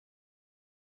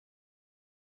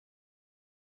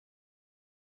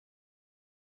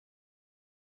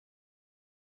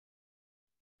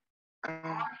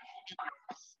Um,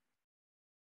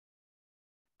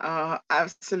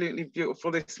 absolutely beautiful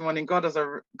this morning. God is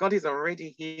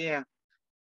already here,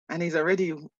 and He's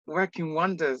already working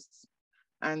wonders.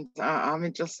 And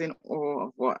I'm just in awe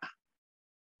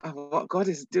of what God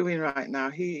is doing right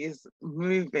now. He is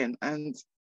moving, and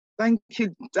thank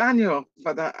you, Daniel,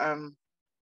 for that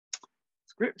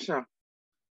scripture.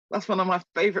 That's one of my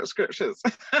favorite scriptures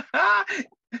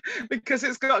because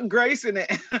it's got grace in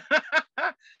it.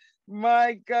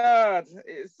 My God,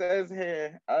 it says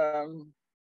here, 2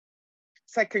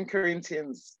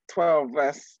 Corinthians 12,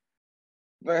 verse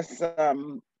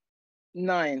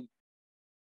 9.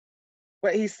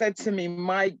 But he said to me,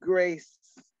 my grace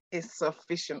is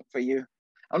sufficient for you.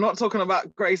 I'm not talking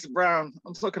about Grace Brown.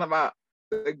 I'm talking about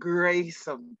the grace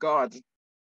of God.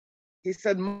 He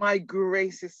said, my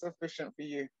grace is sufficient for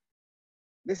you.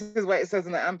 This is what it says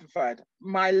in the Amplified.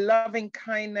 My loving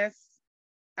kindness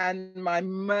and my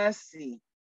mercy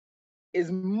is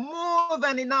more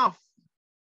than enough,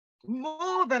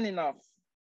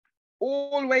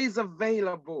 always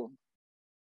available.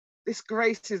 This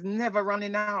grace is never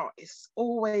running out. It's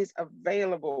always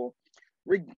available,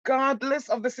 regardless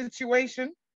of the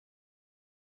situation.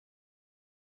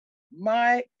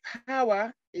 My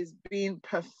power is being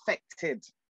perfected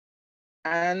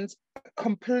and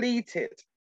completed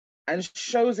and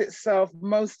shows itself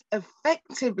most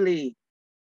effectively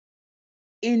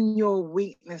in your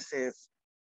weaknesses.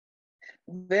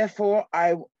 Therefore,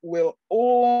 I will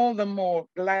all the more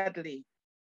gladly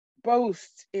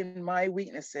boast in my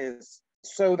weaknesses,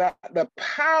 so that the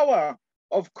power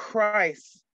of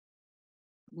Christ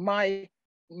may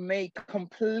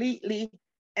completely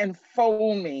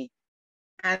enfold me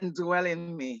and dwell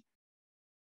in me.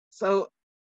 So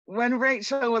when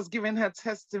Rachel was giving her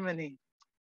testimony,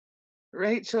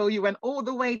 Rachel, you went all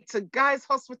the way to Guy's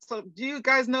Hospital. Do you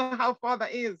guys know how far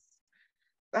that is?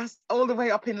 That's all the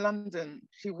way up in London.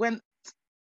 She went,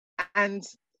 and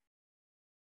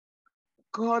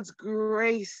God's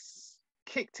grace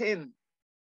kicked in.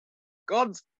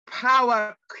 God's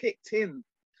power kicked in.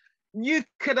 You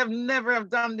could have never have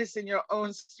done this in your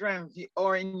own strength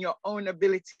or in your own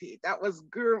ability. That was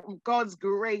God's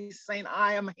grace saying,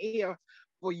 I am here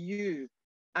for you.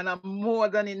 And I'm more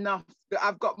than enough.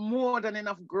 I've got more than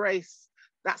enough grace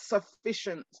that's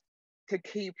sufficient to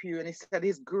keep you. And he said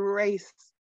his grace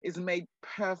is made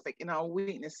perfect in our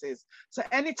weaknesses. So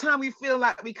anytime we feel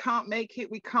like we can't make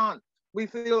it, we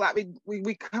feel like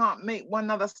we can't make one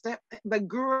other step, the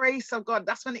grace of God,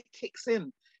 that's when it kicks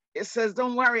in. It says,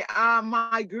 don't worry,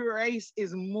 my grace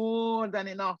is more than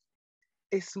enough.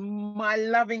 It's my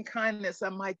loving kindness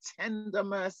and my tender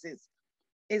mercies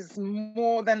is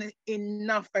more than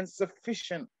enough and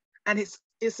sufficient. And it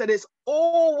said it's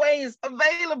always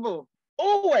available,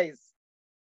 always,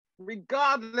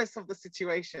 regardless of the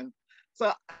situation.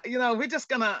 So, you know, we're just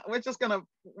gonna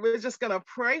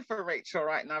pray for Rachel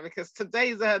right now, because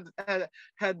today's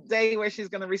her day where she's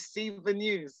gonna receive the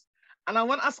news. And I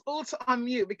want us all to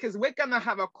unmute, because we're gonna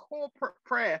have a corporate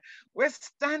prayer. We're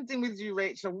standing with you,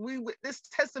 Rachel. This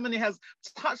testimony has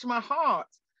touched my heart.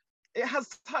 It has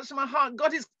touched my heart.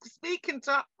 God is speaking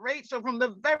to Rachel from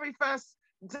the very first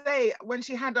day when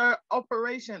she had her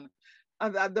operation,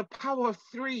 the power of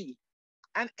 3.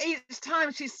 And each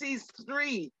time she sees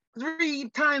 3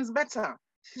 times better,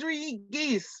 3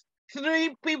 geese,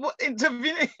 3 people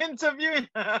interviewing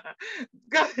her.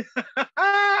 God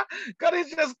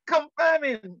is just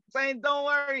confirming, saying, don't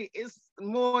worry, it's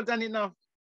more than enough.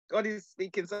 God is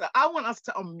speaking. So I want us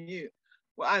to unmute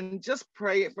and just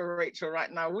pray for Rachel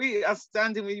right now. We are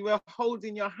standing with you. We're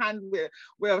holding your hand.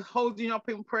 We're holding you up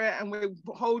in prayer, and we're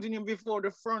holding you before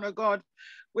the throne of God.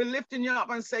 We're lifting you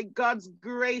up and say, God's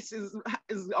grace is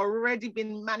already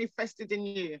been manifested in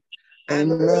you. And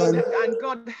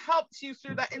God helped you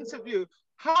through that interview.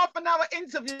 Half an hour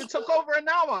interview took over an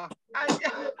hour. And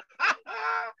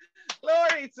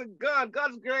glory to God.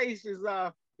 God's grace is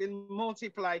been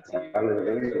multiplied to you.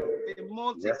 Been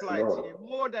multiplied to you.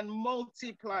 More than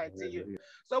multiplied to you.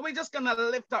 So we're just going to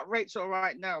lift up Rachel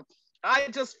right now. I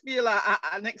just feel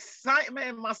an excitement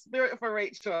in my spirit for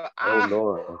Rachel.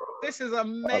 This is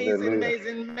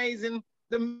amazing, amazing.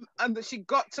 And she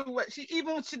got to what she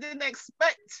didn't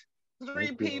expect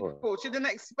 3 people. She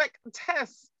didn't expect a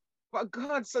test, but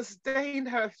God sustained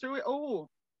her through it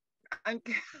all. And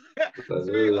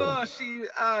through it all,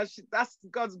 that's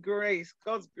God's grace.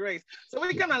 So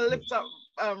we're gonna lift up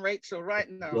Rachel right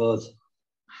now.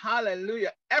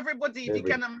 Hallelujah. Everybody, if you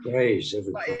can praise,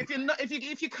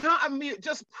 if you can't unmute,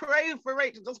 just pray for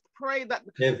Rachel. Just pray that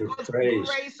God's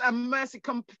grace and mercy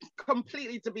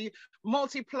completely to be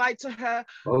multiplied to her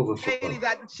daily,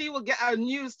 that she will get our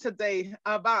news today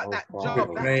about that job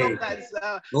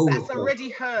that's already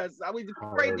hers. We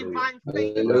pray divine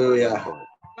favor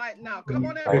right now. Come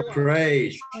on, everyone.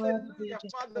 Praise. Hallelujah,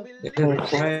 Father. We lift Every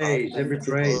praise. Every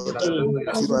praise.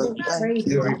 Overflow. Thank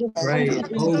you,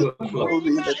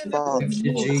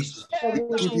 Jesus.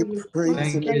 Give you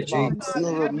praise in advance.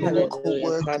 You're a miracle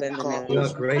working God. We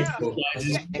are grateful.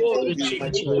 Lord,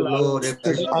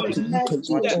 there's nothing you can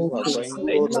do to us.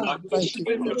 Lord, thank you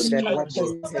for the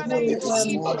testimony this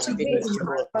morning.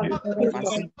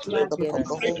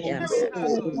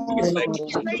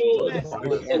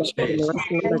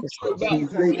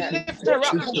 Lift her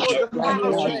up before the throne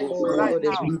of grace right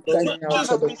now.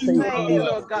 Father, we say,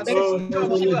 Lord God, this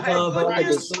job she will have good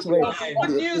news today,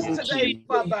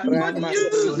 Father. Good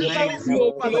news,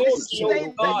 Father. This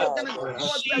day that you're going to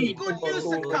cause that good news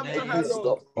to come to her,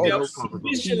 Lord.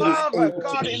 Father,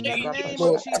 God, in the name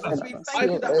of Jesus, we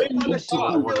thank you that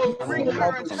Father, you'll bring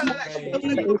her a collection of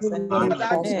things that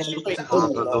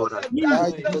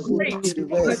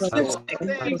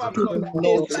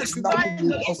Lord, there's nothing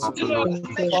impossible.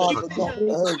 Father, not her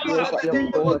will, but your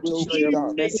will be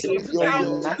done. Your will be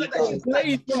done.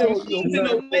 Show your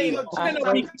name of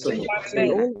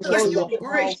show your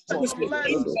grace and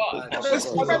mercy.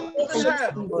 Strengthen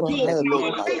her.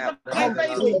 Come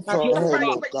through for her,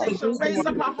 Lord God. Raise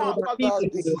up her heart, Father.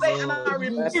 Satan, I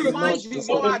remind you, you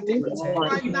are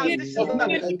right now.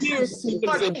 This is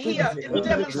God here in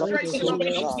demonstration of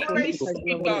His grace.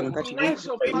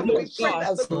 Rachel, Father, we pray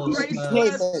that the grace,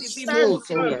 mercy, be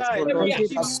multiplied. Be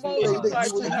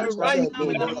multiplied to her right now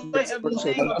in the mighty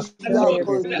name of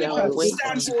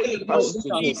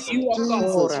Jesus. You are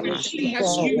God. She has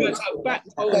you as her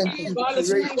backbone.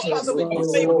 Regardless of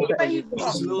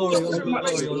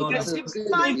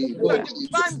what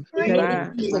divine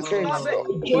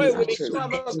joy with it.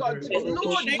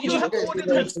 Lord, you have ordered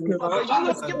her, Father. You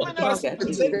have given her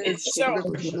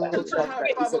to her,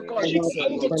 Father God.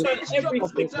 overturn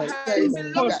everything To her, it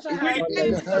belongs to her.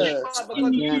 Father God.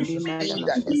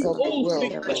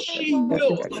 She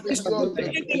will. It's the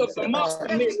beginning of the master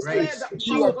mystery.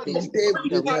 You have been there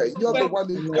with her. You're the one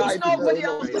who's guiding her. Nobody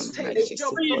else can take this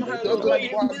job from her. You're the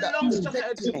one that belongs to her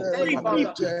protected her today, on Father.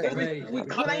 the journey. We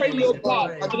claim Pray, Lord God,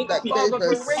 that gave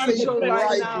her safe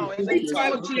arrival. in the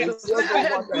name of Jesus. You're the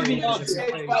one that the answer.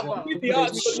 Give the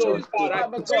answer, Lord God. I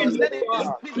pray, Lord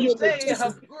God,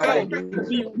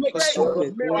 your protection be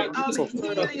rich with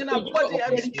healing in her body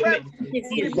and strength be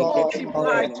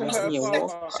multiplied to her,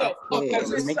 Father.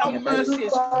 Grace and mercy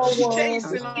is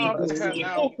chasing after her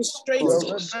now.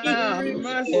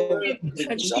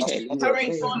 Mercy be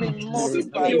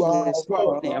multiplied.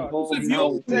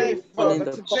 Today, Father,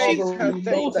 today's her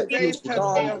day. Today's her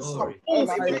day of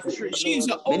victory. She's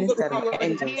an overcomer.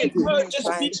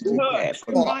 Just speak to her.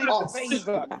 Divine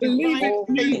favor, divine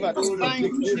favor,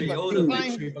 divine favor,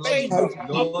 divine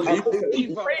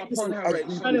favor upon her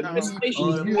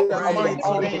manifestation in the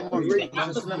mighty name of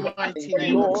Jesus, in the mighty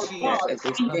name of Jesus.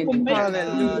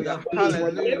 Hallelujah,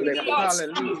 hallelujah,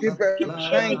 hallelujah.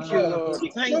 Thank you, Lord.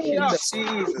 Thank you,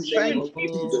 Jesus. Thank you,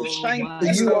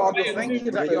 Lord. Thank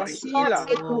you that you're healer.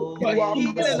 You're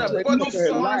healing her body,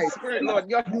 soul, and spirit, Lord.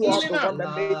 You're healing her.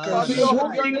 Father, your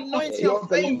anointing of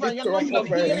favor, your anointing of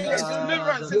healing and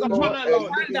deliverance is upon her,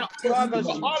 Lord. Father,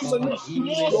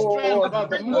 more strength,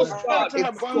 Father, more strength to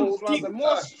her bones, Father,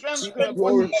 more strength to her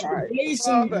body.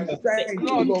 Father,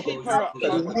 Lord, keep her up,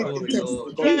 Father.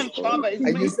 Strength, Father, is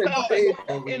made perfect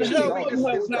in her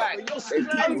weaknesses, Father. Your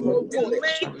strength is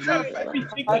made perfect.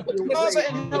 Father,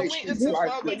 in her weaknesses,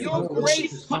 Father, your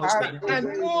grace and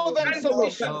more than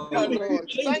sufficient, Lord.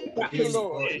 Thank you,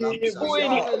 Lord.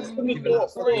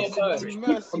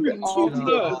 Mercy be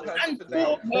multiplied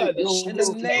today. In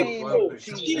the name of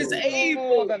Jesus. She is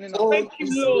able. Thank you,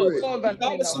 Lord.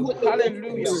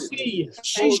 Hallelujah. She's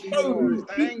shown.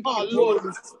 Thank you, Lord.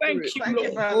 Thank you, Thank you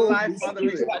Lord. for her life, Father.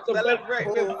 We celebrate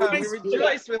with her. We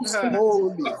rejoice with her.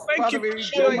 Father, we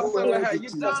rejoice over her. You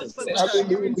dance over her.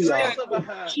 You rejoice over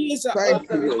her. She is a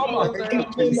Father, we hold her up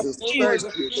over Jesus.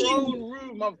 the throne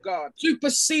room of God.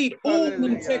 Supersede all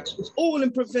imperfections, all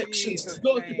imperfections.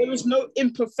 Lord, there is no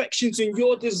imperfections in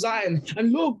your design.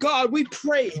 And Lord God, we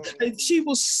pray that she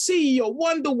will see your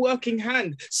wonder-working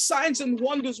hand. Signs and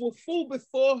wonders will fall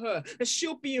before her, and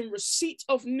she'll be in receipt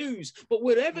of news. But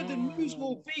whatever the news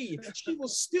will be, she will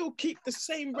still still keep the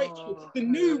same Rachel, Oh, the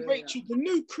new hallelujah. Rachel, the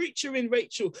new creature in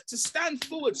Rachel, to stand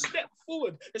forward, step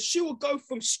forward, that she will go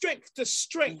from strength to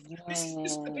strength. This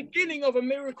is the beginning of a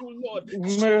miracle, Lord.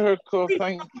 Miracle,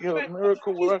 thank you.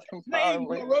 Miracle She's working power in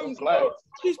proclaimed her own Rachel's life. glory.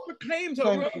 She's proclaimed her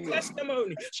Thank own you.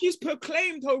 testimony. She's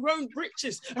proclaimed her own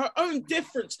riches, her own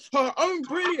difference, her own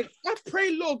brilliance. I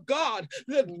pray, Lord God,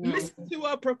 that listen to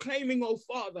her proclaiming, oh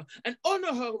Father, and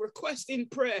honor her request in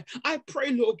prayer. I pray,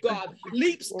 Lord God,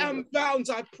 leaps and bounds,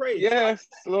 I pray. Yes,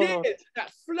 Lord.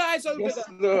 That flies over Yes, the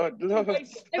Lord. Lord.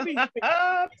 everything. Take Will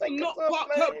us not to a park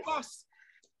her place. bus.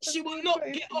 She will Take not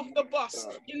place get in off you, the bus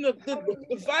God. in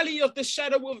the valley of the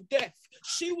shadow of death.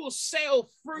 She will sail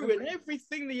through, and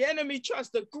everything the enemy tries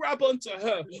to grab onto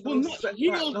her will No not setback,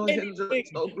 yield no anything.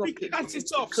 hindrance, no We blockage. cut We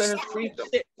it off. declare Silence freedom.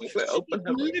 it. We declare She is open a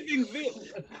heaven. living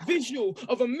visual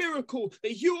of a miracle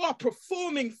that you are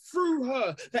performing through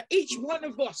her, that each one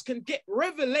of us can get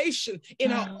revelation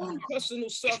in our own personal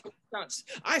circumstance.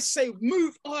 I say,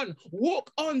 move on,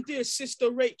 walk on, dear sister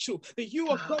Rachel, that you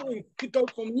are going to go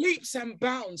from leaps and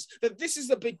bounds, that this is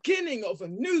the beginning of a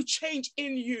new change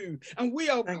in you. And we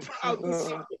are Thank proud you, to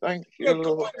see Lord. it. Thank We you, are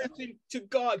Lord. glad to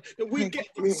God that we Thank get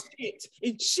to you. see it.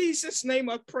 In Jesus' name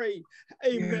I pray.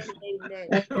 Amen.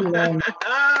 Yes. Amen.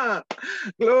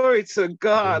 Glory to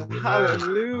God. Amen.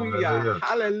 Hallelujah. Hallelujah.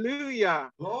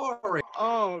 Hallelujah. Glory.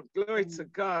 Oh, glory to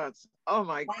God. Oh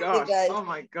my Thank you, gosh. guys. Oh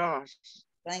my gosh.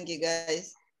 Thank you,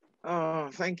 guys. Oh,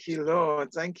 thank you,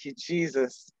 Lord. Thank you,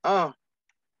 Jesus. Oh,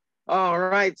 all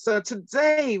right. So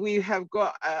today we have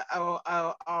got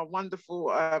our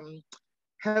wonderful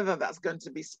Heather that's going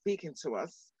to be speaking to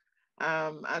us.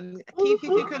 And Keith, if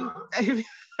you can,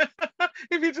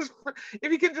 if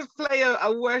you can just play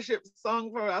a worship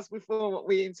song for us before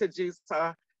we introduce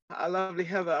our lovely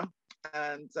Heather,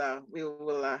 and we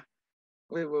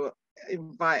will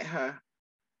invite her.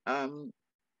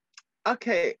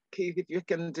 Okay, Keith, if you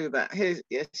can do that. Here,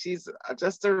 yeah, she's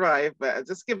just arrived, but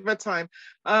just give her time.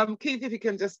 Keith, if you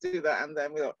can just do that, and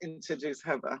then we'll introduce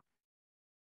Heather.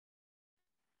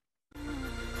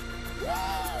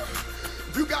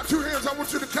 You got two hands. I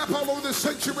want you to clap all over this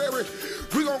sanctuary.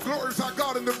 We're going to glorify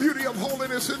God in the beauty of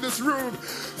holiness in this room.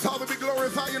 Father, we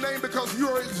glorify your name because you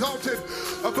are exalted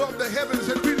above the heavens,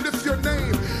 and we lift your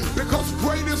name because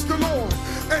great is the Lord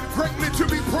and greatly to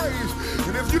be praised.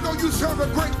 And if you know you serve a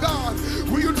great God,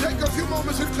 will you take a few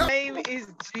moments and clap? Name is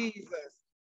Jesus.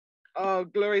 Oh,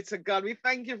 glory to God. We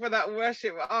thank you for that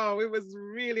worship. Oh, we was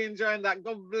really enjoying that.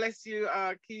 God bless you,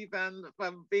 Keith, and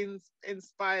for being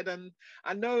inspired. And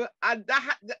I know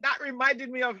that reminded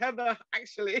me of Heather,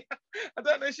 actually. I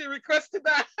don't know if she requested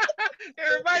that.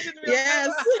 It reminded me of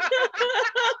Heather.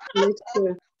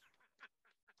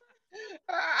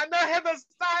 I know Heather's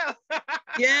style.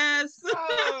 Yes.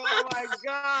 Oh my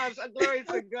gosh. Glory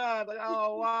to God.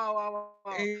 Oh, wow.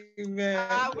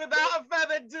 Amen. Without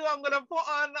further ado, I'm going to put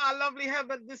on our lovely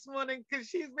Heather this morning because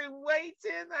she's been waiting,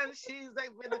 and I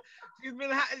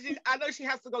know she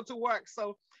has to go to work.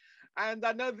 So, and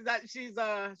I know that she's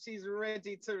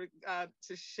ready to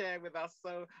share with us.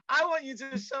 So I want you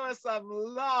to show us some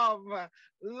love.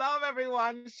 Love,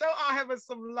 everyone. Show our Heather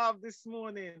some love this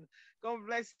morning. God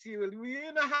bless you.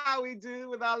 You know how we do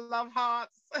with our love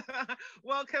hearts.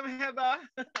 Welcome, Heather.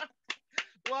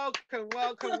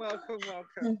 Welcome.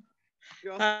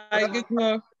 Hi,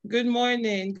 good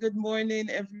morning. Good morning,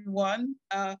 everyone.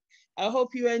 I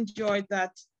hope you enjoyed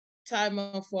that time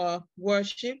of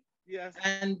worship. Yes.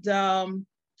 And I'm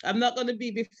not going to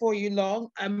be before you long.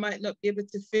 I might not be able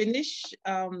to finish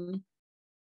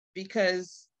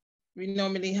because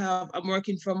I'm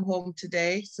working from home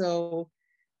today. So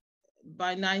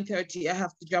by 9:30, I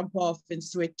have to jump off and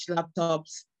switch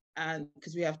laptops, and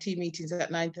because we have team meetings at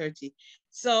 9:30.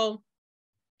 So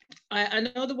I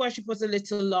know the worship was a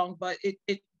little long, but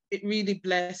it really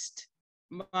blessed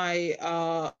my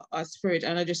spirit,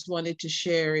 and I just wanted to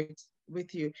share it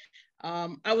with you.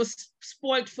 I was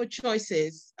spoiled for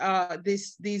choices.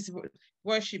 These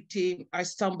worship team, I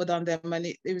stumbled on them, and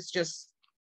it was just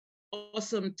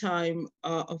awesome time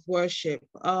of worship.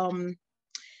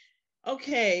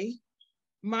 Okay,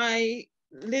 my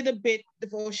little bit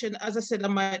devotion, as I said, I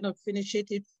might not finish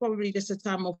it. It's probably just a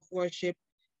time of worship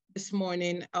this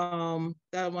morning that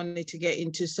I wanted to get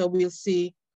into. So we'll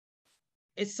see.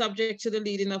 It's subject to the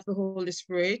leading of the Holy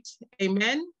Spirit.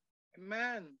 Amen.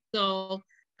 Amen. So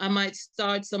I might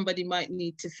start, somebody might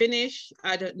need to finish.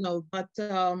 I don't know. But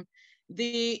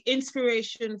the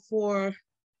inspiration for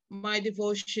my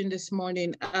devotion this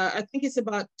morning, I think it's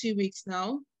about 2 weeks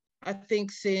now. I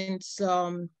think since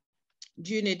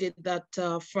Junior did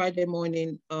that Friday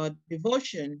morning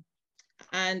devotion,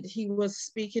 and he was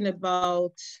speaking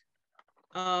about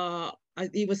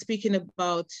he was speaking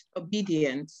about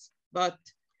obedience, but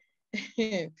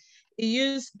he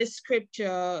used the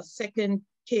scripture, 2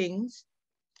 Kings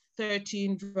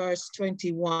 13, verse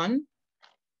 21.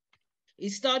 He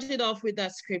started off with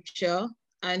that scripture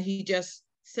and he just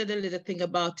said a little thing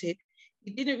about it.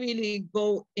 He didn't really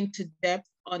go into depth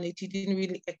on it. He didn't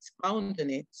really expound on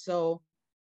it. So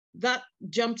that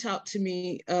jumped out to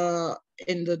me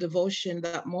in the devotion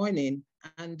that morning.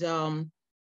 And the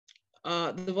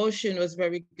devotion was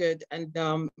very good. And,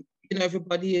 you know,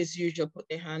 everybody as usual put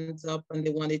their hands up and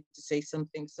they wanted to say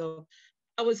something. So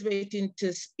I was waiting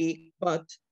to speak, but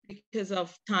because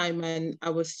of time and I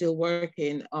was still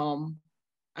working,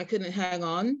 I couldn't hang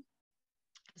on.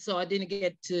 So I didn't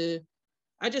get to,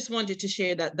 I just wanted to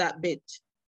share that bit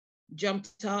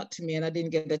jumped out to me and I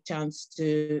didn't get a chance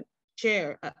to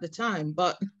share at the time,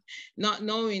 but not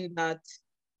knowing that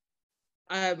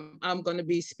I'm going to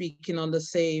be speaking on the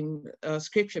same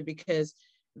scripture, because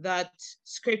that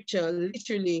scripture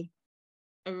literally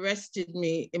arrested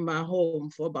me in my home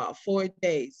for about 4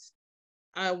 days.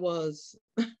 I was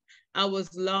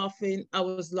laughing. I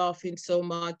was laughing so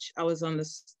much. I was on the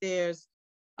stairs.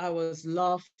 I was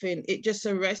laughing. It just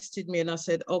arrested me. And I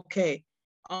said, okay,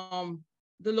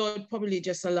 the Lord probably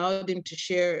just allowed him to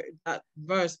share that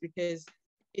verse because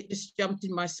it just jumped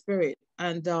in my spirit.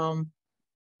 And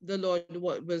the Lord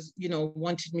was, you know,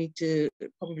 wanted me to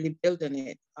probably build on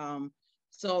it.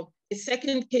 So it's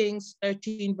 2 Kings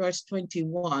 13, verse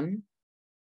 21.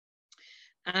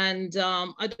 And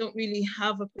I don't really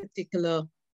have a particular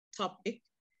topic.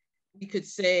 You could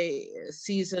say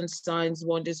seasons, signs,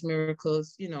 wonders,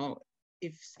 miracles, you know,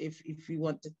 if you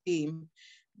want the theme.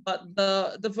 But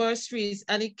the verse reads,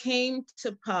 and it came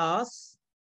to pass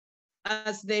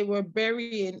as they were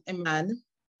burying a man,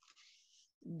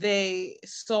 they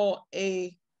saw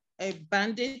a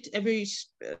bandit. Every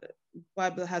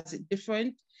Bible has it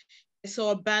different. They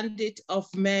saw a bandit of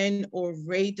men or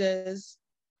raiders,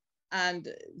 and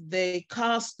they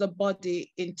cast the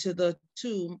body into the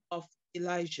tomb of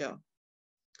Elijah.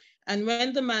 And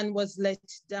when the man was let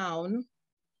down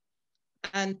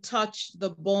and touched the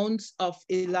bones of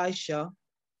Elisha,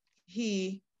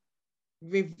 he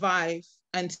revived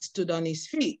and stood on his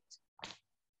feet.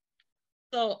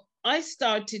 So I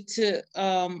started to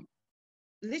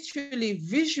literally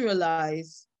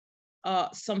visualize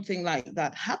something like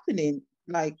that happening,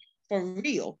 like for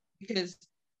real, because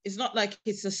it's not like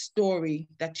it's a story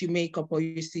that you make up or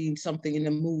you're seeing something in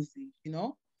a movie, you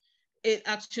know? It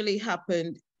actually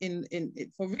happened in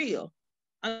for real.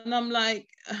 And I'm like,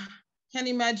 can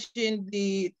you imagine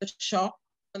the shock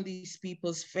on these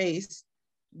people's face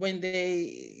when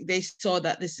they saw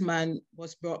that this man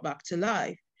was brought back to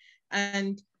life.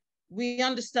 And we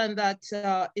understand that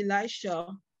Elisha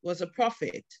was a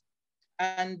prophet,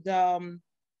 and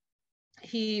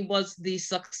he was the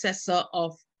successor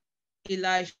of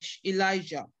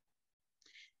Elijah.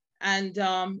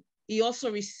 And he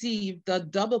also received the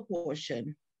double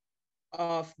portion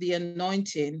of the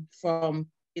anointing from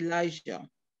Elijah.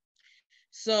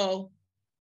 So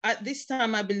at this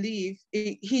time, I believe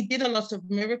he did a lot of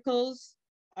miracles.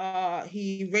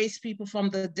 He raised people from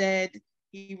the dead.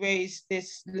 He raised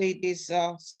this lady's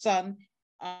son.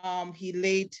 He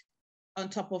laid on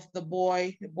top of the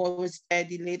boy. The boy was dead.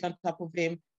 He laid on top of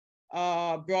him,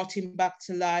 brought him back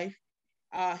to life.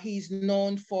 He's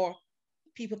known for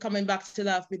people coming back to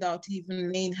life without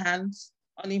even laying hands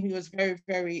on him. He was very,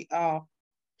 very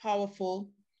powerful.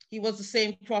 He was the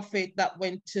same prophet that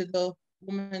went to the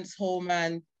woman's home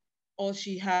and all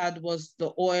she had was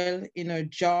the oil in her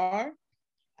jar.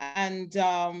 And,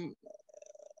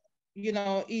 you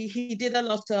know, he did a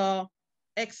lot of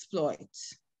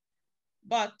exploits.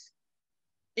 But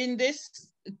in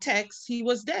this text, he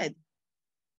was dead.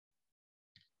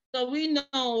 So we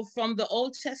know from the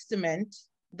Old Testament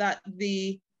that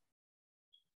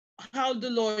how the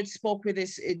Lord spoke with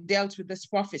this, it dealt with this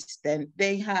prophets then.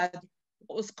 They had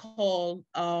what was called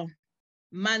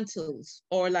mantles,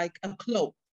 or like a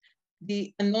cloak.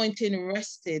 The anointing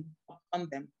rested upon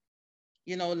them,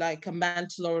 you know, like a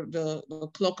mantle or the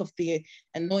cloak of the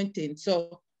anointing.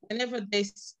 So whenever they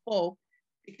spoke,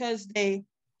 because they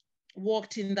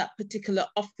walked in that particular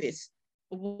office,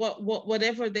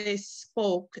 whatever they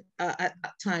spoke at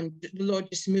that time, the Lord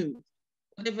just moved.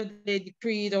 Whatever they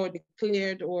decreed or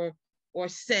declared or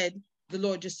said, the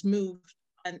Lord just moved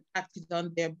and acted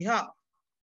on their behalf.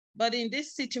 But in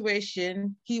this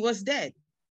situation, he was dead.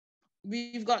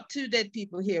 We've got two dead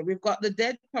people here. We've got the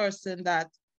dead person that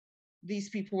these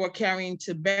people were carrying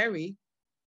to bury,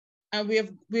 and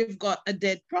we've got a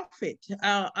dead prophet.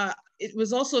 It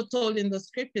was also told in the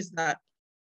scriptures that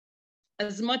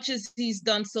as much as he's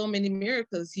done so many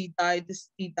miracles, he died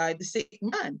the sick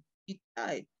man. He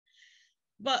died.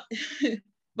 But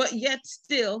but yet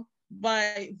still,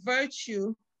 by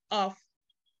virtue of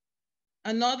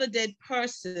another dead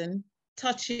person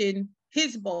touching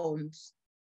his bones.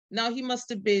 Now he must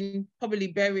have been probably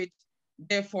buried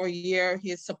there for a year.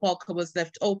 His sepulchre was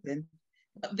left open.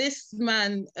 But this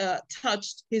man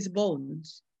touched his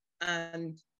bones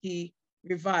and he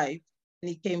revived and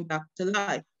he came back to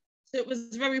life. So it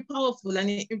was very powerful, and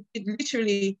it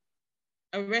literally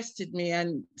arrested me.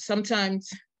 And sometimes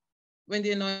when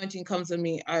the anointing comes on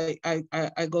me,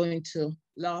 I go into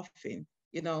laughing,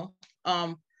 you know.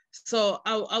 So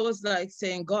I was like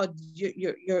saying, God,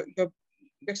 you're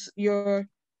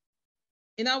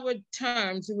in our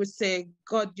terms, we would say,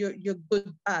 God, you're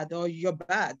good, bad, or you're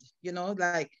bad, you know,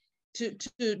 like to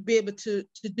be able to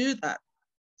do that.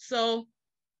 So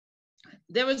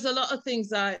there was a lot of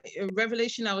things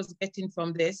revelation I was getting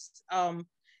from this.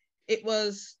 It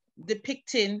was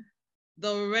depicting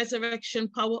the resurrection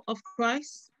power of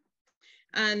Christ.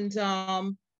 And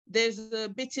there's a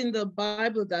bit in the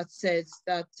Bible that says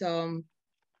that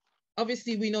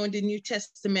obviously we know in the New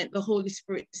Testament, the Holy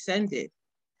Spirit descended,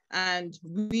 and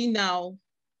we now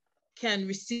can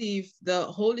receive the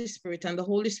Holy Spirit, and the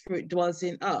Holy Spirit dwells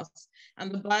in us.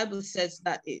 And the Bible says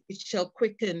that it shall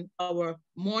quicken our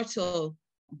mortal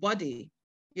body,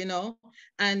 you know,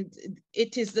 and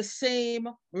it is the same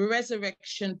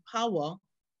resurrection power,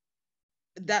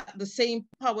 that the same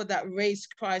power that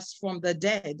raised Christ from the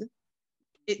dead,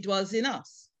 it dwells in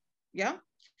us. Yeah.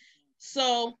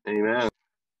 So Amen.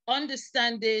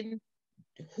 Understanding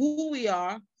who we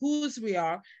are, whose we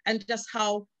are, and just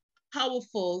how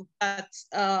powerful that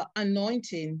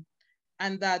anointing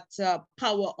and that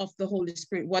power of the Holy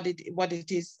Spirit, what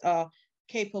it is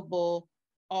capable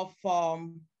of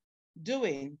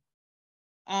doing.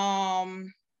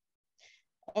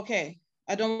 Okay,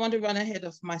 I don't want to run ahead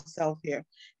of myself here.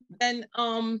 Then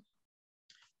I'm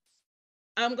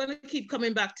going to keep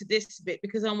coming back to this bit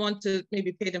because I want to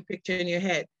maybe paint a picture in your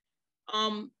head.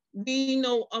 We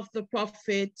know of the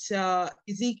prophet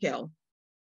Ezekiel.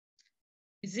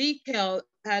 Ezekiel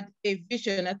had a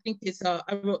vision. I think it's, I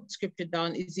wrote the scripture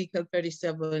down, Ezekiel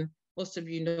 37. Most of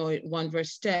you know it, 1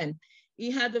 verse 10.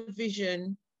 He had a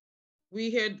vision.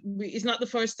 It's not the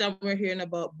first time we're hearing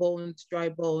about bones, dry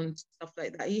bones, stuff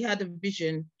like that. He had a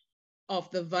vision of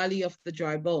the valley of the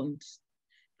dry bones.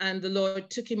 And the Lord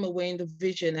took him away in the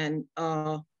vision,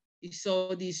 and he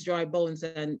saw these dry bones,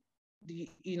 and the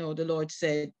Lord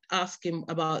said, ask him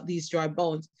about these dry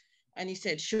bones. And he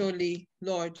said, surely,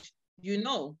 Lord, you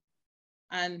know.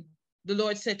 And the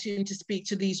Lord said to him to speak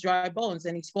to these dry bones,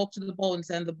 and he spoke to the bones,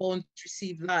 and the bones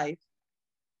received life,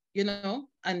 you know,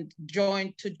 and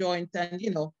joint to joint, and,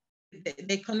 you know,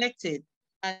 they connected,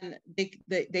 and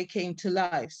they came to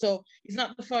life. So it's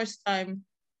not the first time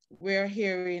we're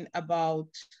hearing about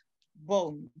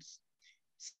bones.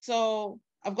 So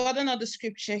I've got another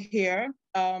scripture here,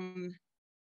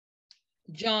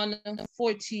 John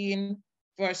 14,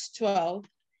 verse 12.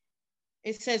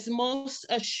 It says, most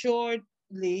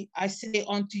assuredly, I say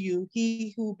unto you,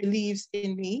 he who believes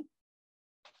in me,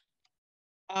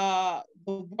 the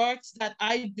works that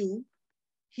I do,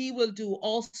 he will do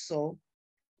also.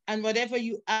 And whatever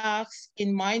you ask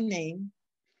in my name,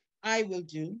 I will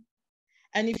do.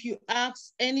 And if you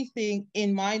ask anything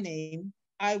in my name,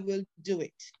 I will do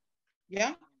it.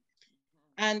 Yeah.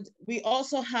 And we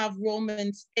also have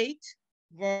Romans 8,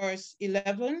 verse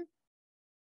 11.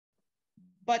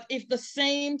 But if the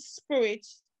same spirit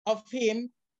of him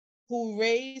who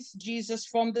raised Jesus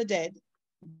from the dead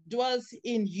dwells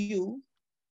in you,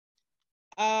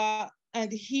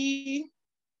 and he,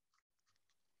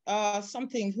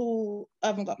 who, I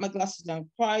haven't got my glasses on,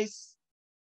 Christ,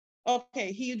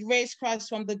 okay, he raised Christ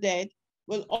from the dead,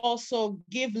 will also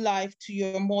give life to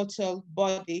your mortal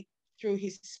body through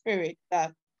his spirit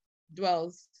that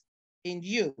dwells in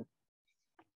you.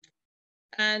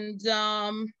 And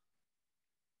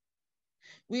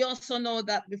we also know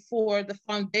that before the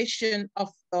foundation of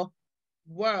the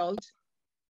world,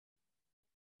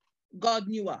 God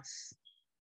knew us.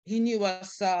 He knew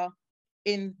us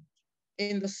in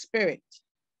the spirit.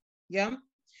 Yeah.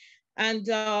 And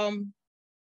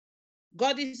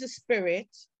God is a spirit.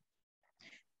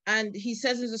 And he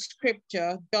says in the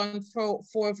scripture, John 4,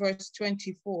 verse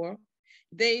 24,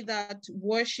 they that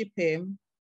worship him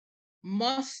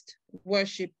must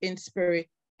worship in spirit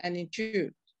and in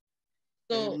truth.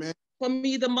 So Amen. For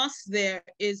me, the must there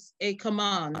is a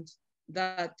command,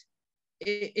 that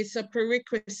it's a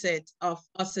prerequisite of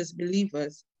us as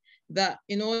believers, that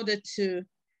in order to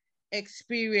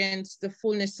experience the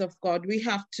fullness of God, we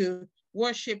have to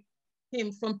worship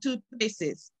him from two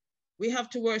places. We have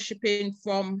to worship him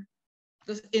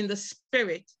in the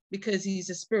spirit, because he's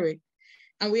a spirit.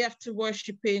 And we have to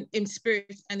worship him in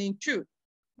spirit and in truth,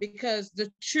 because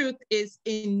the truth is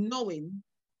in knowing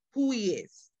who he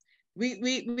is.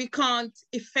 We can't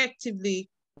effectively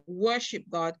worship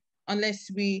God unless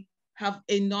we have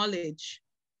a knowledge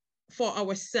for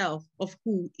ourselves of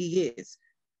who he is,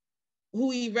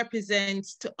 who he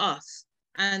represents to us.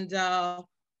 And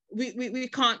we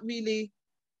can't really,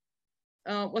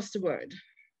 what's the word?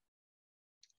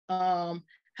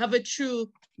 Have a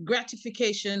true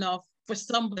gratification for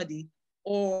somebody,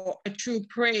 or a true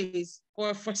praise,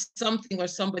 or for something or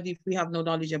somebody if we have no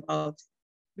knowledge about it.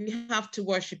 We have to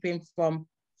worship him from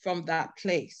that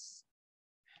place.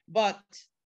 But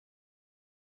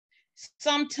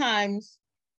sometimes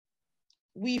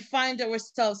we find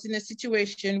ourselves in a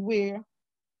situation where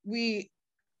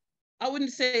I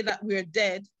wouldn't say that we're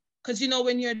dead, because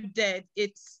when you're dead,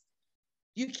 it's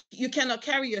you cannot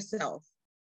carry yourself.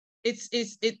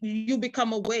 You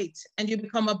become a weight and you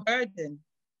become a burden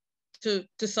to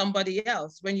somebody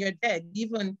else when you're dead.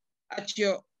 Even at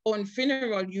your own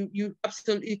funeral, you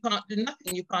absolutely can't do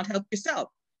nothing. You can't help yourself.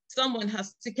 Someone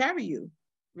has to carry you,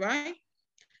 right?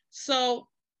 So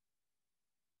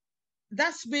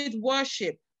that's with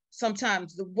worship.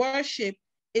 Sometimes the worship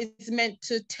is meant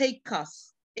to take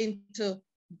us into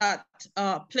that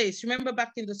place. Remember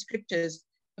back in the scriptures,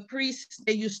 the priests,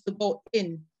 they used to go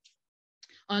in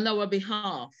on our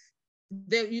behalf.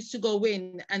 They used to go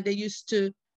in and they used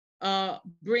to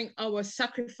bring our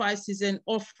sacrifices and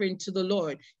offering to the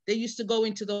Lord. They used to go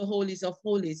into the holies of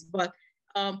holies, but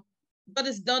God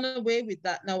has done away with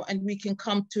that now, and we can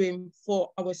come to him for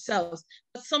ourselves.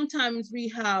 But sometimes we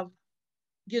have,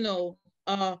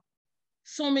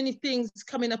 so many things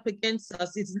coming up against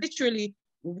us. It's literally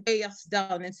weigh us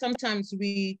down, and sometimes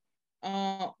we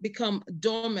become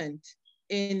dormant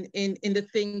in the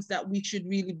things that we should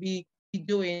really be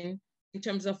doing in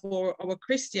terms of our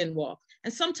Christian walk.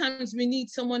 And sometimes we need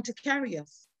someone to carry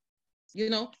us,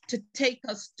 to take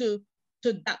us to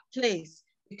that place,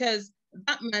 because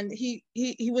that man, he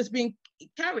was being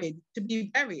carried to be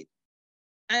buried.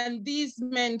 And these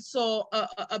men saw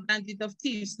a bandit of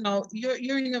thieves. Now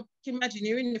imagine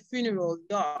you're in a funeral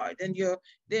yard and you're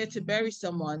there to bury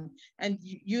someone, and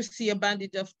you see a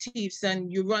bandit of thieves,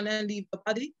 and you run and leave the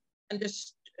body and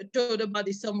just throw the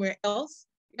body somewhere else.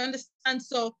 You understand?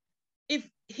 So if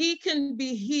he can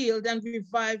be healed and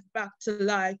revived back to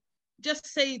life, just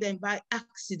say then by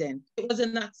accident, it was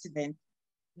an accident.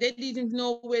 They didn't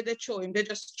know where they throw him. They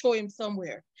just throw him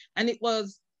somewhere. And it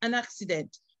was an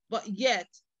accident. But yet,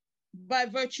 by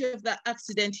virtue of that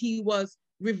accident, he was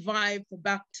revived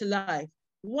back to life.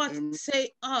 What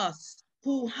say us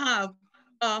who have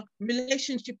a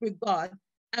relationship with God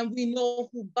and we know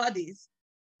who God is?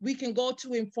 We can go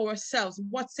to him for ourselves.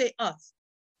 What say us?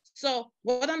 So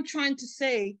what I'm trying to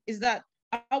say is that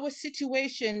our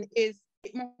situation it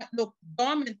might look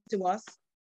dormant to us.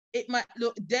 It might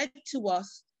look dead to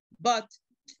us, but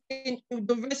in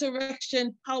the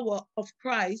resurrection power of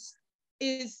Christ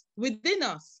is within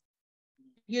us,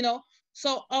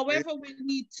 So however we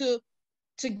need to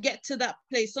get to that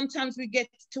place, sometimes we get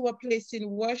to a place in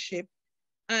worship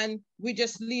and we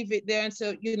just leave it there and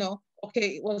say, okay,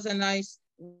 it was a nice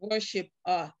worship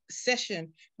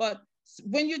session. But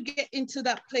when you get into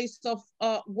that place of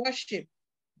worship,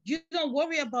 you don't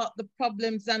worry about the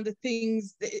problems and the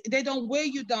things. They don't weigh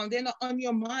you down. They're not on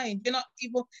your mind. You're not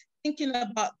even thinking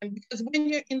about them, because when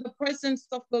you're in the presence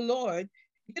of the Lord,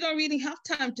 you don't really have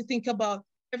time to think about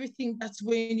everything that's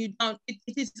weighing you down. It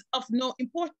is of no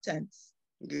importance.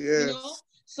 Yes.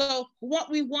 So what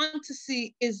we want to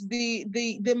see is the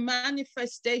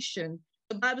manifestation.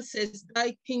 The Bible says,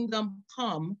 thy kingdom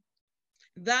come,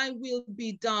 thy will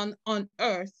be done on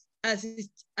earth as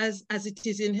it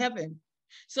is in heaven.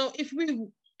 So if we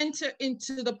enter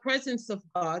into the presence of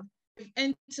God, we've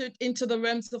entered into the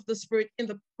realms of the spirit in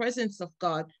the presence of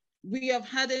God, we have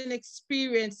had an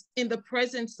experience in the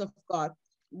presence of God.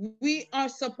 We are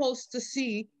supposed to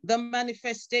see the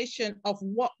manifestation of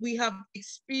what we have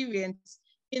experienced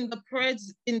in the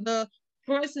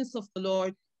presence of the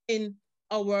Lord in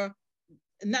our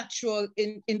natural,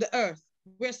 in the earth.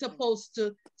 We're supposed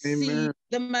to see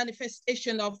the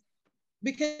manifestation of,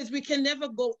 because we can never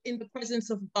go in the presence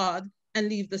of God and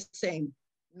leave the same.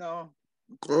 No.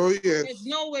 Oh, yes. There's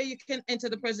no way you can enter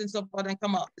the presence of God and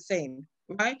come out the same,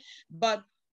 right? But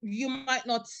you might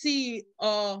not see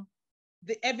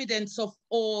the evidence of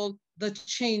all the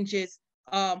changes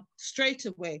straight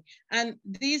away. And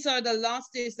these are the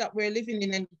last days that we're living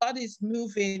in, and God is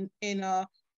moving in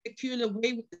peculiar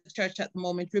way with the church at the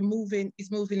moment.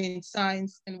 Is moving in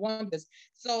signs and wonders.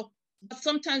 So, but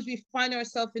sometimes we find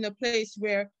ourselves in a place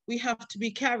where we have to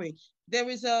be carried. There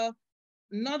is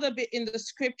another bit in the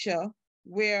scripture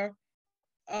where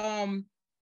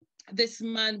this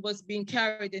man was being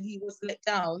carried and he was let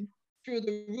down through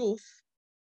the roof.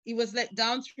 He was let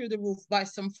down through the roof by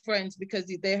some friends because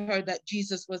they heard that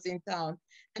Jesus was in town,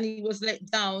 and he was let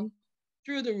down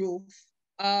through the roof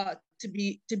to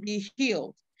be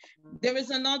healed. There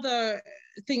is another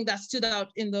thing that stood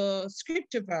out in the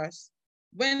scripture verse.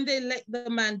 When they let the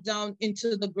man down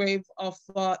into the grave of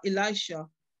Elisha,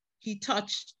 he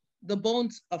touched the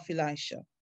bones of Elisha.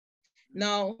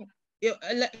 Now,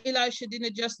 Elisha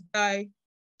didn't just die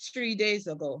 3 days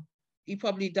ago. He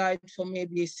probably died for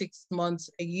maybe 6 months,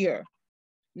 a year.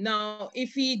 Now,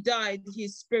 if he died,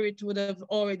 his spirit would have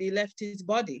already left his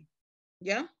body.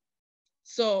 Yeah?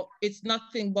 So it's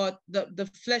nothing but the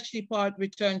fleshly part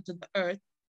returned to the earth,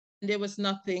 and there was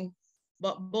nothing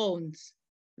but bones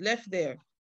left there.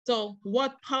 So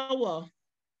what power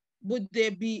would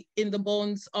there be in the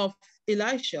bones of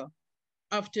Elisha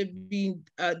after being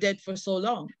dead for so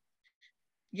long?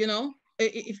 You know,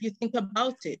 if you think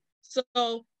about it.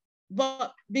 So,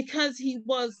 but because he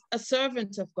was a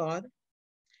servant of God,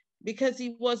 because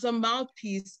he was a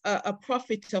mouthpiece, a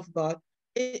prophet of God,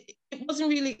 it wasn't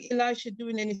really Elisha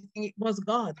doing anything, it was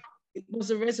God. It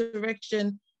was a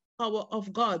resurrection power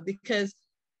of God, because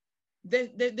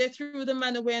they threw the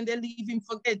man away and they leave him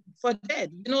for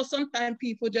dead. You know, sometimes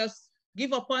people just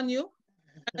give up on you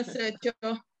and say,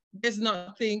 there's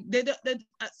nothing.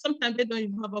 Sometimes they don't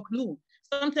even have a clue.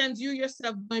 Sometimes you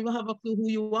yourself don't even have a clue who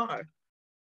you are,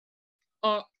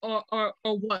 or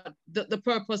what the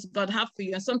purpose God have for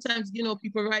you. And sometimes, you know,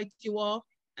 people write you off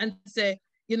and say,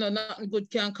 you know, nothing good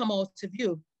can come out of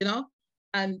you, you know,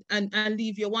 and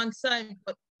leave you one side.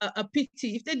 But a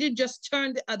pity, if they did just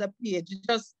turn the other page,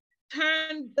 just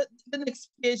turn the next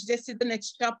page, they see the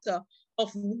next chapter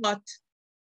of what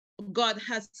God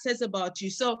has says about you.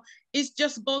 So it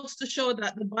just goes to show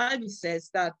that the Bible says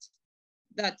that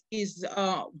his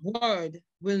word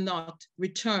will not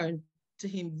return to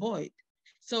him void.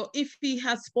 So if he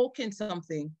has spoken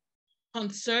something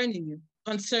concerning you,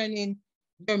 concerning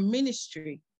your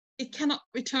ministry, it cannot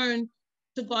return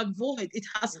to God void. It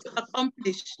has to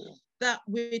accomplish that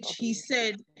which he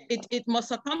said it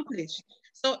must accomplish.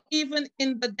 So even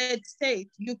in the dead state,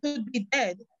 you could be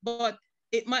dead, but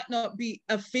it might not be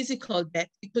a physical death.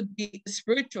 It could be a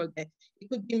spiritual death. It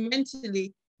could be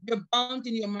mentally. You're bound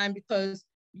in your mind because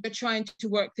you're trying to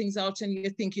work things out and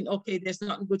you're thinking, okay, there's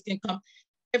nothing good can come.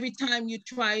 Every time you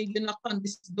try, you knock on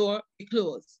this door, it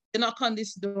closes. You knock on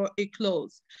this door, it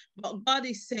closes. But God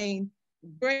is saying,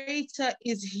 greater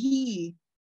is he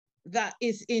that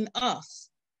is in us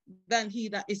than he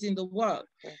that is in the world.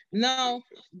 Now,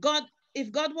 God,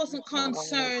 if God wasn't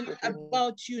concerned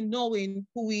about you knowing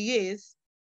who he is,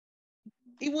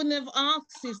 he wouldn't have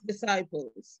asked his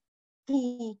disciples,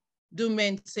 who do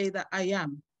men say that I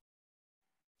am?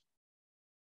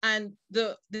 And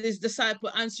this disciple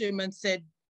answered him and said,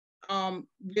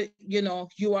 you know,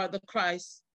 you are the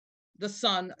Christ, the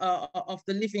Son of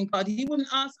the living God. He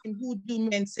wouldn't ask him, who do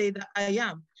men say that I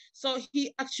am? So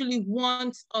he actually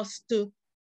wants us to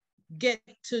get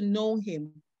to know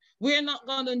him. We're not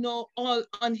going to know all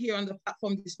on here on the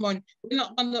platform this morning. We're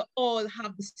not going to all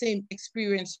have the same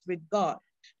experience with God.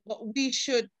 But we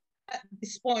should, at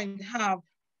this point, have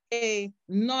a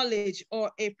knowledge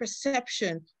or a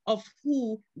perception of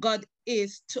who God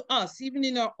is to us, even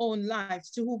in our own lives,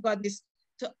 to who God is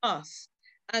to us.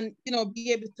 And, you know,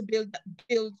 be able to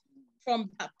build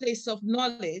from that place of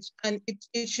knowledge, and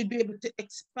it should be able to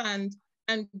expand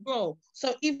and grow.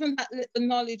 So even that little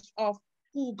knowledge of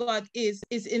who God is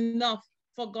enough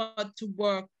for God to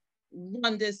work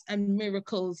wonders and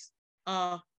miracles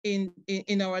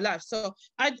in our lives. So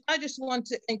I just want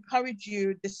to encourage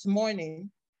you this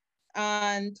morning.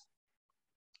 And,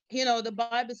 you know, the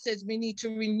Bible says we need to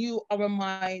renew our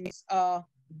minds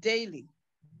daily,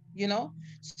 you know?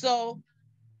 So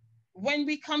when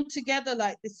we come together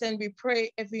like this and we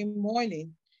pray every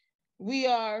morning, we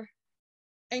are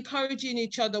encouraging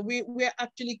each other. We're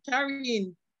actually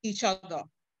carrying each other.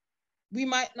 We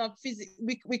might not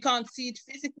we can't see it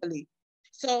physically.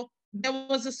 So there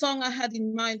was a song I had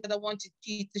in mind that I wanted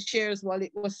you to share as well.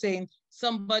 It was saying,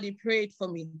 somebody prayed for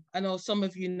me. I know some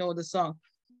of you know the song.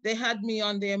 They had me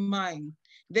on their mind.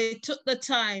 They took the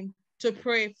time to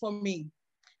pray for me.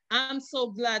 I'm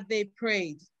so glad they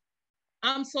prayed.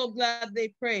 I'm so glad they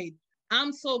prayed.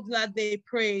 I'm so glad they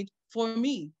prayed for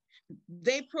me.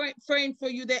 They praying for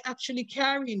you. They're actually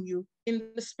carrying you in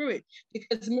the spirit,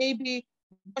 because maybe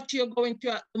what you're going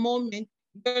through at the moment,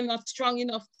 you're not strong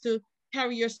enough to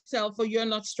carry yourself, or you're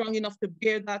not strong enough to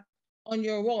bear that on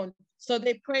your own. So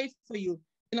they prayed for you.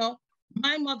 You know,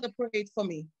 my mother prayed for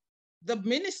me. The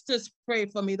ministers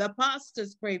prayed for me. The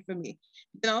pastors prayed for me.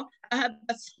 You know, I had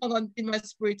that song in my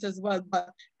spirit as well, but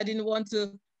I didn't want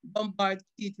to bombard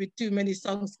it with too many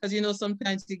songs because, you know,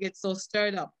 sometimes you get so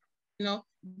stirred up, you know.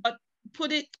 But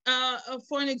put it,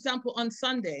 for an example, on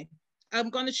Sunday, I'm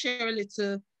going to share a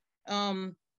little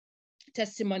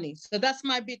testimony. So that's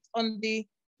my bit on the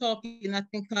talking. I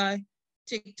think I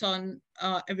ticked on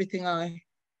everything I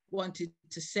wanted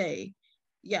to say.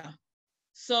 Yeah.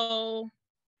 So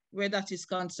where that is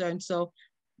concerned, so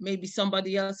maybe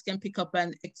somebody else can pick up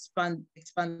and expand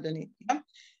on it. Yeah.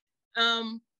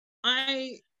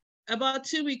 I about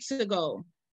 2 weeks ago,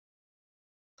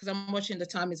 because I'm watching the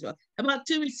time as well. About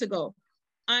 2 weeks ago,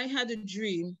 I had a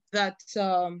dream that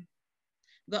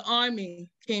the army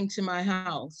came to my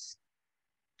house.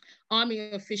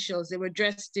 Army officials, they were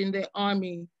dressed in their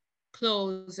army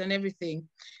clothes and everything.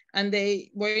 And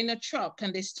they were in a truck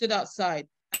and they stood outside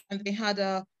and they had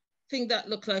a thing that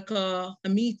looked like a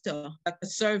meter, like a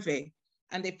survey.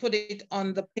 And they put it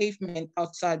on the pavement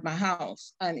outside my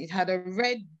house. And it had a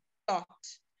red dot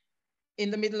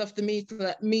in the middle of the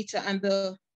meter and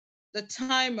the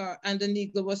timer and the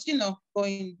needle was, you know,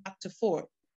 going back to forth.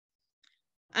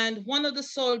 And one of the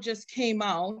soldiers came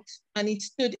out and he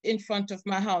stood in front of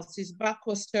my house. His back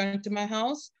was turned to my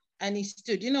house and he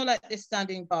stood, you know, like they're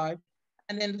standing guard.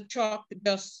 And then the truck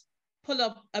just pulled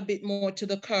up a bit more to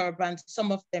the curb and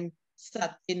some of them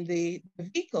sat in the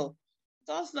vehicle.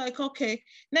 So I was like, okay.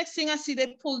 Next thing I see,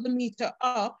 they pulled the meter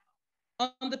up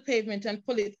on the pavement and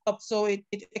pull it up so it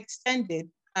extended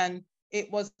and it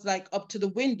was like up to the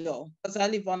window because I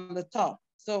live on the top.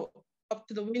 So up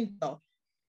to the window.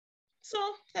 So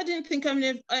I didn't think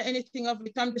anything of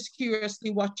it. I'm just curiously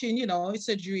watching, you know, it's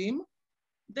a dream.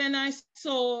 Then I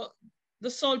saw the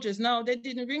soldiers. Now, they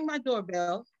didn't ring my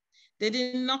doorbell. They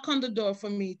didn't knock on the door for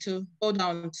me to go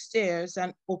downstairs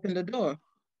and open the door.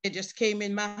 They just came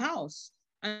in my house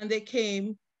and they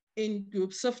came in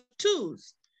groups of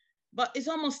twos. But it's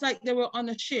almost like they were on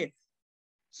a shift.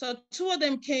 So two of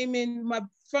them came in my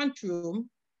front room.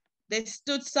 They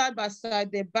stood side by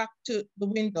side, their back to the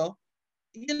window,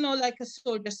 you know, like a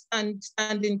soldier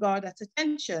standing guard at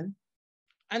attention.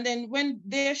 And then when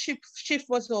their shift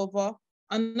was over,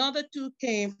 another two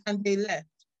came and they left.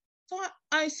 So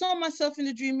I saw myself in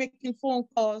the dream making phone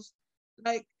calls,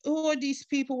 like, who are these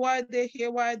people? Why are they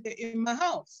here? Why are they in my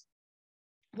house?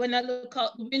 When I look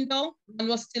out the window, one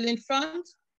was still in front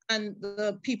and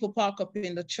the people park up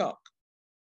in the truck.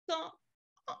 So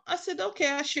I said, okay,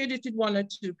 I shared it with one or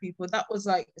two people. That was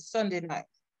like Sunday night.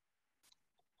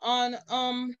 On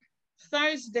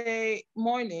Thursday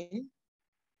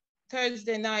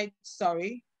night,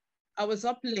 I was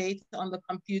up late on the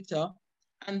computer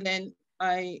and then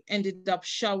I ended up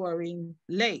showering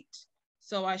late.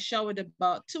 So I showered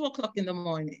about 2 o'clock in the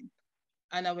morning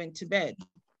and I went to bed.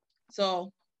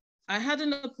 So I had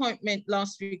an appointment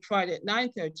last week, Friday at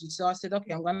 9:30. So I said,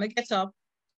 okay, I'm gonna get up,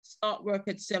 start work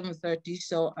at 7:30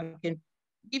 so I can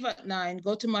leave at 9,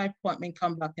 go to my appointment,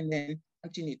 come back and then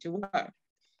continue to work.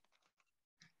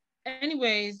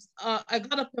 Anyways, I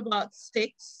got up about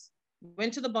 6,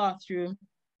 went to the bathroom,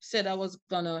 said I was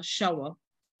gonna shower.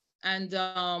 And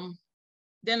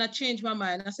then I changed my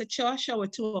mind. I said, sure, I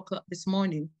showered 2 o'clock this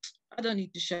morning. I don't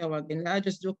need to shower again. I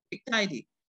just do a quick tidy.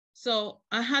 So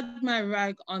I had my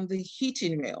rag on the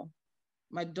heating rail.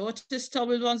 My daughter's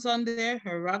towel was on there,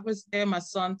 her rag was there, my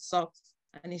son's socks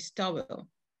and his towel.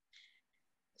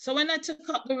 So when I took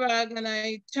up the rag and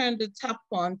I turned the tap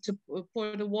on to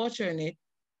pour the water in it,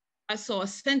 I saw a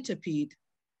centipede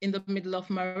in the middle of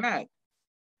my rag.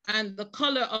 And the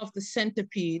color of the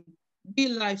centipede,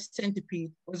 real life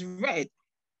centipede, was red.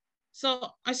 So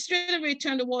I straight away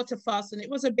turned the water fast and it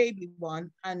was a baby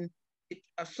one and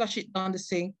I flushed it down the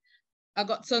sink. I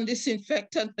got some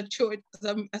disinfectant to throw it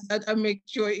because I make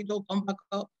sure it don't come back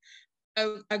up.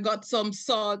 I got some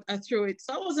salt, I threw it.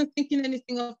 So I wasn't thinking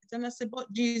anything of it. And I said,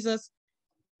 but Jesus,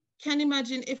 can you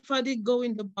imagine if I did go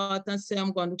in the bath and say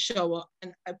I'm going to shower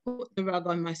and I put the rag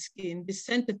on my skin, the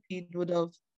centipede would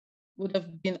have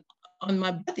been on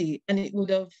my body and it would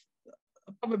have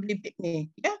probably bit me,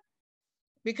 yeah?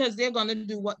 Because they're going to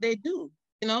do what they do,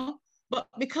 you know? But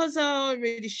because I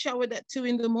already showered at 2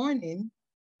 in the morning,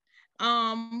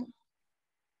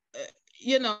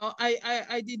 you know,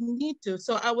 I didn't need to.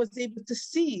 So I was able to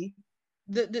see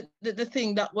the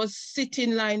thing that was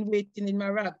sitting line waiting in my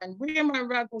rag and where my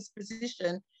rag was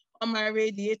positioned on my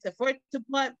radiator for it to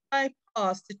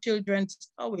bypass the children's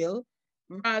towel.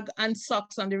 rag and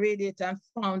socks on the radiator and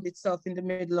found itself in the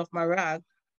middle of my rag.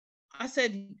 I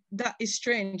said, that is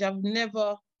strange. I've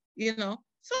never, you know.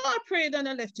 So I prayed and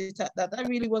I left it at that. I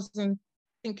really wasn't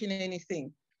thinking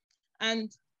anything.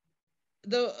 And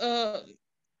the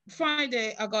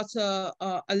Friday, I got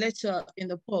a letter in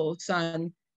the post,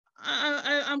 and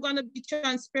I'm going to be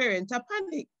transparent. I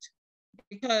panicked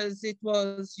because it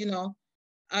was, you know,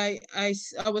 I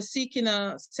was seeking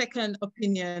a second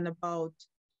opinion about,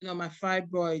 you know, my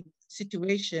fibroid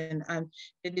situation, and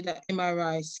they did an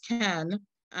MRI scan,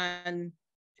 and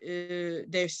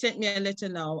they sent me a letter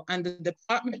now, and the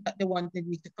department that they wanted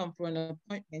me to come for an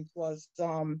appointment was,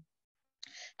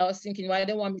 I was thinking, why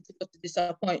they want me to go to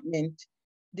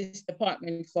this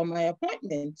department for my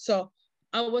appointment? So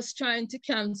I was trying to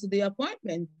cancel the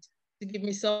appointment to give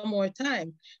me some more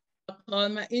time. I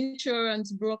called my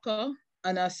insurance broker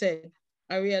and I said,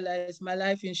 I realized my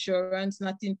life insurance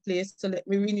not in place, so let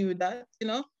me renew that, you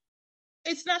know.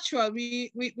 It's natural,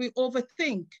 we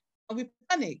overthink and we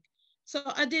panic. So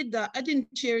I did that. I didn't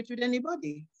share it with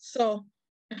anybody. So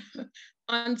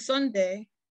on Sunday,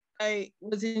 I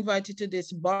was invited to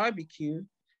this barbecue,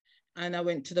 and I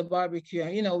went to the barbecue,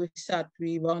 and, you know, we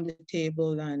around the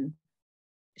table, and,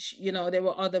 you know, there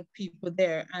were other people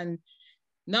there. And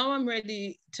now I'm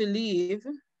ready to leave.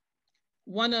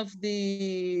 One of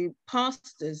the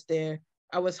pastors there,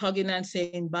 I was hugging and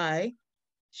saying bye.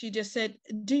 She just said,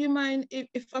 do you mind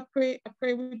if I pray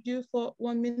with you for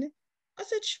 1 minute? I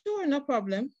said, sure, no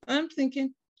problem. I'm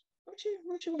thinking, what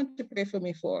you want to pray for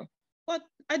me for? But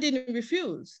I didn't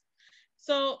refuse.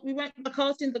 So we went back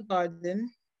out in the garden.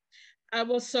 I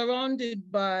was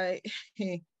surrounded by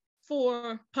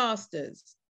 4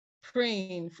 pastors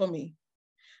praying for me.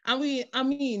 And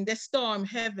they stormed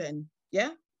heaven,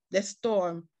 yeah? They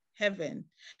stormed heaven.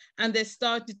 And they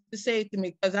started to say to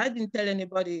me, because I didn't tell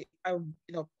anybody, I, you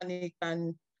know, panic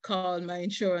and call my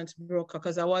insurance broker,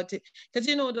 because I wanted, because,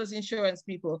 you know, those insurance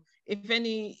people, if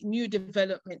any new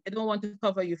development, they don't want to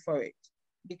cover you for it,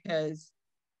 because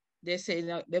they say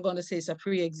they're going to say it's a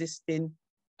pre-existing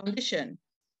condition.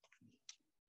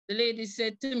 The lady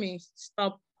said to me,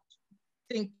 stop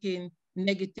thinking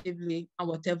negatively and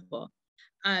whatever.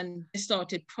 And they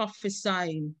started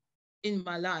prophesying in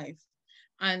my life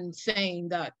and saying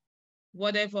that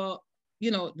whatever,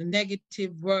 you know, the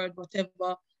negative word,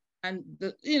 whatever, and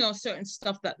the, you know, certain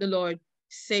stuff that the Lord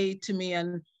say to me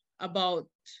and about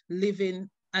living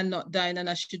and not dying, and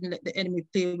I shouldn't let the enemy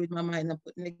play with my mind and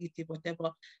put negative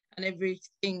whatever, and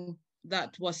everything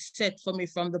that was set for me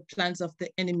from the plans of the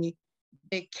enemy,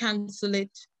 they cancel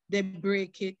it, they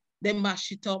break it, they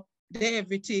mash it up, they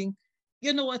everything.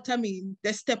 You know what I mean?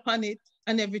 They step on it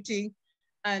and everything.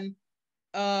 And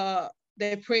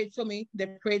they prayed for me.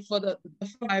 They prayed for the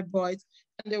 5 boys,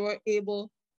 and they were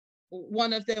able,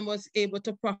 one of them was able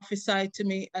to prophesy to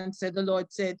me and said, the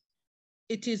Lord said,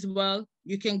 it is well,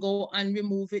 you can go and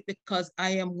remove it because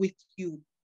I am with you.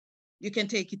 You can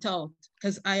take it out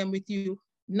because I am with you.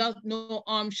 No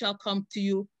harm shall come to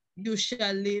you. You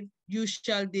shall live, you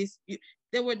shall this.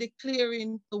 They were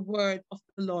declaring the word of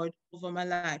the Lord over my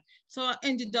life. So I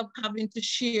ended up having to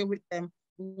share with them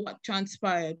what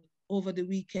transpired over the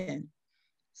weekend.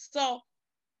 So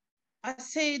I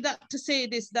say that to say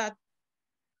this, that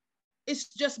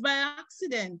it's just by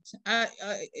accident.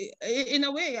 In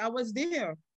a way, I was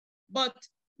there, but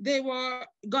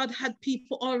God had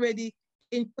people already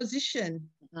in position.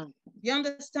 You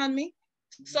understand me?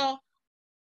 So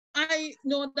I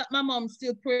know that my mom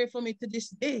still prays for me to this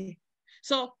day.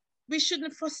 So we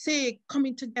shouldn't forsake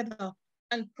coming together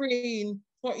and praying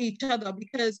for each other,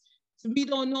 because we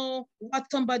don't know what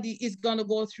somebody is going to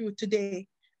go through today.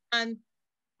 And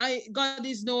God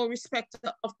is no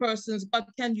respecter of persons. God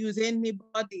can use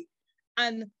anybody.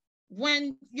 And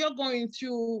when you're going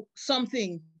through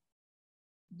something,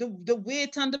 the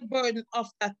weight and the burden of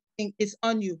that thing is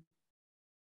on you.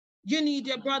 You need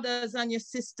your brothers and your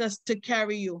sisters to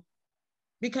carry you,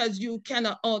 because you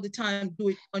cannot all the time do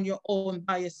it on your own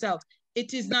by yourself.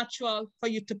 It is natural for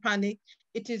you to panic.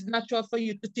 It is natural for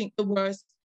you to think the worst.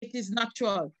 It is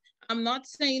natural. I'm not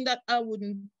saying that I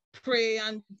wouldn't pray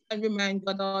and remind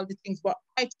God all the things, but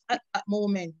right at that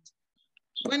moment,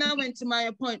 when I went to my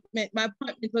appointment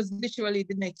was literally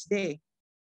the next day.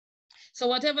 So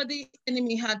whatever the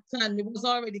enemy had planned, it was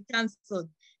already canceled.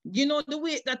 You know the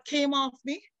weight that came off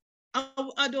me?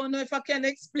 I don't know if I can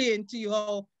explain to you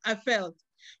how I felt.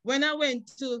 When I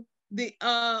went to the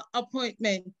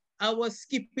appointment, I was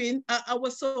skipping. I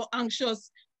was so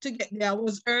anxious to get there. I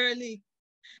was early.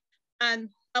 And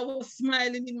I was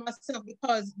smiling in myself,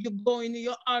 because you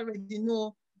already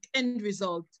know the end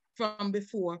result from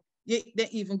before they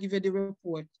even give you the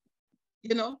report.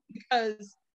 you know,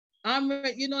 because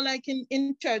you know, like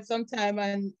in church sometime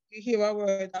and you hear a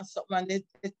word or something and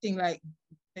they think like,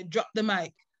 they drop the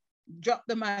mic, drop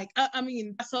the mic. I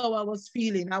mean, that's how I was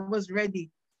feeling. I was ready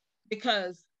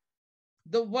because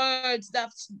the words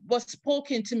that was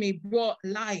spoken to me brought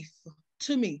life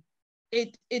to me.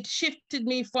 It shifted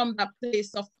me from that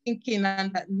place of thinking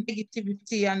and that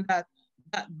negativity and that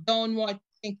downward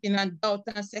thinking and doubt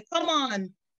and say, come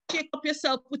on, shake up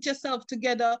yourself, put yourself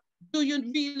together. Do you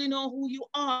really know who you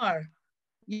are?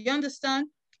 You understand?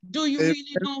 Do you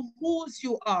really know whose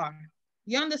you are?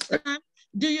 You understand?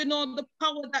 Do you know the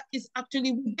power that is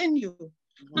actually within you?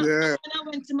 Yeah. When I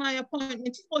went to my appointment,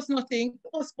 it was nothing. It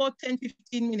was about 10,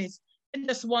 15 minutes. I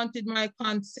just wanted my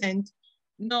consent.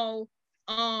 No,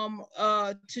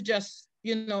 to just,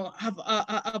 you know, have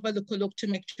a look to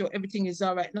make sure everything is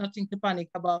all right, nothing to panic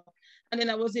about. And then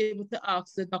I was able to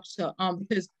ask the doctor,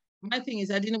 because my thing is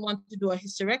I didn't want to do a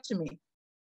hysterectomy.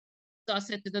 So I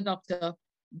said to the doctor,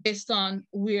 based on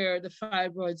where the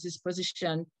fibroids is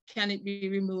positioned, can it be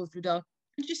removed without?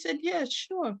 And she said, yeah,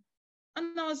 sure.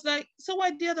 And I was like, so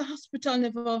why the other hospital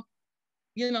never,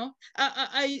 you know?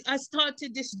 I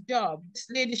started this job. This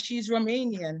lady, she's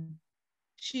Romanian.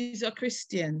 She's a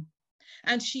Christian.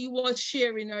 And she was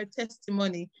sharing her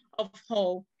testimony of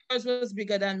how hers was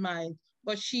bigger than mine.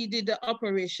 But she did the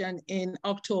operation in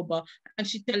October. And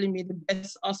she telling me the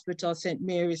best hospital, St.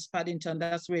 Mary's, Paddington,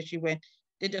 that's where she went.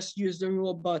 They just used the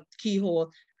robot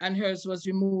keyhole and hers was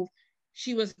removed.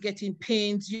 She was getting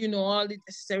pains, you know, all the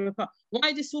necessary.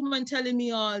 Why this woman telling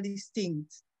me all these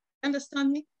things?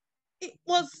 Understand me? It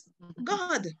was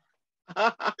God.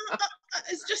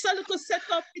 It's just a little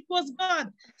setup. It was God.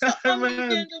 So I'm in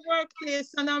there in the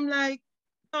workplace and I'm like,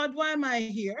 God, why am I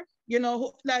here? You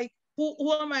know, like,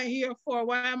 who am I here for?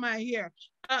 Why am I here?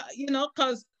 You know,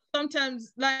 because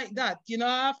sometimes like that, you know,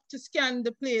 I have to scan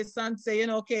the place and say, you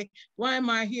know, okay, why am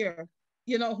I here?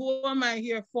 You know, who am I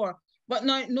here for? But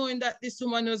not knowing that this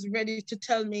woman was ready to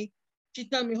tell me, she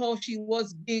told me how she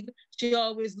was big. She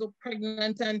always looked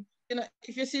pregnant. And, you know,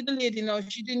 if you see the lady now,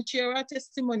 she didn't share her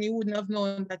testimony, you wouldn't have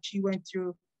known that she went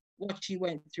through what she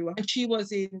went through. And she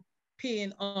was in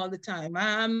pain all the time.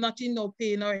 I'm not in no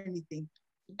pain or anything.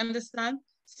 You understand?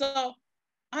 So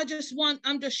I'm just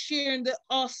sharing the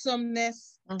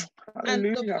awesomeness and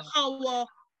the power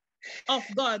of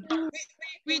God.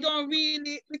 We can't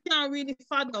really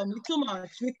fathom too much.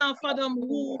 We can't fathom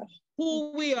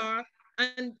who we are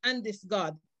and this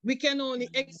God. We can only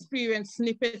experience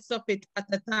snippets of it at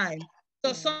a time.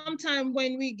 So sometimes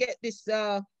when we get this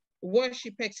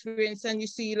worship experience and you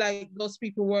see like those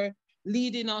people were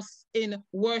leading us in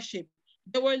worship,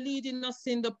 they were leading us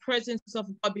in the presence of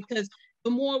God, because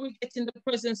the more we get in the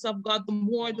presence of God, the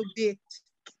more the weight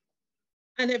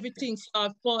and everything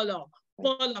starts fall off,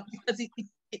 because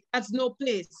it has no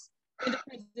place in the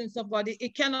presence of God.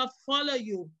 It cannot follow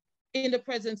you in the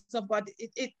presence of God.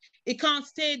 It can't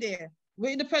stay there.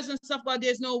 In the presence of God,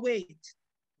 there's no weight.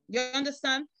 You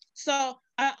understand? So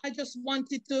I just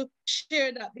wanted to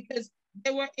share that because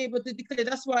they were able to declare.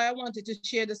 That's why I wanted to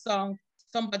share the song.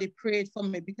 Somebody prayed for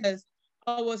me because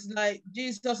I was like,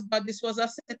 Jesus, God, this was a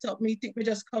setup. Me think we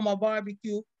just come a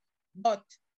barbecue, but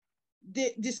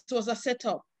this was a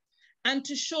setup. And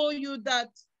to show you that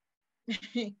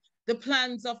the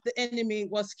plans of the enemy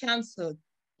was canceled,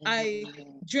 I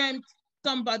dreamt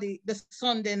somebody the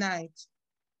Sunday night,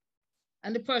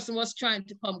 and the person was trying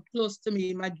to come close to me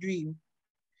in my dream.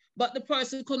 But the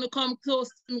person couldn't come close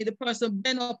to me. The person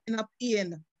bent up in a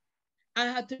pain. I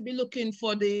had to be looking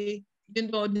for the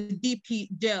DP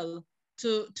gel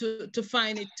to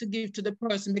find it to give to the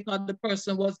person, because the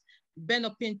person was bent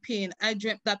up in pain. I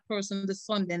dreamt that person the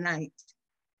Sunday night,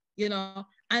 you know,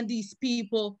 and these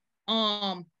people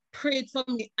prayed for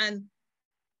me, and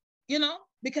you know,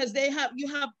 because you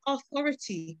have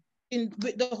authority in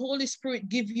the Holy Spirit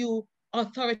give you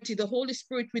authority. The Holy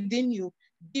Spirit within you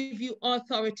give you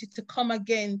authority to come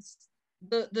against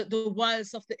the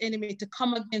wiles of the enemy, to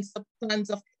come against the plans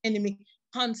of the enemy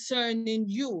concerning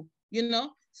you, you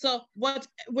know. So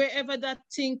wherever that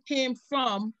thing came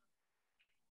from,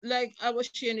 like I was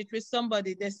sharing it with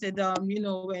somebody, they said, you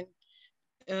know, when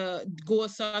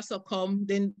ghosts also come,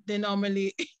 then they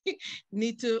normally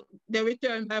they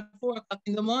return by 4 o'clock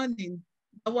in the morning.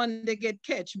 The one they get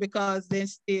catch because they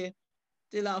stay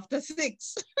till after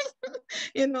 6.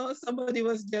 You know, somebody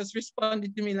was just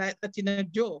responding to me like that in a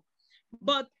joke.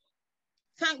 But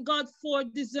thank God for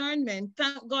discernment.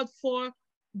 Thank God for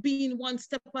being one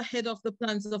step ahead of the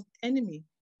plans of the enemy.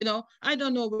 You know, I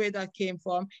don't know where that came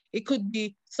from. It could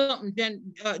be something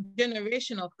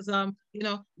generational, because you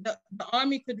know, the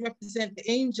army could represent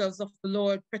the angels of the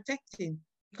Lord protecting.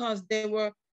 because they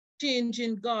were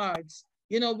changing guards.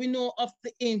 You know, we know of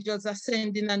the angels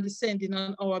ascending and descending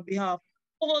on our behalf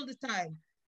all the time.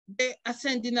 They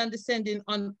ascending and descending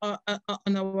on our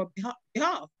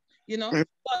behalf, you know.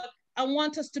 But I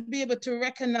want us to be able to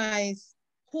recognize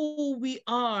who we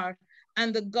are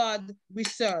and the God we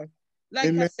serve. Like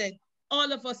Amen. I said,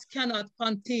 all of us cannot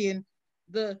contain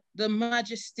the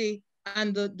majesty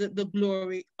and the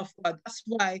glory of God. That's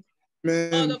why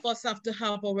Amen. All of us have to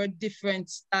have our different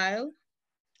style,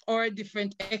 or a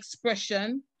different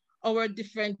expression, or a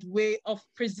different way of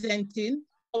presenting,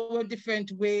 or a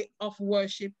different way of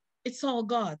worship. It's all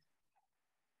God.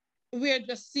 We're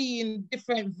just seeing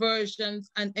different versions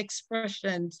and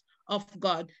expressions of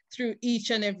God through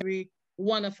each and every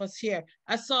one of us here.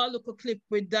 I saw a little clip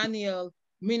with Daniel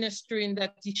ministering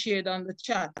that he shared on the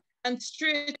chat, and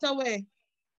straight away,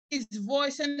 his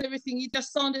voice and everything, he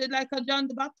just sounded like a John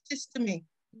the Baptist to me.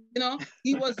 You know,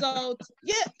 he was out.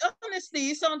 Yeah, honestly,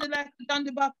 he sounded like John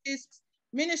the Baptist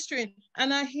ministering.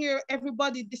 And I hear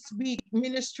everybody this week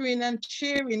ministering and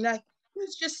sharing. Like,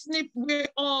 let's just we're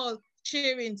all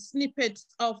sharing snippets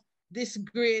of this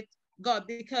great God.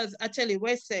 Because I tell you,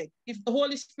 we say, if the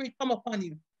Holy Spirit come upon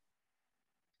you,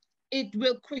 it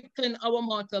will quicken our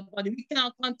mortal body. We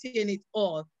cannot contain it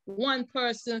all. One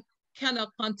person cannot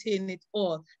contain it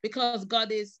all, because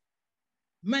God is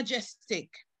majestic,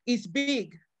 he's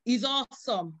big, he's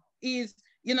awesome, he's,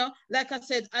 you know, like I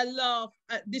said, I love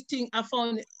this thing I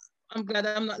found. I'm glad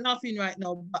I'm not laughing right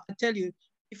now, but I tell you,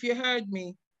 if you heard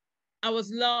me, I was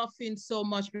laughing so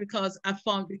much because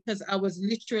I was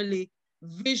literally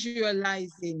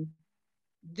visualizing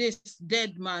this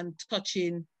dead man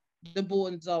touching the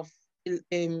bones of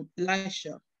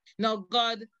Elisha. Now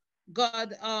God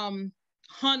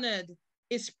honored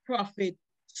his prophet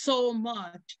so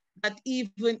much that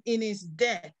even in his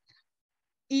death,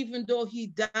 even though he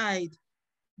died,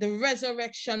 the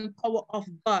resurrection power of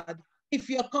God, if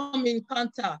you come in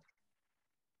contact,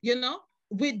 you know,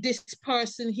 with this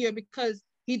person here, because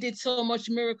he did so much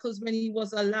miracles when he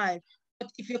was alive.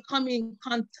 But if you come in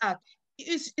contact,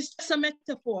 it's just a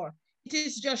metaphor. It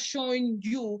is just showing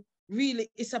you, really,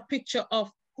 it's a picture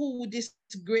of who this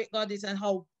great God is and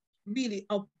how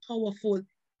powerful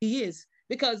he is.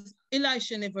 Because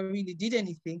Elisha never really did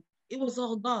anything. It was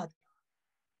all God.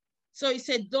 So he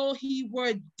said, though he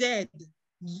were dead,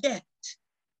 yet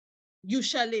you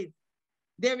shall live.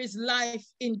 There is life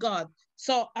in God.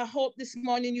 So I hope this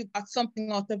morning you got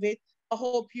something out of it. I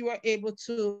hope you are able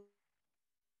to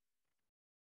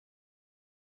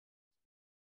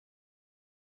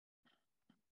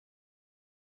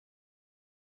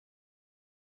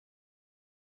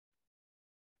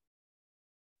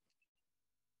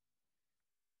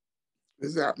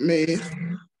Is that me?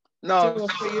 No,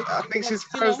 I think she's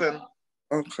frozen.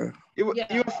 Okay.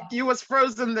 You was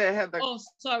frozen there, Heather. Oh,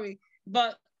 sorry.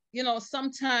 But, you know,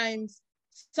 sometimes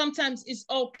it's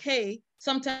okay.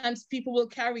 Sometimes people will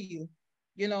carry you,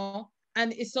 you know,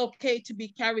 and it's okay to be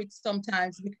carried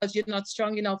sometimes because you're not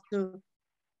strong enough to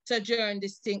sojourn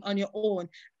this thing on your own.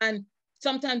 And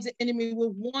sometimes the enemy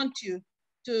will want you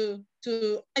to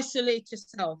isolate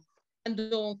yourself and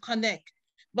don't connect.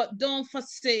 But don't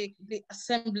forsake the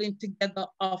assembling together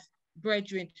of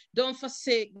brethren. Don't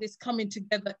forsake this coming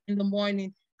together in the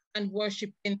morning and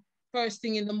worshiping first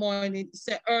thing in the morning.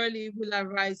 Say, early will I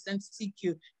rise and seek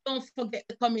you. Don't forget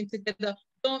the coming together.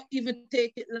 Don't even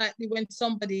take it lightly when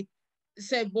somebody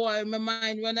say, boy, my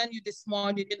mind run on you this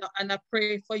morning, you know, and I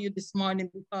pray for you this morning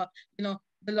because, you know,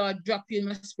 the Lord drop you in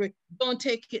my spirit. Don't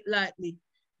take it lightly.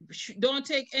 Don't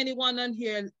take anyone on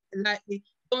here lightly.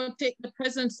 Don't take the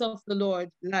presence of the Lord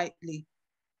lightly.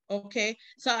 Okay,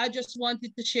 so I just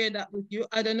wanted to share that with you.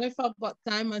 I don't know if I've got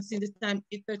time, and since the time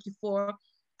 8:34,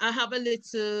 I have a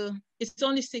little, it's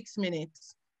only 6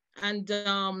 minutes. And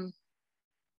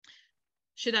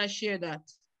should I share that?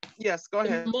 Yes, go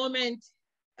ahead. The moment,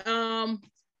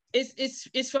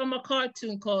 it's from a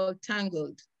cartoon called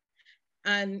Tangled.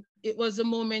 And it was a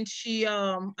moment she,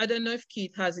 I don't know if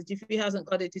Keith has it. If he hasn't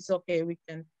got it, it's okay, we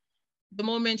can. The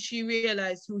moment she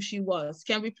realized who she was.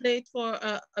 Can we play it for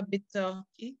a bit,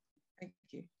 Keith? Thank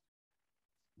you.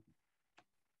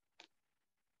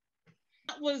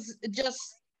 That was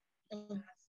just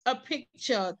a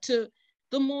picture to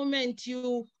the moment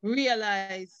you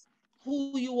realize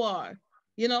who you are.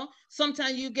 You know,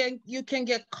 sometimes you can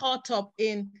get caught up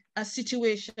in a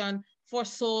situation for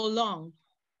so long.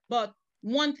 But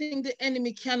one thing the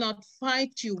enemy cannot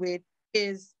fight you with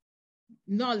is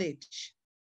knowledge.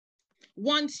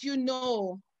 Once you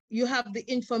know, you have the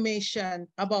information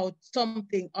about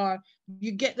something, or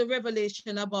you get the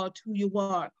revelation about who you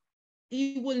are,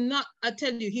 he will not, I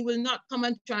tell you, he will not come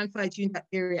and try and fight you in that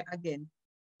area again.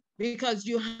 Because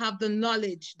you have the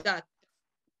knowledge that,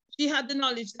 she had the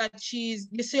knowledge that she's,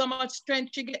 you see how much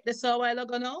strength she get this a while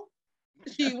ago now?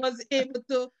 She was able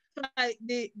to fight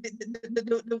the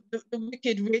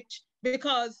wicked rich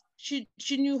because she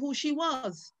knew who she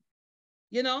was.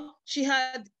 You know, she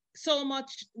had so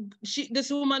much,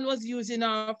 this woman was using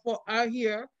her for our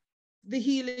hair, the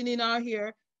healing in our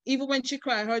hair. Even when she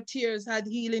cried, her tears had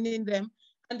healing in them.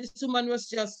 And this woman was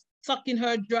just sucking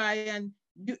her dry, and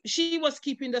she was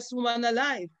keeping this woman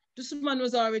alive. This woman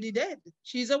was already dead.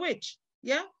 She's a witch,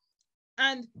 yeah?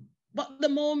 But the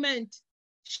moment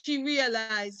she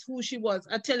realized who she was,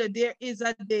 I tell her, there is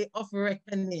a day of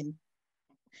reckoning.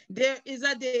 There is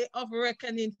a day of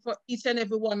reckoning for each and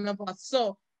every one of us.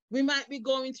 So we might be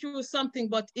going through something,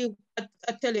 but I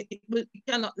tell you, it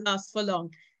cannot last for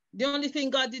long. The only thing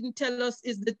God didn't tell us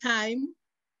is the time.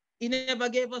 He never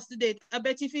gave us the date. I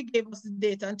bet if he gave us the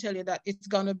date and tell you that it's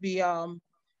gonna be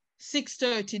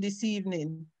 6:30 this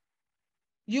evening,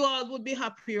 you all would be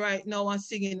happy right now and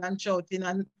singing and shouting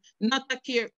and not a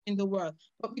care in the world.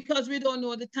 But because we don't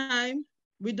know the time,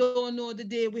 we don't know the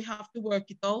day, we have to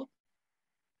work it out.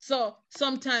 So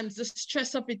sometimes the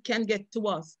stress of it can get to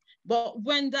us. But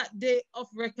when that day of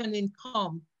reckoning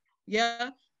comes,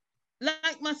 yeah,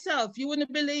 like myself, you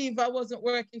wouldn't believe I wasn't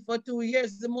working for 2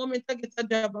 years. The moment I get a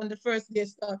job on the first day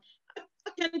start,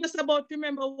 I can just about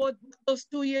remember what those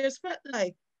 2 years felt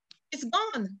like. It's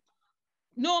gone.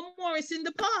 No more, it's in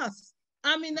the past.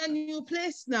 I'm in a new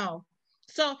place now.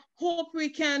 So hope we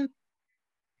can,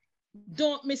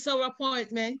 don't miss our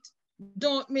appointment.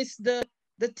 Don't miss the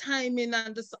timing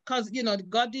and because, you know,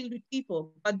 God deals with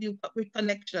people, God deals with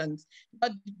connections,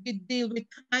 God deals with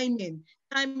timing.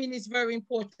 Timing is very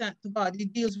important to God. He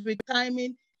deals with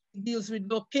timing, he deals with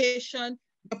location,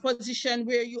 the position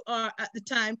where you are at the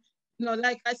time. You know,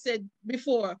 like I said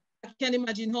before, I can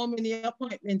imagine how many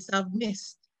appointments I've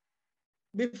missed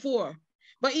before.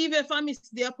 But even if I miss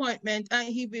the appointment and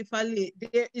even if I late,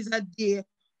 there is a day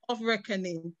of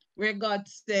reckoning where God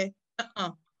said,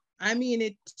 I mean,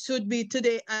 it should be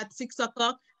today at 6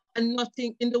 o'clock, and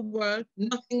nothing in the world,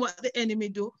 nothing what the enemy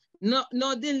do, no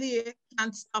delay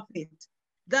can stop it.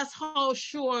 That's how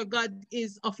sure God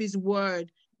is of his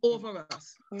word over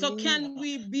us. So can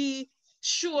we be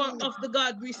sure of the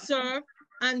God we serve,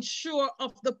 and sure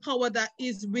of the power that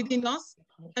is within us,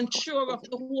 and sure of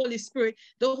the Holy Spirit?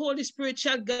 The Holy Spirit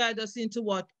shall guide us into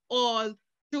what? All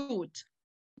truth.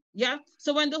 Yeah.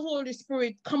 So when the Holy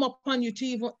Spirit come upon you to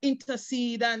even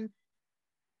intercede, and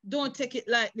don't take it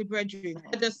lightly, brethren.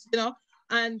 I just, you know,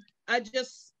 and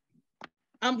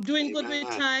I'm doing good with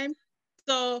time.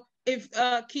 So if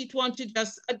Keith wants to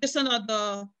just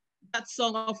another, that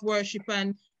song of worship,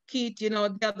 and Keith, you know,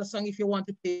 the other song, if you want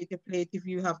to play it if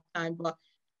you have time, but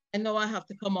I know I have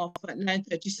to come off at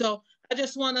 9:30. So I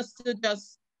just want us to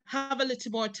just have a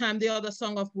little more time. The other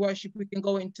song of worship, we can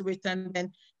go into it, and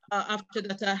then after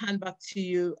that, I hand back to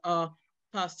you,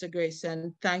 Pastor Grace,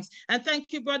 and thanks. And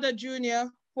thank you, Brother Junior,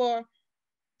 for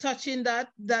touching that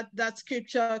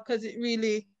scripture, because it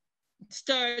really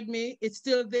stirred me. It's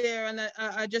still there, and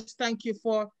I just thank you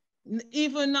for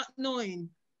even not knowing.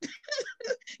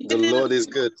 The Lord is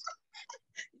good.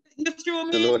 You threw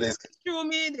me. The Lord is good. Threw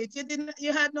me in it.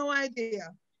 You had no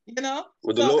idea. You know.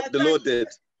 Well, the Lord did.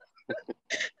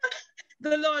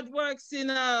 The Lord works in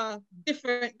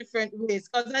different ways,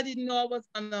 because I didn't know I was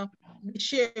gonna be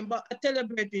sharing. But I tell you,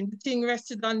 brethren, the thing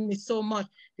rested on me so much.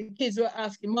 The kids were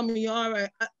asking, "Mommy, you all right?"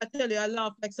 I tell you, I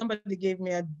laughed like somebody gave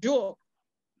me a joke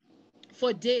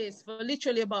for days, for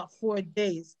literally about 4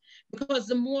 days. Because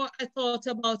the more I thought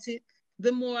about it,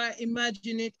 the more I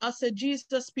imagined it. I said,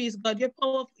 Jesus, peace, God, you're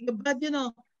powerful, you're bad, you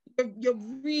know, you're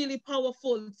really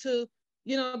powerful to,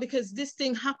 you know, because this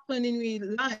thing happened in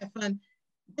real life, and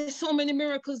there's so many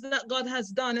miracles that God has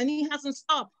done, and he hasn't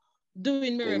stopped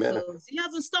doing miracles. Amen. He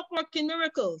hasn't stopped working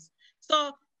miracles.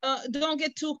 So don't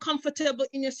get too comfortable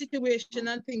in your situation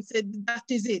and think that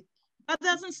is it. God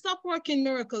doesn't stop working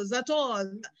miracles at all.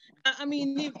 I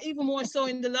mean, even more so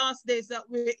in the last days that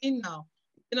we're in now.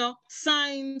 You know,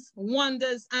 signs,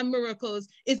 wonders, and miracles,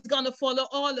 it's going to follow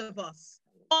all of us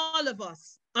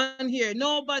on here.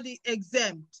 Nobody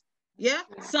exempt. Yeah,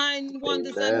 sign,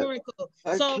 wonders, and miracles.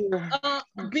 So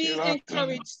be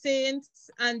encouraged, saints,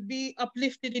 and be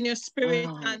uplifted in your spirit.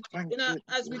 And you know,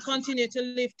 as we continue to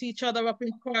lift each other up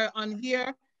in prayer on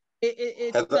here,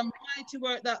 it's a mighty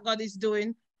work that God is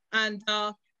doing. And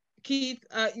Keith,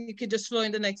 you could just flow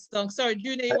in the next song. Sorry,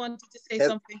 Junior, you wanted to say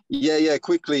something? Yeah,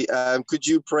 quickly. Could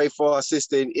you pray for our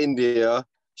sister in India?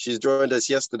 She's joined us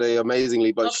yesterday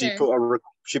amazingly, but she put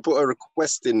a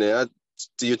request in there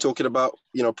you're talking about,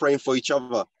 you know, praying for each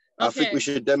other. I think we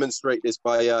should demonstrate this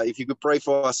by, if you could pray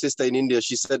for our sister in India.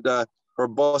 She said her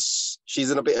boss,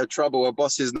 she's in a bit of trouble. Her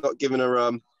boss is not giving her,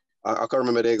 I can't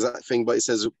remember the exact thing, but it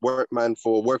says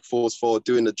workforce for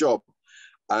doing the job.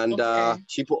 And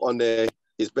she put on there,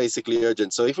 it's basically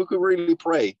urgent. So if we could really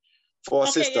pray for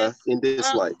our sister in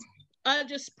this light. I'll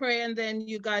just pray and then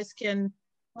you guys can,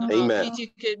 Amen.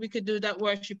 we could do that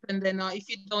worship. And then if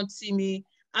you don't see me,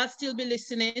 I'll still be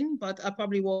listening, but I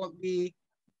probably won't be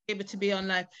able to be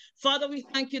online. Father, we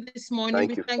thank you this morning.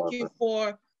 We thank you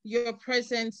for your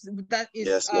presence that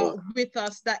is with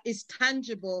us, that is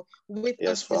tangible with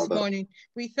us this morning.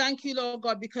 We thank you, Lord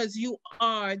God, because you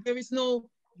are, there is no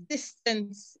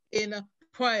distance in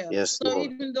prayer. So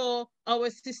even though our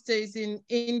sister is in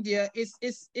India,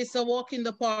 it's a walk in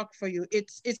the park for you.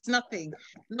 It's nothing.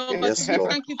 Lord God, we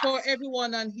thank you for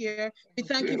everyone on here. We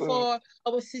thank you for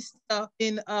our sister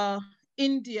in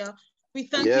India. We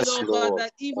thank you, Lord God,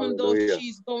 that even though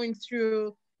she's going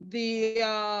through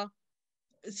the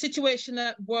situation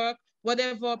at work,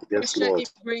 whatever pressure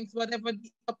it brings, whatever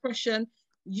the oppression,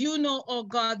 you know, oh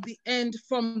God, the end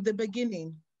from the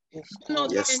beginning. You know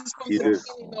the end from the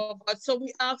beginning, Lord God. So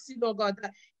we ask you, Lord God,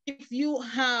 that if you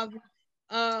have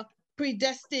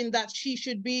predestined that she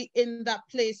should be in that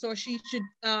place, or she should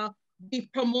be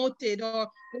promoted, or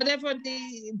whatever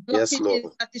the blockage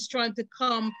is that is trying to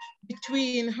come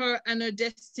between her and her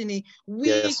destiny,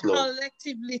 we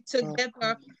collectively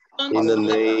together in the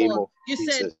name of you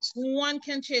Jesus. said one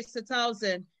can chase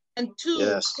 1,000 and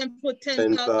two can put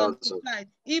 10,000 to flight.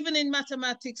 Even in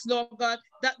mathematics, Lord God,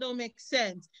 that don't make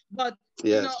sense. But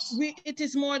you know, it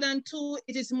is more than 2,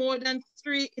 it is more than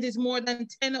 3, it is more than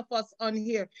 10 of us on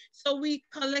here. So we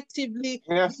collectively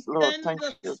send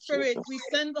the Spirit, we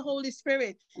send the Holy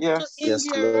Spirit to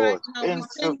India right now. We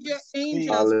send your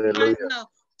angels right now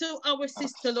to our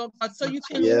sister, Lord God, so you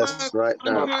can work right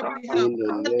on now. her behalf. In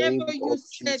the name Whatever you of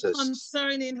said Jesus.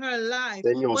 concerning her life,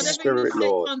 Send your whatever Spirit, you said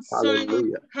Lord. concerning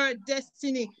Hallelujah. her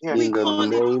destiny, In we the call it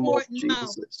name forth of now.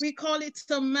 Jesus. We call it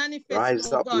to manifest,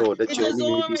 Rise Lord up, God. Lord, that It your has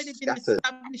enemy be already been scattered.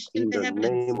 established In in the the heavens.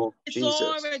 name of It's Jesus.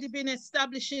 already been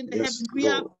established in the Yes, heavens. We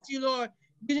ask Lord. you, Lord.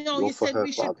 You know, Lord, you for said her,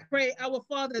 we should Father. pray, our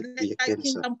Father, let thy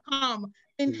kingdom come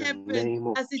in the heaven name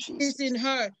of as it is in Jesus.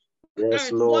 her.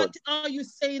 Yes, Earth. Lord. What are you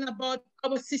saying about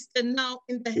our sister now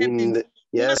in the In heavens? the,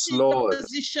 yes, What is Lord. the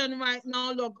position right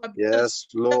now, Lord God? Yes,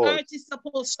 The Lord. earth is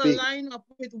supposed to Speak. line up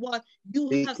with what you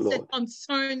Speak, have said Lord.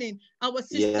 concerning our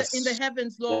sister in the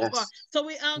heavens, Lord God. So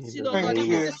we ask In you, the Lord God, if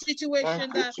name it's a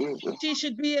situation that she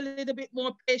should be a little bit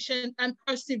more patient and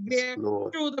persevere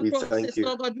Lord. through the We process, thank you.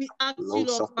 Lord God. We ask you, Long Lord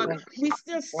God. suffering. We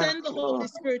still send the Holy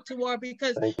Spirit to her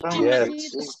because Thank you. she Yes. may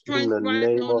need the In strength the right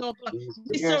name now, of Lord God. Jesus.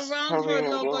 We surround her,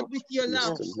 Lord God, with your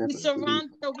love. To We never surround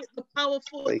her with the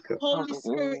powerful wake up. Holy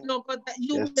Spirit, Lord God, that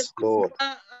you Yes, will Lord.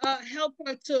 help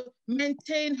her to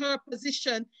maintain her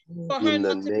position, for her In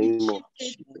the not to be name of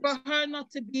shifted, Jesus. for her not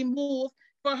to be moved,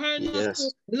 for her not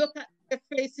to look at their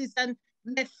faces and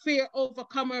let fear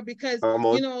overcome her because, Come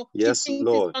on. you know, Yes, she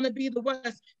thinks Lord. it's going to be the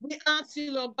worst. We ask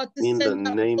you, Lord God, to In the send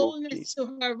that name of boldness Jesus. to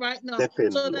her right now, Step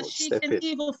in, so that Lord. she Step can in.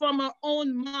 even from her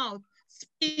own mouth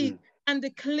speak and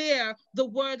declare the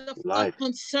word of Life. God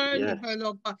concerning her,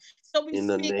 Lord God. So we In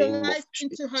the speak name life of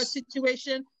into her Jesus.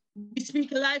 situation. We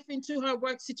speak life into her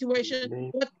work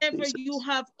situation. Whatever you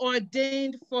have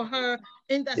ordained for her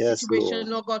in that situation,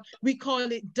 Lord God, we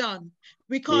call it done.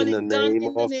 We call it done in the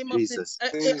name of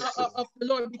the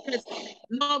Lord, because,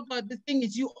 Lord God, the thing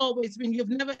is, you always win. You've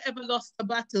never ever lost a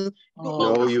battle.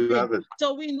 No, you haven't.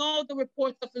 So we know the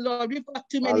report of the Lord. We've got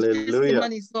too many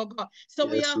testimonies, Lord God. So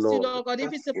we ask you, Lord God,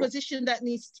 if it's a position that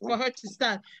needs for her to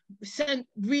stand, send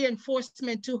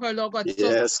reinforcement to her, Lord God,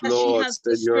 so that she has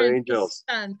the strength to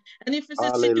stand. And if it's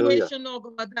a situation, Lord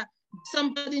God, that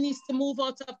somebody needs to move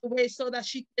out of the way so that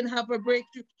she can have a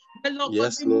breakthrough, well, Lord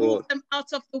God, we move them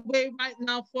out of the way right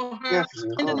now for her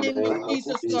in the name of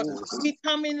Jesus, Lord. We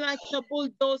come in like a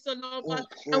bulldozer, Lord God,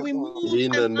 and we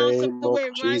move them out of the way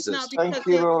right now, because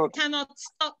they cannot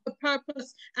stop the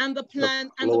purpose and the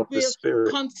plan and the will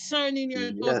concerning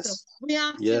your daughter. We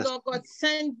ask you, Lord God,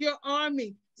 send your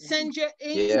army. Send your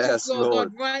angels, Lord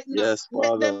God, right now.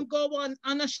 Let them go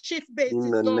on a shift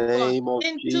basis, Lord God.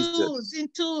 In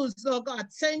twos, Lord God.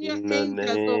 Send your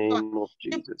angels, Lord God.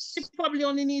 You probably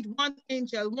only need one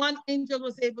angel. One angel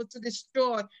was able to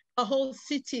destroy a whole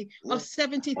city of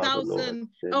 70,000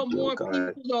 or more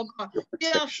people, Lord God. We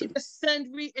ask you to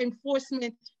send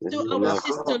reinforcement to our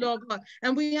sister, Lord God.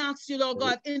 And we ask you, Lord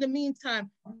God, in the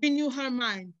meantime, renew her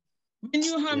mind.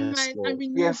 Renew her mind and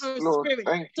renew Yes, her Lord. spirit,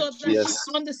 Thank you, so that Yes.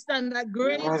 she understand that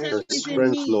greater Her is in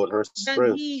strength, me Lord, her than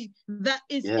strength. he that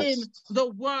is Yes. in the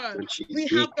world. When she's We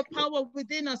weak, have the Lord. power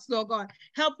within us, Lord God.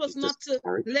 Help us She's the not to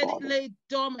Spirit, let it Father. lay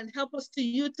dormant. Help us to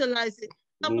utilize it.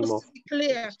 Help Name us of to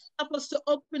declare. Help us to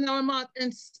open our mouth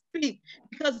and speak,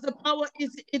 because the power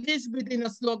is within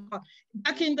us, Lord God.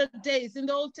 Back in the days, in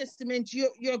the Old Testament,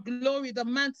 your glory, the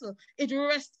mantle, it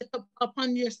rested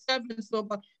upon your servants, Lord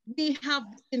God. We have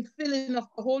the infilling of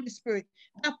the Holy Spirit.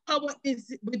 That power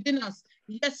is within us.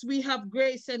 Yes, we have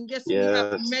grace, and yes, we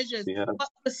have Yes. measures, Yes. but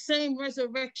the same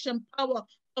resurrection power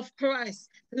of Christ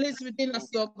lives within us,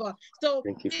 Lord God. So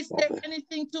Thank you, is there Father.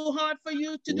 anything too hard for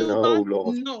you to do, No, God?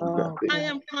 Lord. No. Nothing. I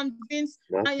am convinced,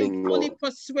 I am Nothing, fully Lord.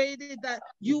 persuaded that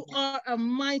you are a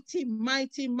mighty,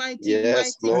 mighty, mighty,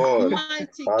 Yes, mighty, Lord.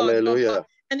 mighty God, Lord God. Hallelujah.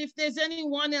 And if there's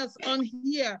anyone else on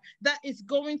here that is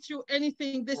going through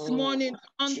anything this morning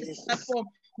on this Jesus. platform,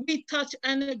 we touch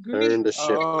and agree Turn the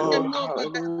ship, Oh, them, Lord. Lord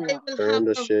God, that they hallelujah. will Turn have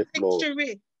the a ship, Lord.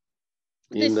 victory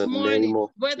In this the morning, name of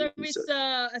whether Jesus. it's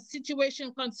a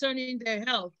situation concerning their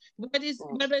health, whether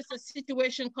it's a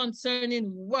situation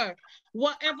concerning work,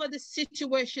 whatever the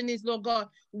situation is, Lord God,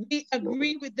 we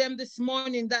agree with them this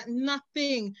morning that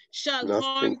nothing shall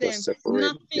harm Nothing can them, separate.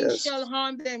 nothing Yes. shall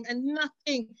harm them, and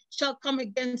nothing shall come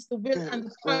against the will and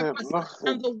the purpose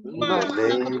and the In the word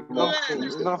and the name of plan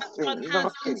Jesus. that God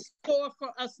has in store for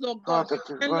us, Lord God. God, that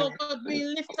is And right. Lord God, we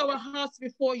lift our hearts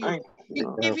before you. Thank We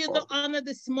you. give you the Father. honor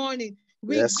this morning.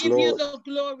 We Yes, give you Lord. the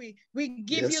glory. We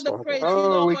give Yes, you the Father. praise. Oh,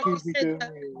 Lord we God, give you you said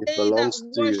that the It they that belongs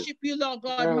to you. worship you, Lord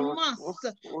God, must.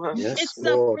 Yes, It's a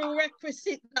Lord.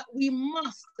 prerequisite that we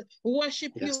must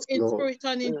worship you Yes, in Lord. spirit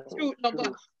and in truth, Lord God.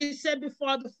 truth. You said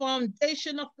before the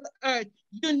foundation of the earth,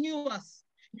 you knew us.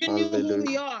 You knew who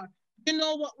we Hallelujah. are. You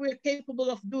know what we're capable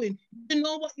of doing. You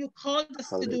know what you called us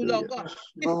to do, Lord Hallelujah. God, Yes,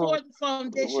 before Lord. the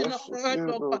foundation of the earth, You,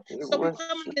 Lord God. Lord. We So we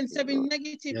come worship against you, every Lord.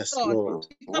 negative Yes, thought. Lord.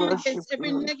 We come Worship against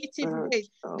every you, negative Spirit way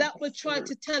of that will try truth.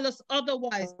 to tell us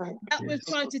otherwise, that will Yes.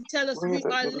 try to tell us Way we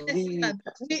that are will less lead than.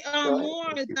 us to We are guide. more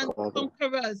Thank you, than Father.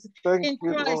 conquerors Thank in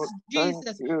you, Lord. Christ Thank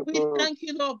Jesus. you, We Lord. thank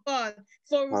you, Lord God,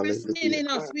 for resting Hallelujah. in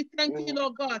us. We thank you,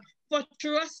 Lord God, for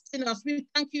trusting us. We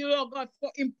thank you, Lord God,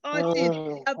 for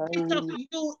imparting a bit of Hallelujah.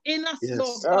 you in us,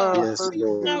 Lord Yes. God. Yes, We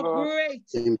Lord. are Lord. great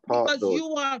Impart, because Lord.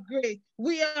 you are great.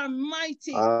 We are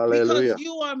mighty Hallelujah. because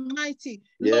you are mighty.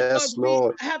 Lord, Yes, we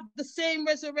Lord. have the same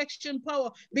resurrection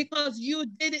power because you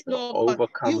did it, Lord God.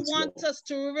 You Overcomers, want Lord. us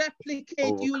to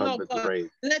replicate you, Overcome Lord the God. grave.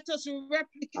 Let us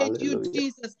replicate you, Hallelujah.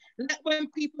 Jesus. Let when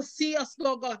people see us,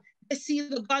 Lord God, they see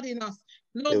the God in us.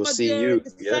 They Lord will God, see your you.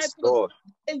 Yes, disciples, Lord.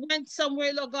 they went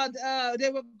somewhere, Lord God, they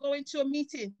were going to a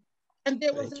meeting, and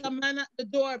there was Thank a you. man at the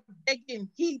door begging.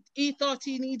 He thought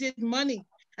he needed money.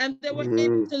 And they were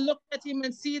able Mm. to look at him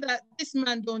and see that this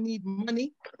man don't need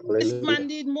money. This Hallelujah. man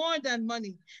need more than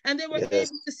money. And they were Yes.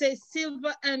 able to say,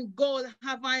 silver and gold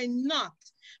have I not,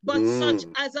 but such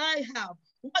Mm. as I have.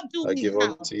 What do I we give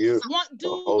have? unto you What the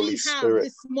do Holy we have Spirit.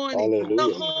 this morning? The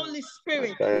Hallelujah. Holy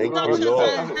Spirit. Thank Such you, as Lord.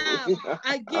 I have,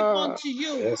 I give unto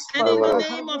you. Yes, And in the Lord.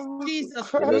 name of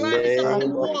Jesus, In the rise up name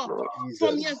and of walk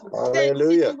from your Jesus. dead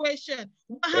Hallelujah. situation.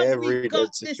 What have we Every got dead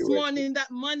this situation. morning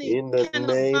that money In the cannot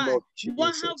name buy? of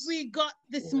What have Jesus. we got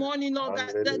this morning, Lord,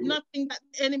 that Hallelujah. nothing that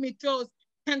the enemy throws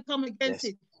can come against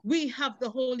Yes. it? We have the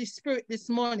Holy Spirit this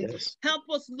morning. Yes. Help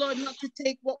us, Lord, not to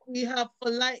take what we have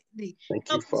for lightly. Thank you,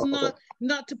 Help us Father.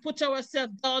 not to put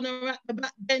ourselves down or at the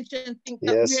back bench and think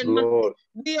that we Yes, are nothing. Lord.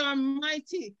 We are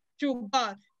mighty through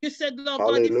God. You said, Lord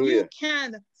God, if Hallelujah. you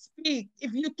can speak,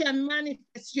 if you can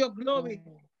manifest your glory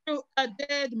through a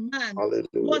dead man, Hallelujah.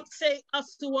 what say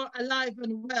us who are alive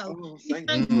and well? Oh, We thank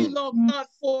thank you. you, Lord God,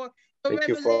 for the Thank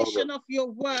you, revelation Father. of your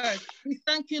word. We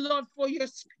thank you, Lord, for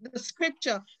the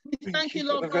scripture. We Thank thank you you,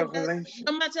 for Lord the God, that revelation.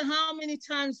 no matter how many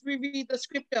times we read the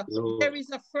scripture, Lord. there is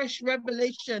a fresh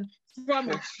revelation from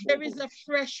it. Yes, There is a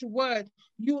fresh word.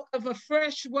 You have a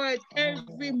fresh word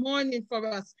every morning for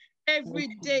us. Every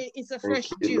day is a Thank fresh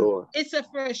you, dew. Lord. It's a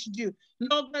fresh dew.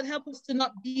 Lord God, help us to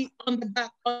not be on the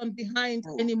back, on behind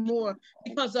anymore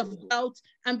because of doubt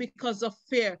and because of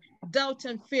fear. Doubt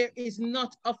and fear is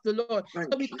not of the Lord.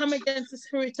 So we come against the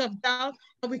spirit of doubt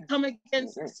and we come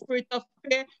against the spirit of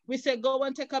fear. We say, go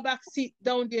and take a back seat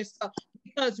down there, sir,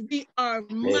 because we are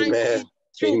mighty Amen.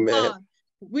 through Amen. God.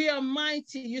 We are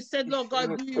mighty. You said, Lord God,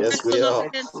 we Yes, we wrestle not are.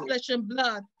 against flesh and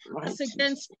blood, but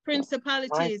against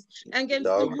principalities,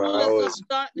 against the Dark rulers of powers.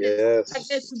 darkness, Yes.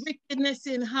 against wickedness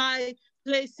in high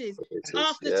places.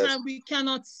 Half the Yes. time we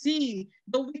cannot see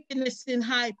the wickedness in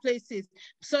high places.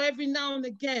 So every now and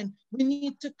again, we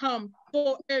need to come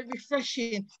for a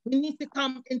refreshing. We need to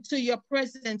come into your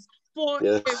presence for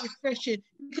Yes. a refreshing,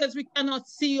 because we cannot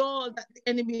see all that the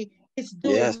enemy is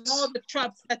doing, all the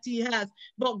traps that he has.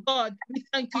 But God, we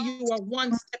thank you, you are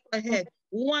one step ahead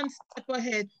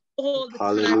all the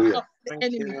time of the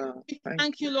enemy. We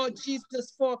thank you, Lord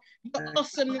Jesus, for your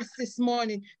awesomeness this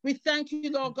morning. We thank you,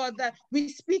 Lord God, that we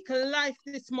speak life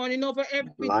this morning over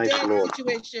every dead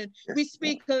situation. We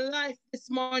speak life this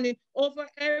morning over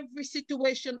every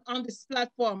situation on this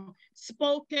platform,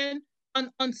 spoken and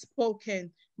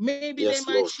unspoken. Maybe they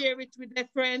might share it with their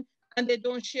friend and they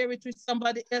don't share it with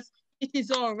somebody else. It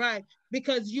is all right,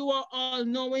 because you are all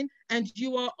knowing and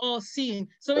you are all seeing.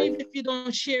 So even if you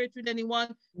don't share it with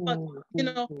anyone, but you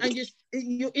know, and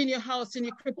you're in your house and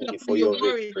you're crippled up and you're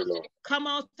worried, come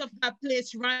out of that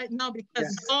place right now,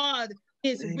 because God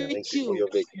is with you.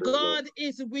 God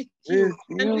is with you,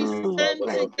 and we stand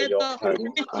together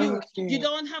with you. You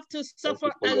don't have to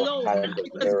suffer alone,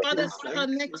 because God has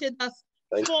connected us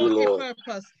for a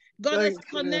purpose. God has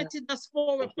connected us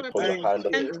for a purpose.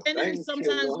 And the enemy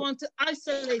sometimes want to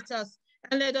isolate us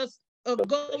and let us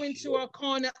go into our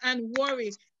corner and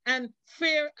worry and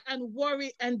fear and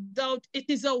worry and doubt. It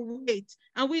is a weight,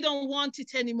 and we don't want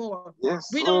it anymore.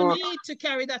 We don't need to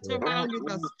carry that around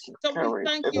with us. So we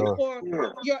thank you for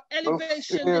your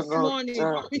elevation this morning.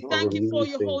 We thank you for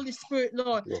your Holy Spirit,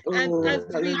 Lord. And as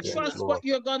we trust what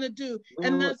you're going to do,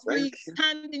 and as we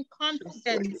stand in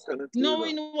confidence,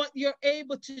 knowing what you're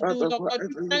able to do, Lord God,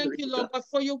 we thank you, Lord God,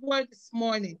 for your word this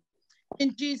morning.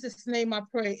 In Jesus' name I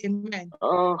pray, amen.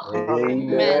 Amen.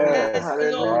 Bless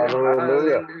the Lord.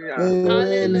 Hallelujah.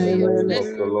 Hallelujah. Bless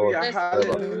the Lord.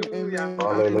 Hallelujah.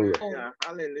 Hallelujah.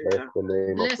 Hallelujah. Bless the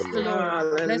name Bless of the the Lord.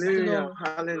 Lord. Bless the Lord.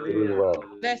 Doing well.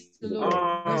 Bless the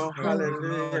Lord. Bless Oh, the Lord.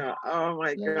 hallelujah. Oh,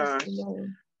 my Bless gosh. the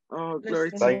Lord. Oh, Bless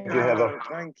glory the to Thank you, God. Heather.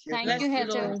 Thank you. Thank Bless you, the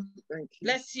Heather. Lord. Thank you.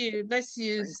 Bless you. Bless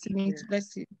you, Thank Sister Meet. you.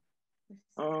 Bless you.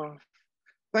 Oh,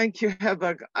 thank you,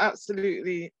 Heather.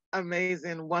 Absolutely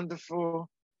amazing, wonderful.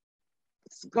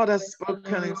 God has Bless the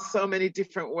spoken in Lord. so many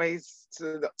different ways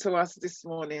to us this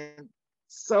morning.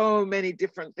 So many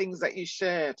different things that you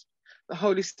shared. The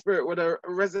Holy Spirit would have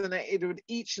resonated with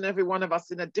each and every one of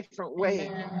us in a different way.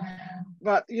 Amen.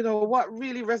 But, you know, what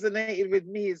really resonated with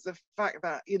me is the fact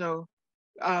that, you know,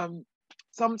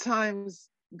 sometimes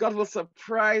God will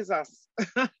surprise us.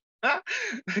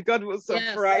 God will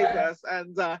surprise us.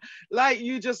 And like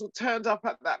you just turned up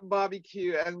at that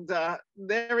barbecue and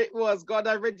there it was. God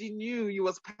already knew you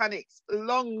was panicked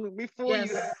long before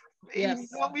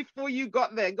long before you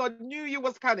got there. God knew you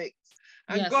was panicked.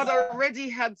 And God already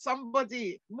had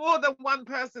somebody, more than one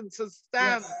person, to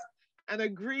stand and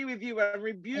agree with you and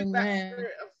rebuke that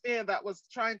spirit of fear that was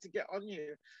trying to get on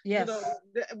you. You know,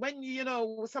 when you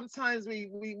know, sometimes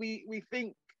we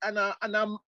think and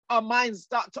our minds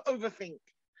start to overthink.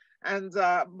 And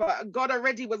but God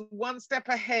already was one step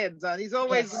ahead, and He's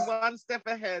always one step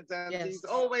ahead, and He's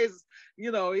always,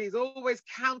 you know, He's always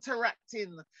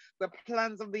counteracting the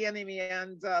plans of the enemy.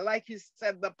 And like you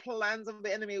said, the plans of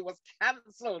the enemy was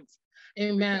cancelled.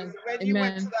 Amen. Because when you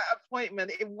went to that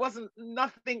appointment, it wasn't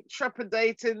nothing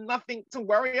trepidating, nothing to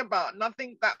worry about,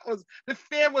 nothing that was, the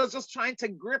fear was just trying to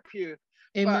grip you.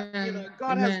 Amen. But you know,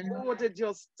 God has ordered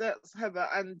your steps, Heather,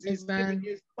 and He's given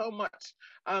you so much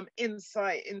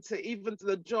insight into even to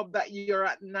the job that you're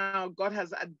at now. God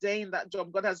has ordained that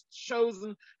job. God has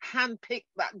chosen, handpicked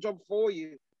that job for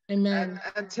you. Amen.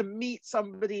 And to meet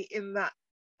somebody in that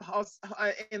house,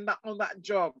 on that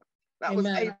job, that was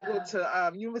able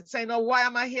to, you would say, no, why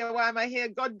am I here? Why am I here?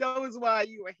 God knows why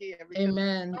you are here.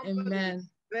 Amen. Amen.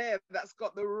 There, that's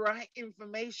got the right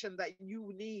information that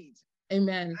you need.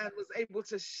 Amen. And was able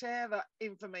to share that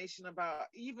information about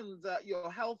even your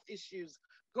health issues.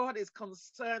 God is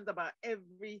concerned about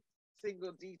every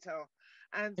single detail.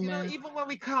 And, you know, even when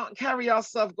we can't carry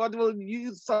ourselves, God will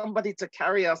use somebody to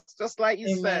carry us, just like you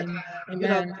said. You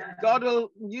know, God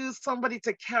will use somebody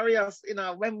to carry us, you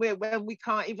know, when we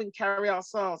can't even carry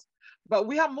ourselves. But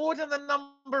we are more than the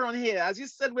number on here. As you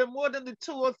said, we're more than the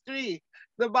 2 or 3.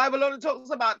 The Bible only talks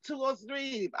about 2 or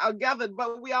 3 are gathered,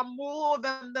 but we are more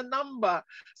than the number.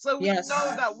 So we know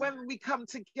that when we come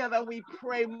together, we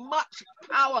pray, much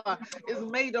power is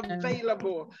made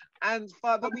available. And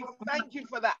Father, we thank you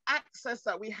for the access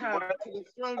that we have to the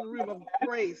throne room of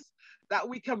grace, that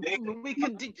we can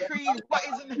decree what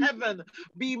is in heaven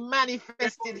be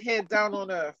manifested here down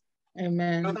on earth.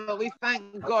 Amen. So we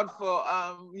thank God for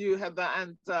you, Heather,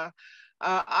 and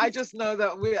I just know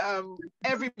that we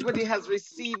everybody has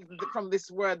received from this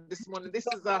word this morning. This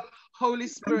is a Holy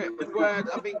Spirit word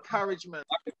of encouragement.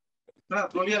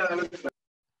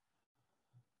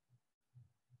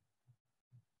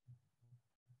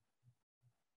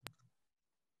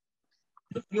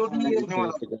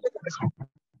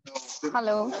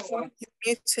 Hello.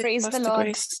 Praise the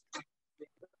Lord.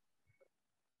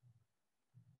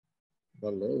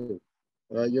 Hello.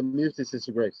 You're muted,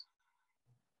 Sister Grace.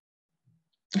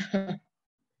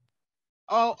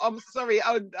 Oh, I'm sorry.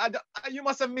 You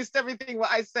must have missed everything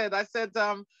what I said. I said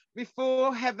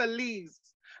before Heather leaves,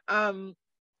 I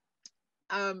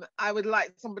would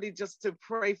like somebody just to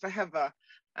pray for Heather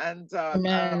and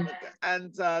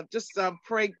just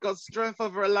pray God's strength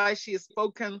over her life. She has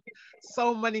spoken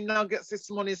so many nuggets this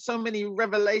morning, so many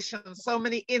revelations, so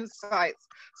many insights,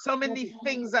 so many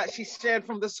things that she shared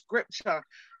from the scripture.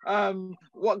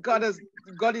 What God is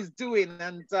doing,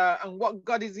 and what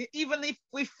God is, even if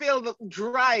we feel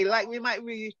dry, like we might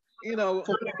be, our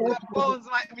bones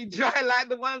might be dry, like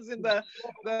the ones in the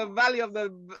valley of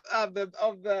the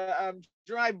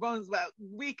dry bones, but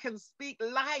we can speak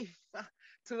life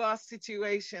to our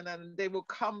situation, and they will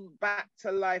come back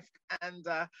to life and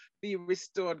be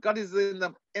restored. God is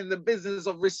in the business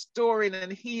of restoring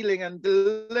and healing and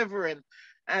delivering.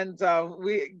 And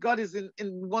God is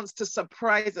wants to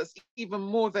surprise us even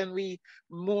more than we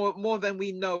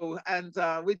know,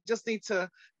 and we just need to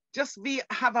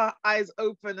have our eyes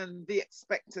open and be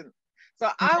expectant. So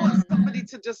I want somebody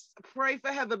to just pray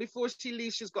for Heather before she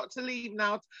leaves. She's got to leave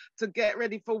now to get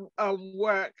ready for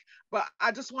work. But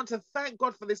I just want to thank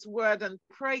God for this word and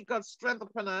pray God's strength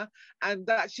upon her, and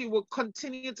that she will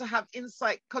continue to have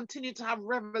insight, continue to have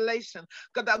revelation.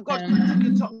 That God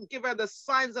continue to give her the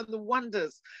signs and the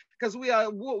wonders. Because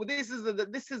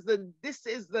this is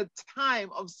the time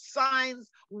of signs,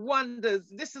 wonders.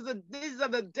 These are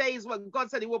the days when God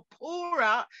said He will pour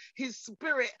out His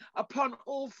Spirit upon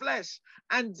all flesh.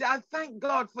 And I thank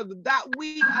God for that.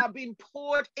 We are being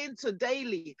poured into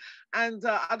daily. And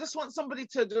I just want somebody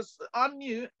to just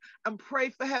unmute and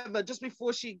pray for Heather just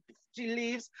before she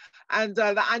leaves, and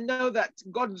that I know that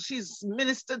God, she's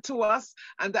ministered to us,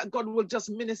 and that God will just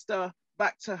minister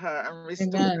back to her and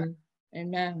restore her.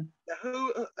 Amen.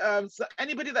 So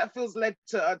anybody that feels led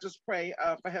to just pray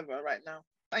for Heather right now.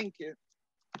 Thank you.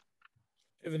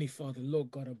 Heavenly Father,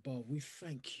 Lord God above, we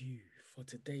thank you for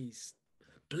today's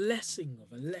blessing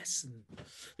of a lesson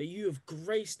that you have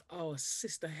graced our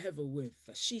sister Heather with,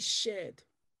 that she shared.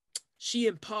 She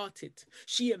imparted,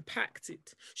 she impacted,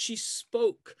 she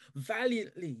spoke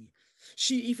valiantly.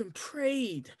 She even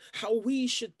prayed how we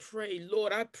should pray.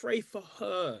 Lord, I pray for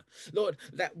her, Lord,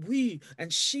 that we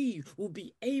and she will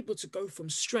be able to go from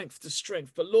strength to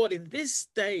strength. But Lord, in this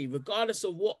day, regardless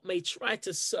of what may try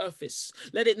to surface,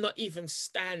 let it not even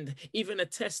stand, even a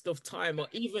test of time or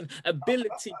even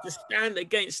ability to stand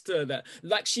against her, that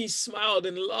like she smiled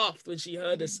and laughed when she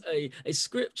heard us a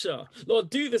scripture. Lord,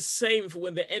 do the same for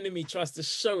when the enemy tries to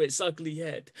show its ugly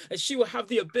head, and she will have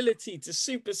the ability to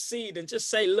supersede and just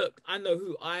say, look, I know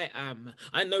who I am.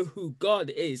 I know who God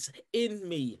is in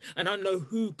me, and I know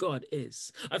who God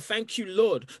is. I thank you,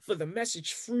 Lord, for the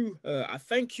message through her. I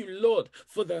thank you, Lord,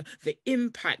 for the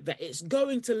impact that it's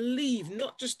going to leave,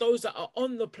 not just those that are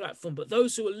on the platform, but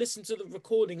those who will listen to the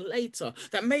recording later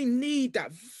that may need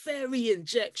that very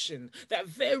injection, that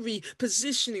very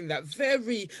positioning, that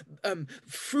very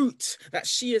fruit that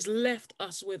she has left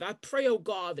us with. I pray, oh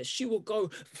God, that she will go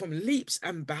from leaps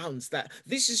and bounds, that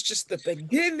this is just the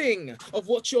beginning of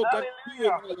what you're going to do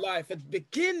in her life, at the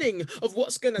beginning of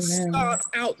what's going to start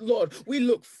out, Lord. We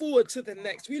look forward to the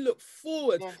next. We look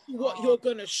forward to what you're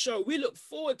going to show. We look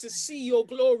forward to see your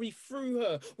glory through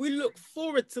her. We look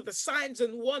forward to the signs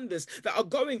and wonders that are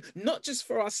going not just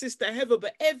for our sister Heather,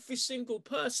 but every single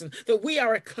person, that we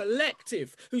are a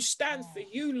collective who stand for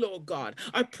you, Lord God.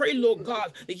 I pray, Lord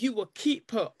God, that you will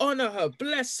keep her, honor her,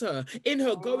 bless her in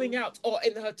her going out or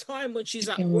in her time when she's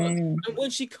at work, and when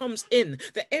she comes in,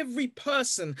 that every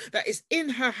person that is in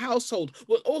her household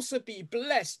will also be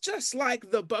blessed, just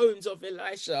like the bones of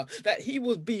Elisha, that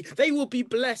they will be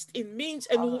blessed in means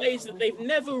and ways that they've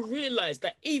never realized,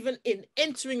 that even in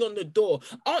entering on the door,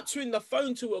 answering the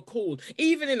phone to a call,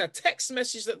 even in a text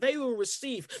message that they will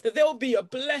receive, that there will be a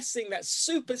blessing that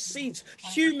supersedes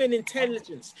human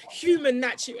intelligence, human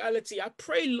naturality. I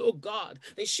pray, Lord God,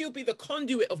 that she'll be the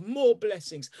conduit of more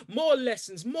blessings, more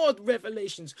lessons, more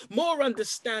revelations, more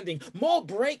understanding, more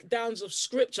breakdowns of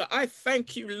scripture. I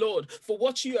thank you, Lord, for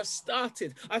what you have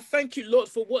started. I thank you, Lord,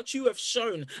 for what you have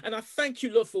shown. And I thank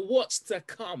you, Lord, for what's to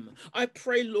come. I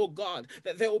pray, Lord God,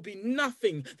 that there will be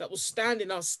nothing that will stand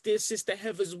in our dear sister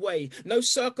Heather's way. No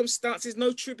circumstances,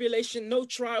 no tribulation, no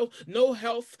trial, no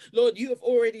health. Lord, you have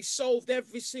already solved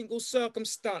every single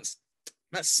circumstance.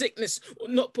 That sickness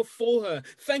not before her.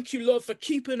 Thank you, Lord, for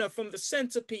keeping her from the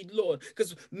centipede, Lord,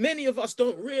 because many of us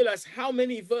don't realize how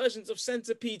many versions of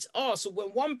centipedes are. So when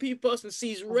one person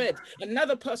sees red,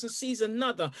 another person sees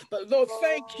another. But Lord,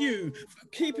 thank you for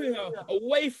keeping her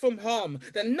away from harm,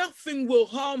 that nothing will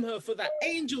harm her, for that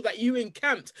angel that you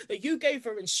encamped, that you gave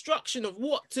her instruction of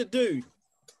what to do.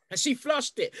 And she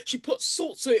flushed it. She put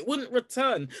salt so it wouldn't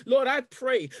return. Lord, I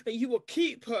pray that you will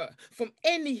keep her from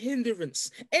any hindrance,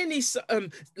 any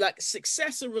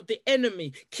successor of the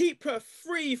enemy. Keep her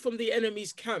free from the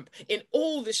enemy's camp in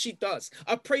all that she does.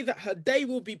 I pray that her day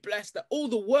will be blessed, that all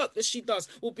the work that she does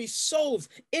will be solved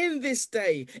in this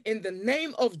day. In the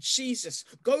name of Jesus,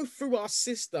 go through our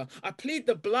sister. I plead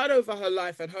the blood over her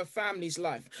life and her family's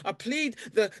life. I plead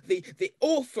the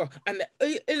author and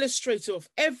the illustrator of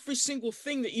every single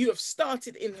thing that you have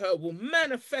started in her will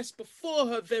manifest before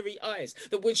her very eyes,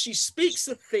 that when she speaks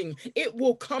a thing, it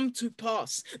will come to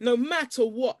pass, no matter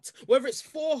what, whether it's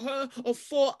for her or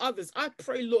for others. I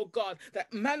pray, Lord God,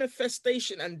 that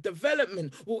manifestation and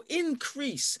development will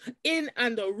increase in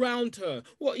and around her.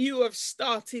 What you have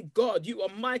started, God, you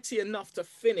are mighty enough to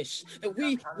finish, that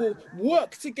we will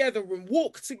work together and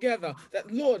walk together, that,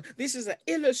 Lord, this is an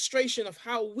illustration of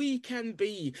how we can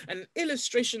be, an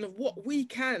illustration of what we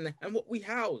can and what we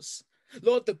house.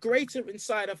 Lord, the greater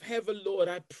inside of heaven, Lord,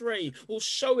 I pray, will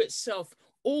show itself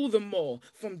all the more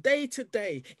from day to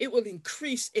day. It will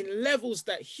increase in levels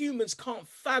that humans can't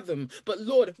fathom. But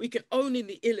Lord, we can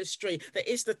only illustrate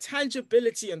that it's the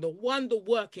tangibility and the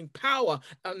wonder-working power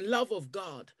and love of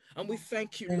God. And we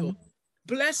thank you, Lord.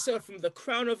 Bless her from the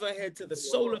crown of her head to the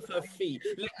sole of her feet.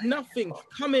 Let nothing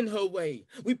come in her way.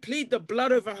 We plead the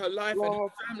blood over her life and her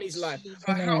family's life,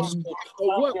 her household,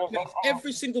 her workplace,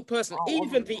 every single person,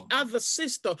 even the other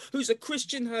sister who's a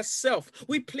Christian herself.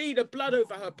 We plead the blood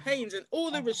over her pains and all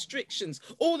the restrictions,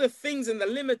 all the things and the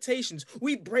limitations.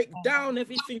 We break down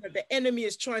everything that the enemy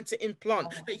is trying to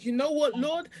implant. That, you know what,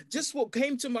 Lord? Just what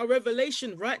came to my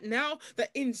revelation right now, that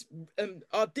in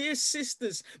our dear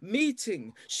sister's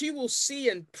meeting, she will see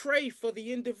and pray for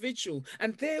the individual,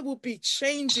 and there will be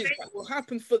changes that will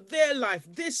happen for their life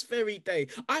this very day.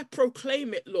 I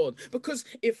proclaim it, Lord, because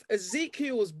if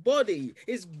Ezekiel's body,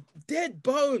 his dead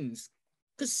bones,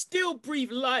 could still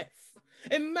breathe life,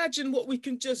 imagine what we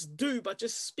can just do by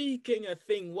just speaking a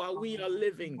thing while we are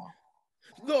living.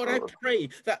 Lord, I pray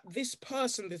that this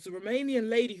person, this Romanian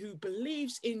lady who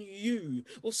believes in you,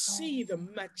 will see the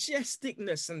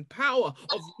majesticness and power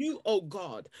of you, oh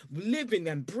God, living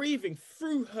and breathing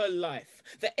through her life.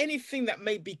 That anything that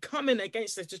may be coming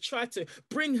against her to try to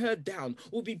bring her down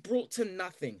will be brought to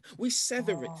nothing. We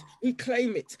sever it, we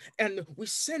claim it, and we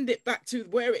send it back to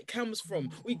where it comes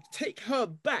from. We take her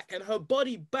back and her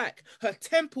body back, her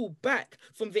temple back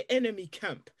from the enemy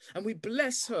camp. And we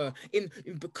bless her in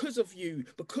because of you,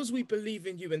 because we believe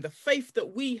in you, and the faith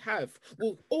that we have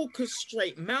will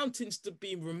orchestrate mountains to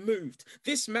be removed.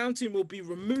 This mountain will be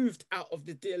removed out of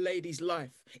the dear lady's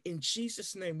life. In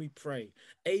Jesus' name we pray.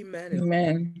 Amen.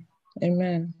 Amen.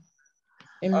 Amen.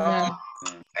 Amen.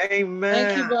 Amen.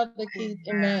 Thank you, Brother Keith.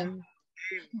 Amen.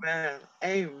 Amen.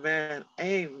 Amen.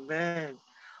 Amen.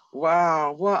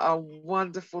 Wow, what a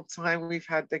wonderful time we've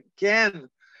had again.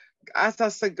 As I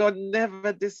said, God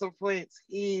never disappoints.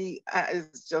 He has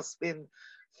just been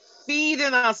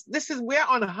feeding us. We're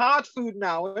on hard food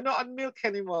now. We're not on milk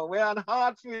anymore. We're on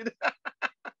hard food.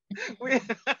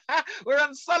 we're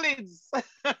on solids.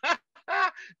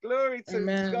 Glory to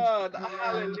Amen. God. Amen.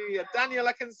 Hallelujah. Daniel,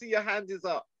 I can see your hand is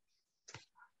up.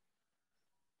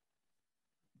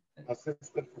 The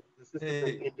sister from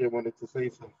India wanted to say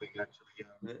something,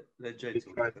 actually. She's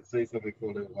trying to say something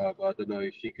for a little while, but I don't know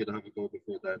if she could have a go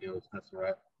before Daniel. That's all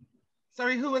right.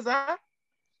 Sorry, who was that?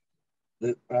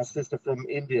 Our sister from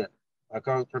India. I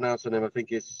can't pronounce her name. I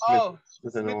think it's Smita.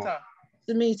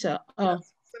 Samita. Oh.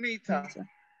 Samita.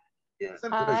 Yeah.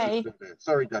 Hi.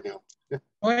 Sorry, Daniel.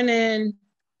 Morning.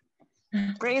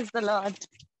 Praise the Lord.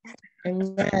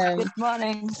 Amen. Good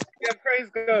morning. Yeah, praise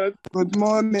God. Good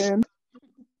morning.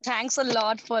 Thanks a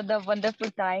lot for the wonderful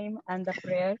time and the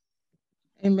prayer.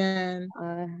 Amen.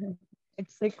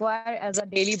 It's required as a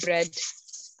daily bread.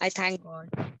 I thank God.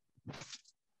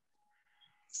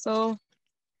 So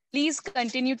please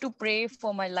continue to pray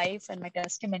for my life and my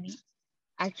testimony.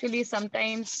 Actually,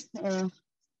 sometimes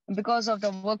because of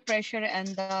the work pressure and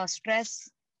the stress,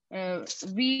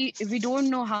 we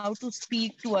don't know how to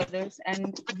speak to others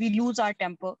and we lose our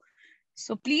temper.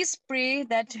 So please pray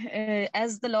that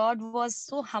as the Lord was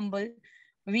so humble,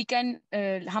 we can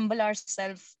humble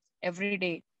ourselves every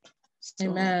day. So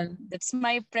Amen. that's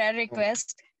my prayer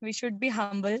request. We should be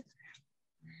humble.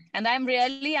 And I'm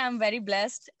very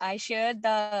blessed. I shared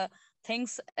the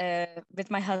things with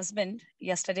my husband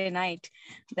yesterday night,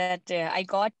 that I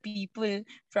got people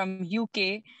from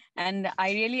UK, and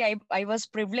I was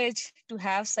privileged to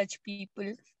have such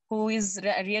people who is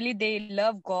really, they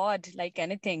love God like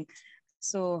anything.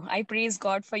 So I praise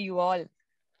God for you all.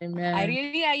 Amen.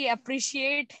 I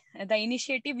appreciate the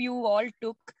initiative you all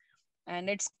took, and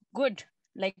it's good.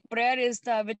 Like prayer is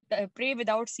pray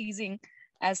without ceasing,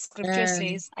 as scripture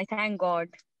says. I thank God.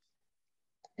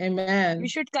 Amen. We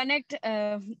should connect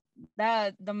the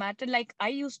matter. Like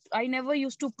I never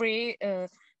used to pray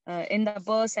in the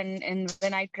bus and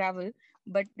when I travel,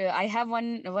 but I have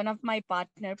one of my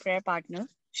prayer partner.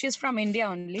 She's from India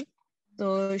only.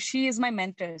 So she is my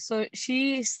mentor. So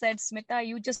she said, Smita,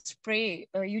 you just pray.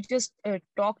 You just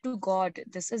talk to God.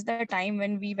 This is the time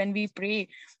when we pray,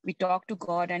 we talk to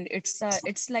God, and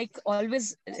it's like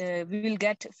always we will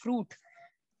get fruit.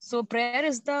 So prayer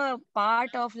is the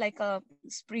part of like a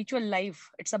spiritual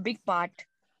life. It's a big part.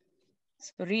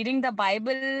 So reading the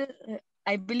Bible,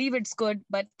 I believe it's good,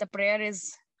 but the prayer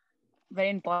is very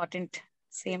important.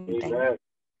 Same time.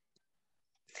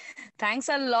 Thanks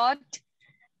a lot.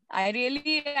 I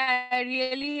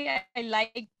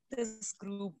like this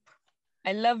group.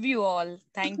 I love you all.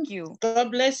 Thank you. God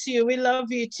bless you. We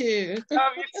love you too.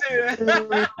 Love you too.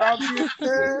 We love you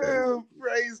too.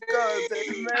 Praise God.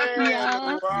 Amen.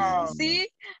 Yeah. Wow. See,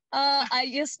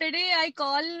 yesterday I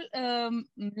call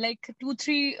like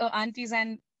 2-3 aunties,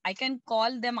 and I can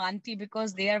call them auntie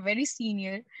because they are very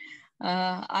senior.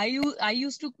 I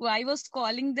was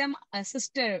calling them a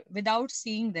sister without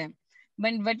seeing them.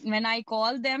 When I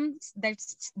call them,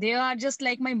 they are just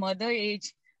like my mother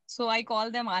age. So I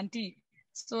call them auntie.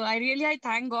 So I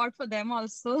thank God for them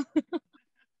also.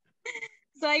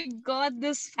 So I got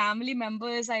this family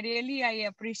members. I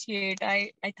appreciate.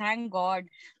 I thank God.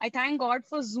 I thank God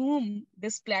for Zoom.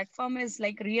 This platform is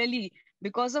like really,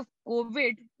 because of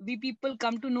COVID, we people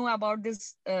come to know about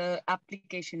this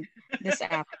application, this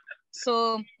app.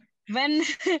 So when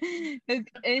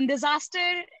in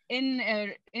disaster,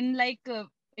 in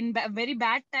very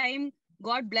bad time,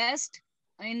 God blessed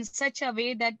in such a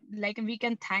way that like we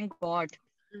can thank God.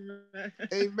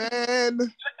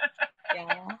 Amen.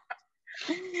 Yeah.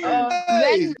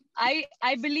 Hey. When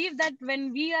I believe that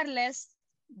when we are less,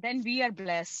 then we are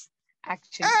blessed,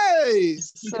 actually. Hey.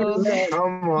 So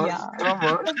Come on, yeah. come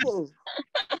on.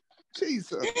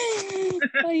 Jesus.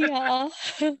 Yeah.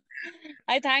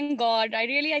 I thank God.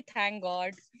 I thank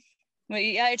God.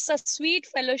 Yeah, it's a sweet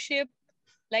fellowship.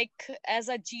 Like as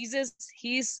a Jesus,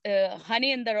 he's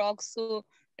honey in the rock. So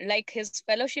like his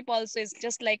fellowship also is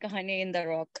just like a honey in the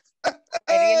rock. I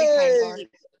really thank God.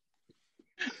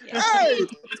 Yeah. Hey.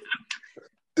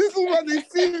 This one is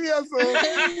serious.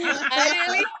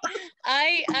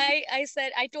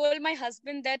 I told my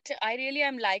husband that I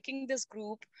am liking this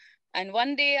group, and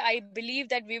one day I believe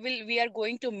that we are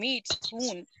going to meet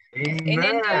soon. Amen. In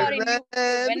India or in Amen.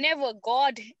 UK, whenever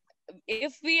God,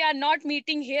 if we are not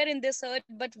meeting here in this earth,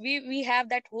 but we have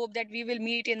that hope that we will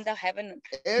meet in the heaven,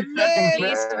 the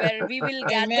place where we will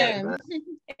gather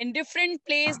in different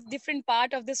place, different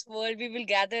part of this world. We will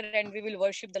gather and we will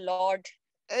worship the Lord.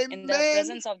 Amen. In the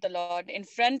presence of the Lord, in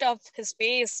front of his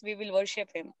face, we will worship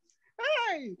him.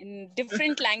 Hey. In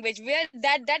different language, where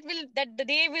that the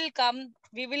day will come,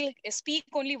 we will speak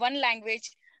only one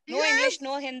language. No Yes. English,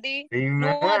 no Hindi, Amen.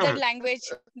 no other language,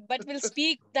 but we'll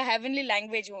speak the heavenly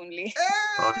language only. Hey.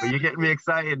 Oh, you get me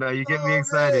excited now. You get me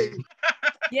excited.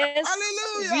 Yes,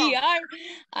 Hallelujah. we are.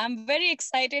 I'm very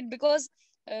excited because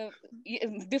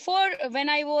before, when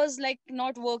I was like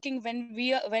not working,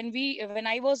 when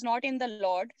I was not in the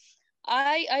Lord,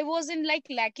 I was in like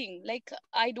lacking, like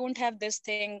I don't have this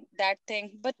thing, that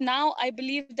thing. But now I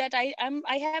believe that I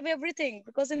have everything,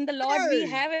 because in the Lord we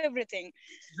have everything.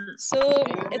 So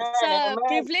it's a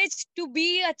privilege to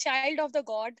be a child of the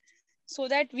God, so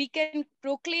that we can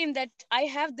proclaim that I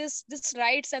have this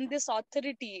rights and this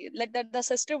authority, like that the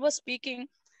sister was speaking,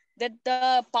 that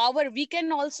the power we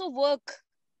can also work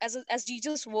as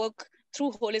Jesus work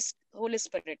through Holy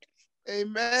Spirit.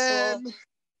 Amen. So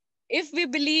if we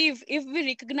believe, if we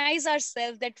recognize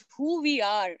ourselves that who we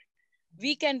are,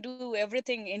 we can do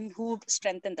everything in who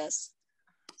strengthened us.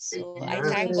 So I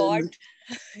thank God.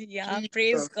 Yeah, Jesus.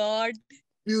 praise God.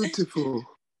 Beautiful.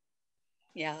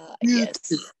 Yeah, Beautiful.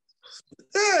 yes.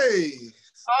 Hey.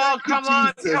 Oh, come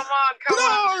on, come on, come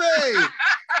on. Glory.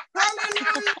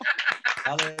 Hallelujah.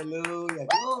 Hallelujah.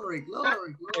 Glory,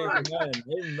 glory, glory. Amen.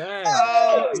 Amen.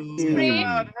 Oh,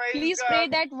 Please pray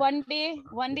that one day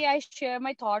I share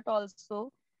my thought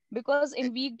also, because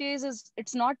in weekdays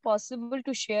it's not possible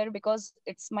to share because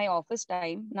it's my office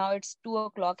time. Now it's 2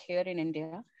 o'clock here in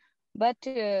India. But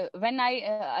when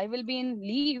I will be in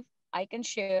leave, I can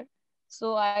share.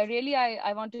 So I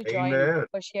want to join Amen.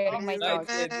 for sharing my thoughts.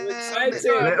 We're excited.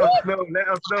 Let us know. Let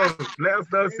us know. Let us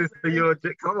know, Sister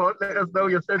Georgia. Come on, let us know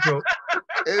your schedule.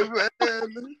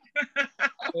 Amen.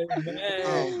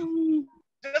 Amen.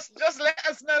 Just let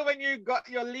us know when you got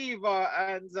your leave,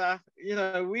 and you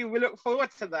know, we look forward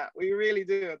to that. We really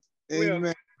do.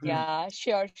 Amen. Yeah,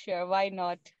 sure. Why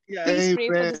not? Yeah. Please pray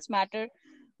for Amen. this matter.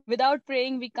 Without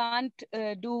praying, we can't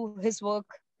do his work,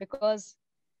 because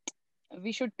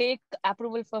we should take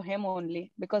approval for him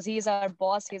only, because he is our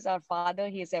boss, he is our father,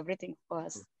 he is everything for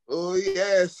us. Oh,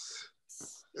 yes.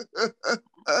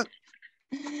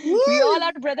 We all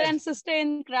are brother and sister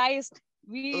in Christ.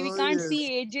 We Oh, can't yes.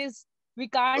 see ages. We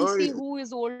can't Oh, see yes. who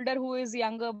is older, who is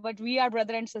younger, but we are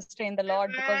brother and sister in the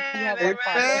Lord, because we have Amen. one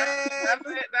Father.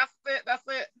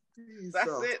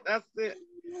 That's it.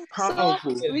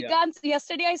 Powerful. So we can't.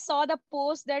 Yesterday I saw the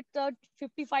post that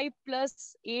 55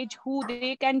 plus age who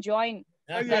they can join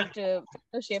that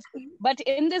fellowship. But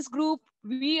in this group,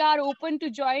 we are open to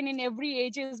join in every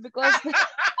ages, because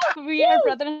we are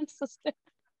brother and sister.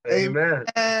 Amen.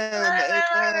 Amen.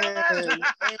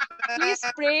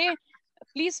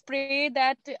 Please pray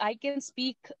that I can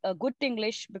speak good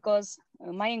English, because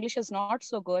my English is not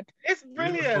so good. It's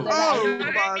brilliant. Oh,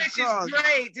 Your my English God. is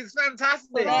great. It's fantastic.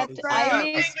 So that I may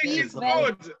English speak is well.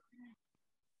 good.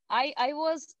 I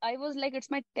was like, it's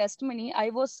my testimony.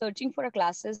 I was searching for a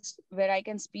classes where I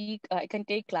can speak, I can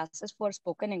take classes for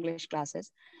spoken English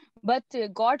classes. But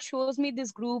God shows me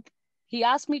this group. He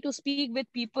asked me to speak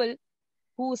with people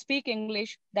who speak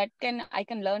English, that I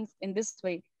can learn in this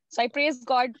way. So I praise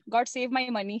God. God save my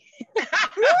money.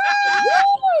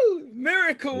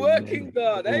 Miracle working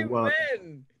God. Oh, wow.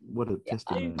 Amen. What a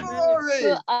testimony.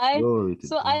 Glory.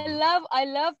 So I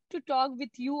love to talk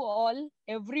with you all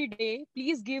every day.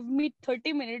 Please give me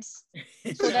 30 minutes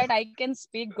so that I can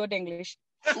speak good English.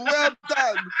 Well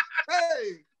done.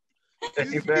 Hey.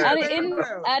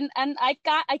 And I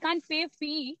can't pay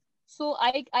fee. So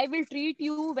I will treat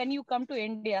you when you come to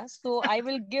India. So I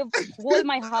will give whole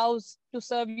my house to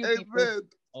serve you people.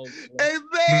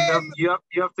 Amen. You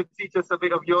have to teach us a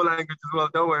bit of your language as well.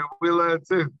 Don't worry, we'll learn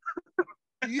too.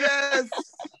 Yes.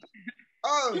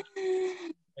 Oh.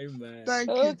 Amen. Thank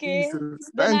you, Okay. Jesus.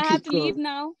 Then Thank I have you, to leave God.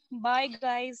 now. Bye,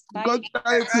 guys. Bye. God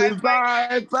bless you.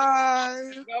 Bye.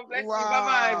 Bye. God bless Wow.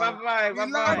 you. Bye-bye. We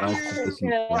love Bye-bye, you. Sister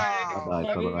Cynthia. Wow. Bye-bye.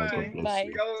 Love you Bye-bye. too. God bless Bye.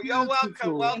 you. You're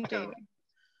welcome. Beautiful.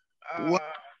 Wow.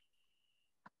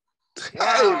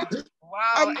 Hey,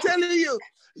 Wow. I'm telling you,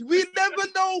 we never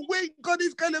know when God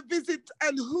is going to visit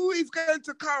and who is going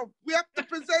to come. We have to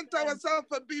present ourselves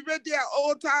and be ready at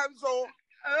all times. Or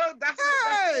that's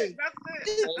hey,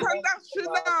 it.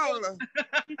 international.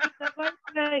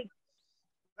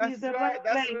 That's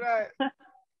right.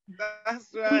 That's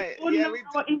right. We all know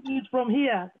our English from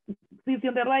here. It's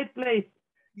in the right place.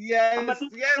 Yes.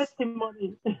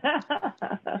 Testimony.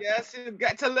 Yes, you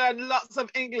get to learn lots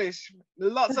of English,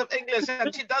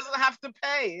 and she doesn't have to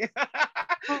pay.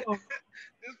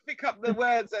 Just pick up the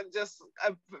words and just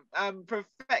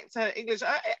perfect her English.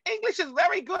 English is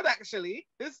very good, actually.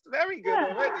 It's very good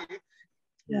already.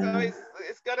 So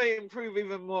it's going to improve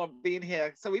even more being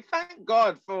here. So we thank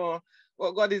God for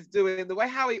what God is doing, the way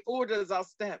how he orders our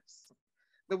steps,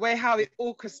 the way how he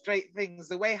orchestrates things,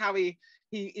 the way how he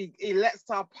lets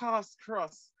our paths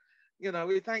cross. You know,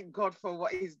 we thank God for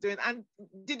what he's doing. And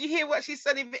did you hear what she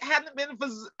said? If it hadn't been for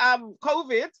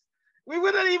COVID, we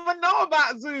wouldn't even know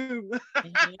about Zoom.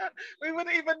 We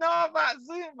wouldn't even know about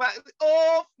Zoom, but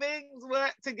all things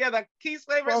work together. Keith's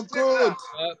favorite scripture.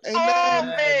 Good.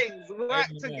 All things work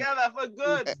together for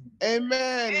good.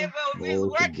 Amen. Evil is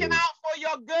working out for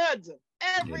your good.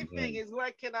 Everything is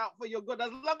working out for your good. As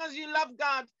long as you love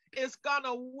God, it's going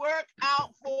to work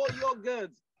out for your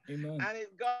good. Amen. And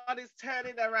God is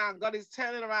turning around. God is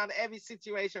turning around every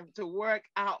situation to work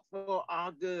out for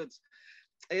our good.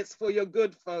 It's for your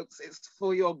good, folks. It's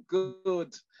for your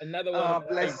good. Another one.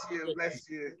 Bless you.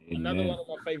 Another one of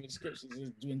my favorite scriptures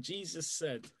is when Jesus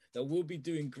said that we'll be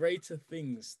doing greater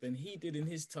things than he did in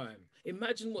his time.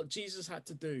 Imagine what Jesus had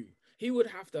to do. He would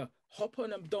have to hop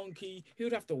on a donkey. He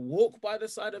would have to walk by the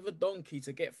side of a donkey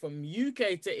to get from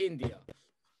UK to India.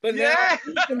 But now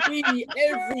we can be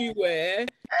everywhere.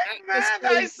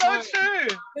 That is so true.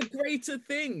 The greater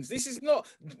things. This is not,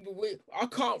 I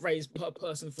can't raise a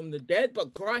person from the dead,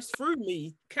 but Christ through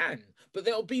me can. But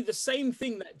there'll be the same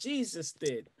thing that Jesus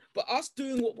did. But us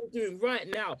doing what we're doing right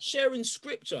now, sharing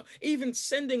scripture, even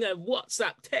sending a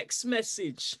WhatsApp text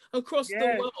message across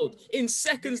the world, in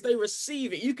seconds they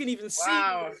receive it. You can even see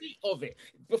the receipt of it.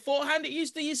 Beforehand, it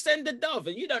used to you send a dove,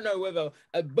 and you don't know whether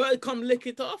a bird come lick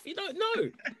it off. You don't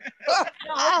know.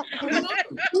 Now, you know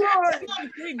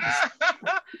things.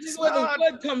 This is where the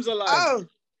word comes alive. Oh.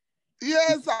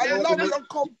 Yes, I love your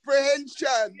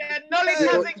comprehension. Yeah, knowledge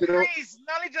has increased.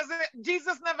 Knowledge has.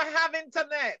 Jesus never have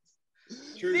internet.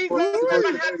 Jesus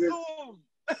never had Zoom.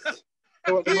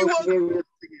 You know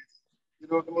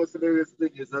what the most hilarious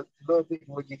thing is? That a lot of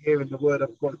people, when you hear in the Word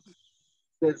of God,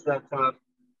 says that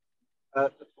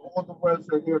all the words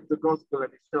are here of the gospel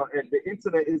and it's not, and the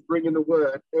internet is bringing the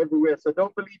word everywhere. So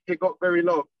don't believe you got very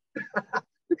long.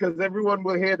 Because everyone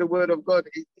will hear the word of God.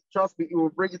 Trust me, it will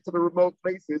bring it to the remote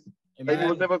places. Amen. And you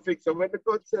will never think. So when the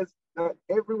God says that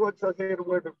everyone shall hear the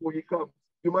word before you come,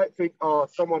 you might think, oh,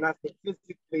 someone has to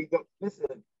physically go.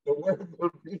 Listen, the word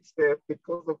will reach there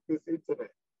because of this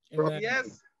internet.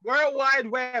 Yes, World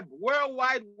Wide Web. World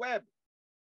Wide Web.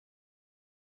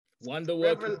 Wonder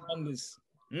working wonders.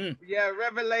 Yeah,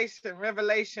 revelation.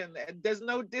 There's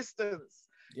no distance.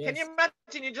 Yes. Can you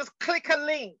imagine you just click a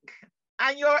link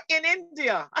and you're in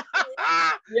India?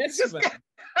 Yes, man.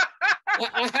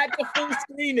 I had to full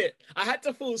screen it. I had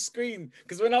to full screen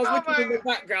because when I was looking in the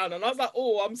background and I was like,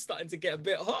 oh, I'm starting to get a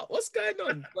bit hot. What's going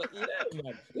on? But yeah,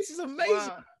 man, this is amazing.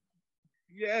 Wow.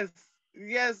 Yes,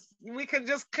 we can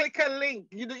just click a link.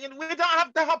 We don't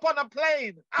have to hop on a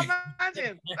plane.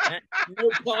 Imagine. No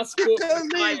passport.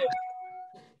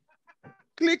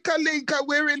 Click a link and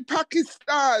we're in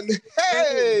Pakistan.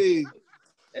 Hey!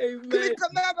 Amen. Click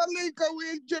another link and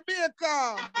we're in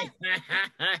Jamaica.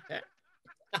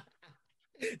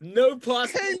 No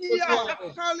passport. Kenya.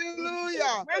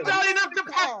 Hallelujah. We don't even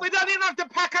have to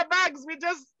pack our bags. We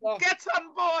just get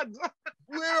on board.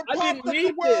 We're part of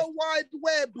the World Wide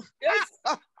Web. Yes.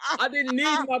 I didn't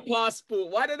need my passport.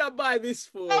 Why did I buy this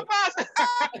for? No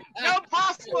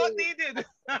passport needed.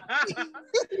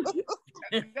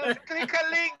 Just click a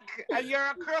link and you're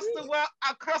across the world,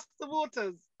 across the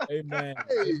waters. Amen.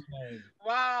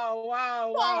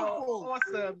 Wow.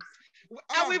 Awesome.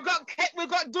 And we've got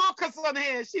Dorcas on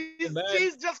here.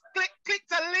 She's just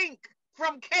clicked a link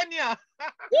from Kenya.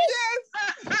 Yes.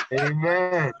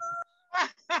 Amen.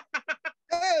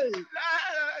 Hey,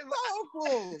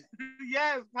 powerful.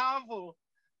 Yes, powerful.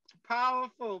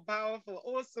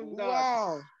 Awesome God.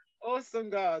 Wow. Awesome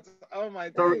God. Oh my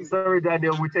God. Sorry,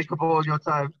 Daniel, we take up all your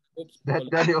time.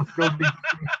 Daniel's going to be.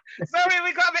 Sorry,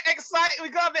 we got a bit excited. We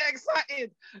don't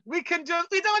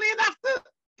even have to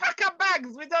pack our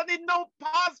bags. We don't need no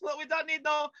passport. We don't need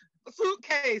no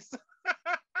suitcase.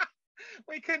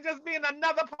 We can just be in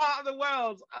another part of the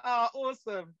world.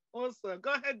 Awesome.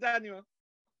 Go ahead, Daniel.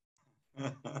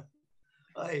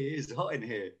 Hey, it's hot in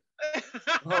here.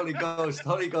 Holy Ghost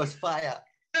fire.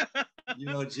 You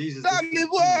know, Jesus.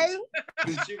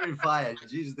 Consuming fire.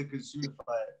 Jesus, the consuming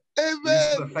fire.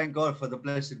 Amen. Thank God for the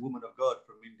blessed woman of God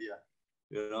from India.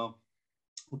 You know,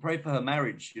 we'll pray for her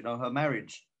marriage. You know, her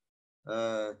marriage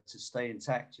to stay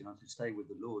intact. You know, to stay with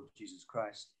the Lord Jesus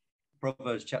Christ.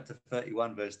 Proverbs chapter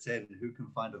 31, verse 10. Who can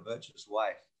find a virtuous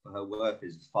wife? For her worth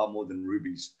is far more than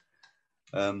rubies.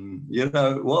 You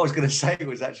know, what I was going to say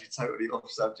was actually totally off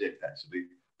subject, actually.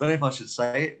 Don't know if I should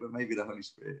say it, but maybe the Holy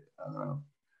Spirit. I don't know.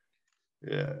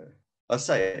 Yeah. I'll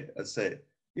say it.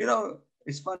 You know,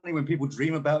 it's funny when people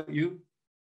dream about you.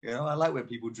 You know, I like when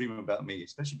people dream about me,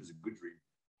 especially if it's a good dream.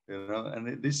 You know,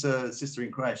 and this sister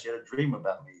in Christ, she had a dream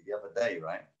about me the other day,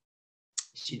 right?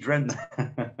 She dreamt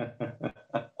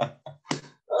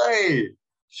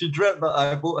she dreamt that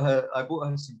I bought her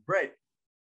some bread,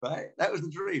 right? That was the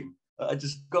dream. I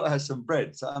just got her some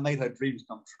bread. So I made her dreams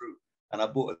come true. And I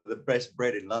bought her the best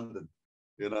bread in London,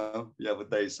 you know, the other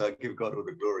day. So I give God all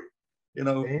the glory. You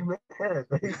know, amen.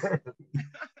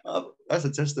 That's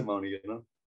a testimony, you know.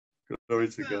 Glory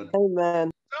to God.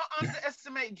 Amen. Don't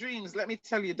underestimate dreams. Let me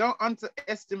tell you, don't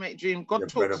underestimate dreams. God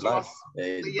talks to us.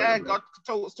 Yeah, God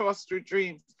talks to us through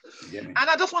dreams. And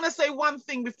I just want to say one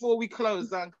thing before we close.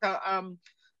 That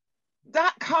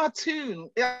cartoon,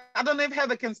 I don't know if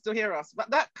Heather can still hear us, but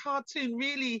that cartoon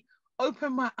really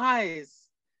opened my eyes.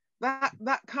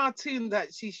 That cartoon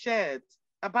that she shared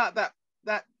about that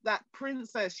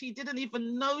princess, she didn't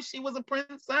even know she was a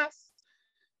princess.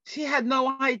 She had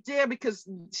no idea because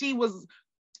she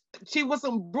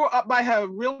wasn't brought up by her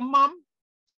real mom.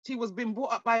 She was being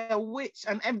brought up by a witch,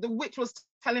 and the witch was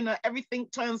telling her everything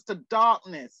turns to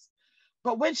darkness.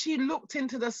 But when she looked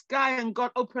into the sky and God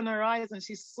opened her eyes and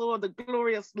she saw the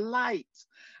glorious light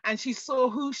and she saw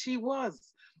who she was,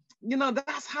 You know,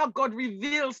 that's how God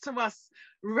reveals to us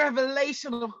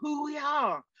revelation of who we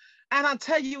are. And I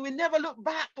tell you, we never look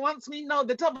back once we know.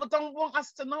 The devil don't want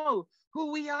us to know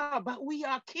who we are, but we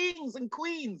are kings and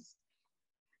queens.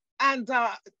 And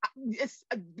it's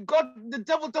God, the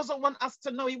devil doesn't want us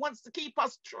to know. He wants to keep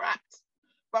us trapped.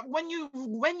 But when you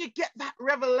get that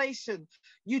revelation,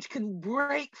 you can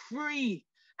break free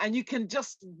and you can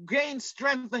just gain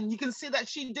strength. And you can see that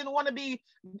she didn't want to be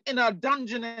in a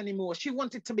dungeon anymore. She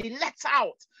wanted to be let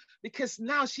out because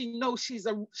now she knows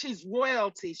she's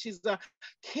royalty. She's the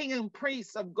king and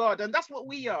priest of God. And that's what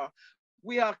we are.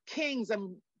 We are kings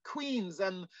and queens,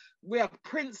 and we are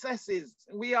princesses.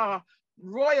 We are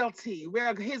royalty. We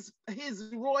are his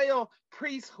royal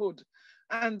priesthood.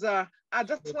 And I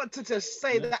just wanted to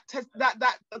say that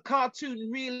that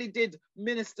cartoon really did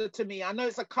minister to me. I know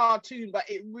it's a cartoon, but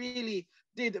it really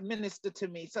did minister to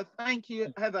me. So thank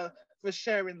you, Heather, for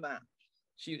sharing that.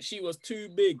 She was too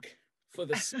big for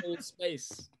the small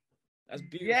space. That's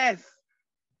beautiful. Yes,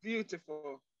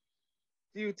 beautiful,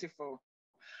 beautiful.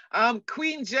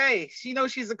 Queen J, she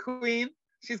knows she's a queen.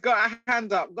 She's got her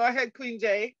hand up. Go ahead, Queen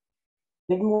J.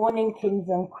 Good morning, kings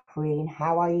and queen.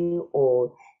 How are you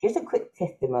all? Just a quick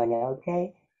testimony,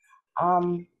 okay?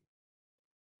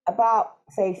 About,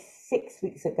 say, 6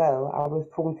 weeks ago, I was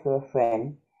talking to a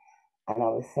friend, and I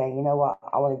was saying, you know what,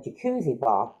 I want a jacuzzi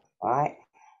bath, right?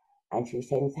 And she was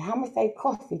saying, so how much they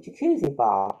cost, the jacuzzi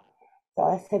bath? So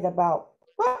I said about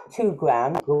 $2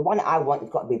 grand. The one I want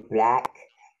has got to be black,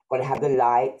 it's got to have the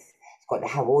lights, it's got to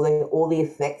have all the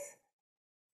effects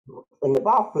in the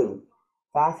bathroom.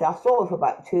 So I said, I saw it for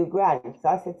about $2 grand. So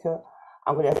I said to her,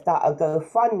 I'm going to start a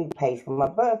GoFundMe page for my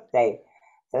birthday.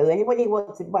 So anybody who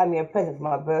wants to buy me a present for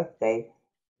my birthday,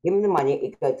 give me the money,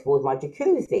 it goes towards my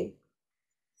jacuzzi.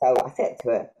 So I said to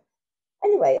her.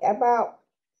 Anyway, about,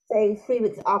 say, 3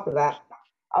 weeks after that,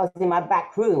 I was in my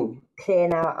back room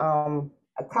clearing out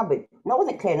a cupboard. No, I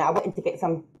wasn't clearing out. I went in to get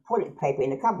some toilet paper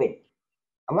in the cupboard.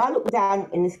 And when I looked down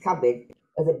in this cupboard,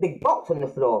 there's a big box on the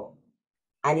floor.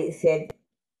 And it said,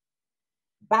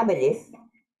 Babyliss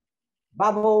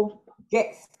Bubble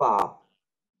Jet Spa.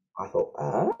 I thought,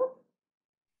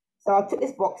 So I took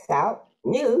this box out,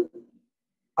 new,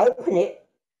 open it,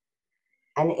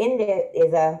 and in there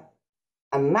is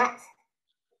a mat,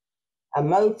 a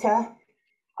motor,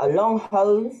 a long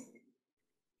hose,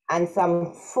 and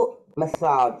some foot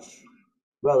massage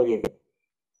rollers.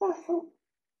 So I thought,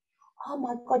 oh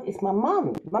my God, it's my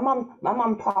mum. My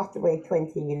mum passed away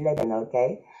 2011,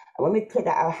 okay? And when we cleared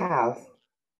out our house,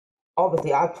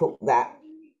 obviously I took that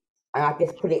and I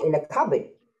just put it in the cupboard.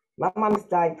 My mum's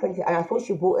died 20, and I thought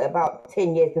she bought it about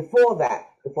 10 years before that,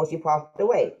 before she passed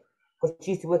away. Because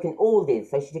she used to work in Aldi's,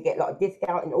 so she could get a lot of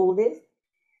discount in Aldi's.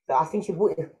 So I think she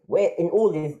bought it in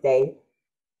Aldi's day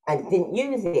and didn't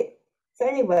use it. So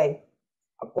anyway,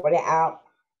 I got it out.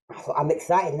 I thought, I'm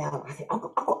excited now. I said, I've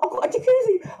got a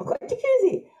jacuzzi. I've got a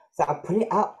jacuzzi. So I put it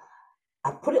up.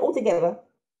 I put it all together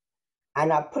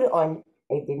and I put it on.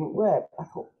 It didn't work. I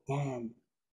thought, damn.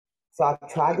 So I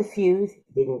tried the fuse.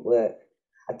 It didn't work.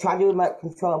 I tried the remote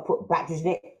control and put batteries in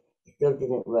it. It still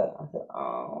didn't work. I thought,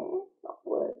 oh, it's not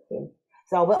working.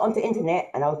 So I went onto the internet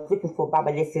and I was looking for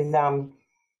Babyliss's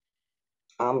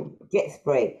jet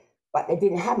spray, but they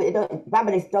didn't have it.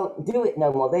 Babyliss don't do it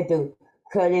no more. They do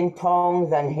curling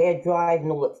tongs and hair dryers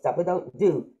and all that stuff. They don't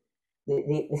do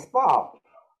the spa.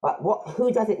 But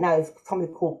who does it now is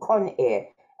somebody called Conair,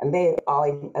 and they are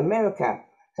in America.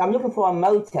 So I'm looking for a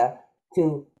motor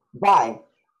to buy.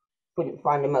 Couldn't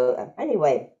find a motor.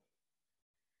 Anyway,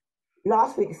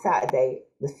 last week Saturday,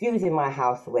 the fuse in my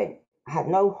house went. I had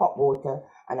no hot water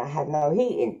and I had no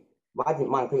heating. But I didn't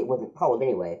mind because it wasn't cold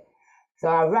anyway. So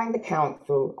I rang the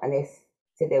council and they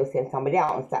said they would send somebody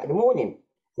out on Saturday morning.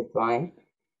 I said, fine.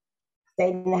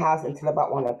 Stayed in the house until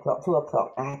about 1 o'clock, 2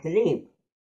 o'clock. I had to leave.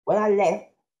 When I left,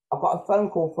 I got a phone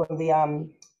call from the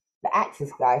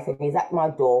access guy saying, he's at my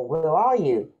door. Where are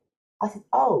you? I said,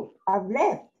 oh, I've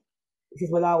left. He says,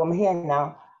 well, I'm here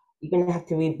now. You're going to have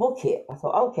to rebook it. I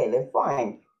thought, okay, then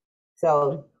fine.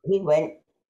 So he went.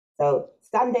 So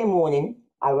Sunday morning,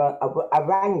 I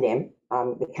rang them,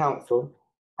 the council,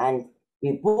 and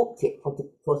we booked it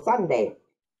for Sunday.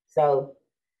 So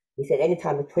he said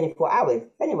anytime for 24 hours.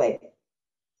 Anyway,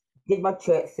 did my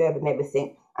church service and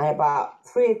everything, and about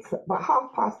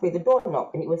 3:30, the door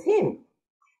knocked, and it was him.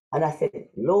 And I said,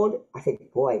 Lord, I said,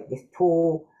 boy, this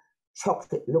tall,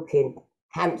 chocolate-looking,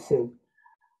 handsome,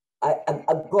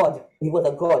 a god. He was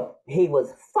a god. He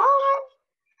was fine.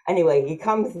 Anyway, he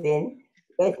comes in.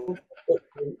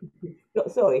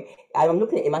 Sorry, and I'm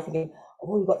looking at him. I'm thinking,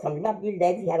 oh, he got some lovely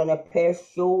legs. He had on a pair of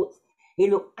shorts. He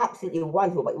looked absolutely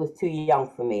wonderful, but he was too young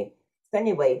for me. So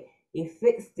anyway, he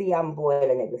fixed the boil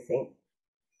and everything.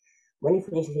 When he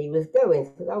finished, he was going.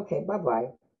 So I said, okay, bye-bye.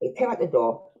 He came out the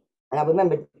door, and I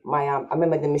remembered I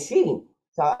remember the machine.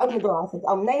 So I opened the door. I said,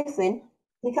 oh, Nathan,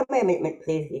 can you come here a minute,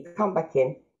 please? He come back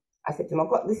in. I said to him, I've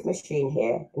got this machine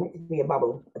here. It's meant to be a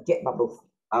jet bubble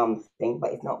thing,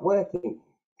 but it's not working.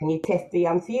 Can you test the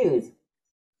fuse?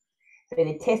 So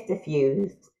they test the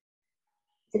fuse.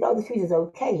 He said, oh, the fuse is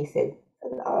okay, he said. I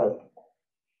said, oh.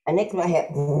 And next thing I heard,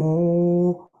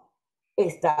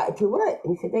 it started to work.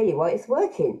 And he said, there you are, it's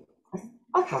working.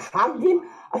 I hugged him.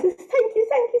 I said, thank you,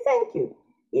 thank you, thank you.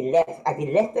 He left. As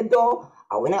he left the door,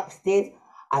 I went upstairs.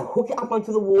 I hooked it up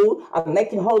onto the wall. I'm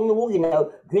making a hole in the wall, you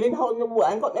know, drilling hole in the wall.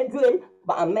 I ain't got no drill,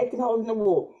 but I'm making holes in the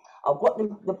wall. I've got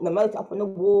the motor up on the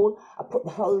wall. I put the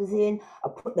hose in. I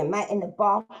put the mat in the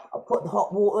bath. I put the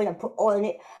hot water in. I put oil in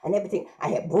it and everything. I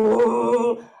hit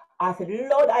boom. I said,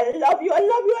 Lord, I love you. I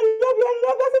love you. I love you. I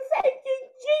love you. I said, thank you,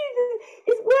 Jesus.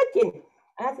 It's working.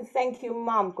 And I said, thank you,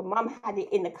 Mum, because Mum had it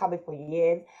in the cupboard for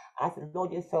years. I said,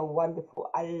 Lord, you're so wonderful.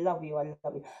 I love you. I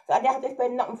love you. So I didn't have to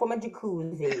spend nothing for my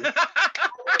jacuzzi.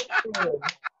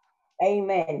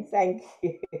 Amen. Thank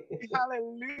you.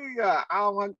 Hallelujah.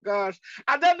 Oh my gosh.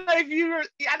 I don't know if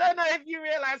you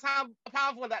realize how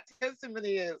powerful that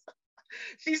testimony is.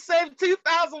 She saved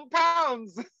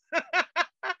 £2,000.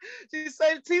 She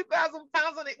saved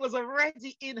 £2,000 and it was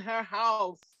already in her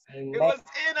house. Amen. It was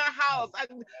in her house.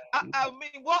 And I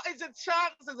mean, what is the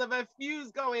chances of a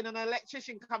fuse going and an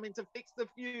electrician coming to fix the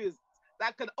fuse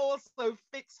that could also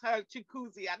fix her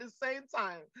jacuzzi at the same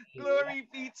time? Glory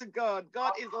be to God.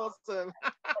 God is awesome.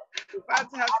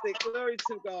 Fantastic. Glory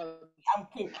to God.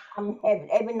 I'm in heaven.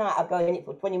 Every night I go in it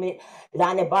for 20 minutes,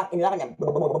 lying back and lying, and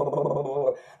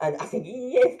I said,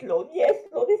 yes, Lord,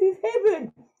 this is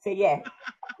heaven. So yeah.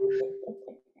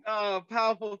 Oh,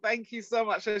 powerful. Thank you so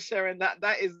much for sharing that.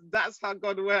 That's how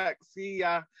God works.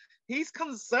 He's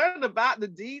concerned about the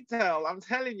detail. I'm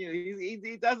telling you,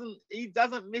 he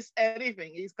doesn't miss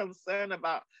anything. He's concerned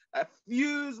about a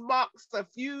fuse box, a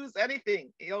fuse,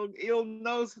 anything. He'll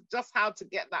knows just how to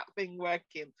get that thing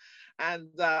working, and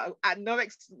at no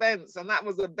expense. And that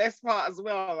was the best part as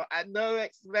well. At no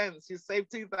expense, you save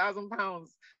 £2,000.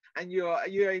 And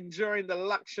you're enjoying the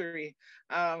luxury,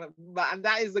 and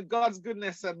that is the God's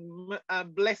goodness and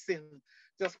blessing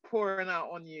just pouring out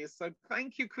on you. So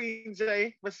thank you, Queen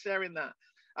Jay, for sharing that.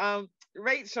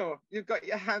 Rachel, you've got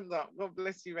your hand up. God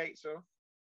bless you, Rachel.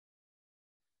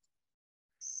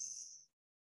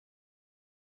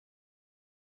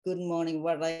 Good morning.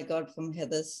 What I got from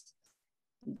Heather's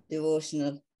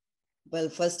devotional. Well,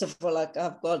 first of all, I've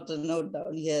got a note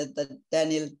down here that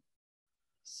Daniel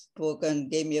spoke and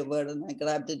gave me a word, and I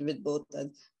grabbed it with both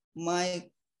hands.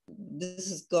 This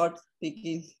is God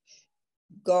speaking.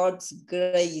 God's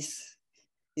grace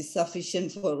is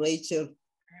sufficient for Rachel.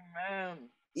 Amen.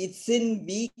 It's in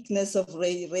weakness of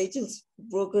Rachel's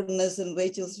brokenness and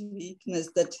Rachel's weakness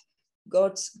that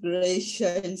God's grace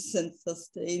shines and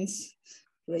sustains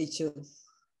Rachel.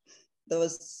 That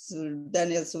was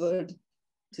Daniel's word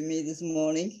to me this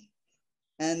morning.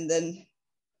 And then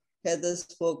Heather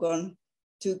spoke on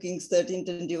 2 Kings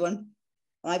 13:21.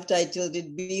 I've titled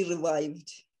it, Be Revived.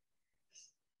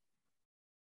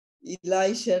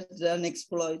 Elisha done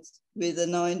exploits with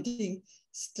anointing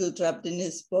still trapped in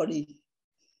his body.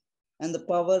 And the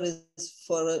power is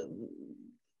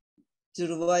to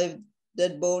revive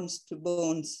dead bones to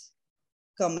bones,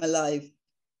 come alive.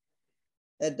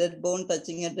 A dead bone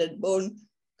touching a dead bone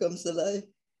comes alive.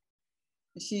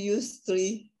 She used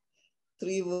three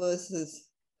verses.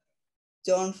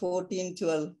 John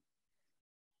 14:12.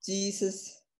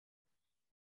 Jesus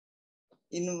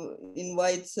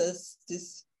invites us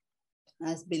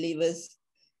as believers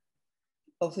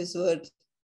of his word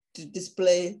to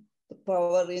display the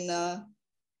power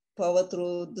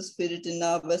through the Spirit in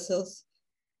our vessels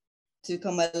to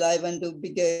come alive and do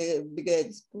bigger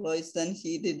exploits than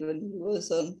he did when he was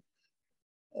on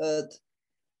earth.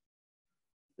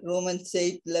 Romans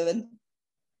 8:11.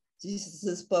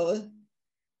 Jesus' power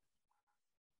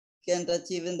can touch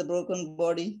even the broken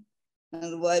body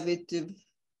and revive it to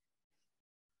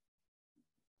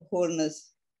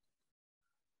wholeness.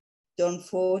 John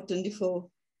 4:24.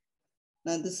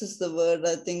 Now this is the word,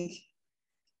 I think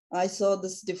I saw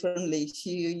this differently. She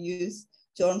used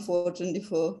John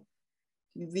 4:24.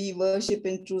 We worship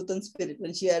in truth and spirit.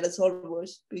 When she had us all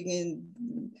worshiping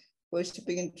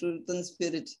in truth and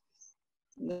spirit.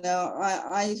 Now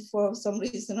I for some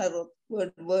reason I wrote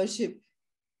word worship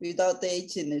without the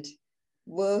H in it.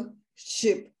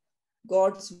 Worship,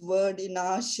 God's word in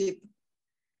our ship.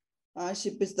 Our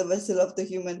ship is the vessel of the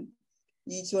human,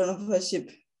 each one of our ship.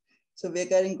 So we're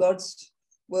carrying God's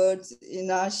words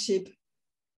in our ship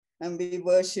and we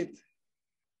worship.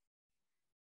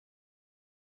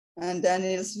 And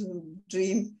Daniel's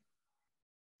dream,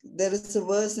 there is a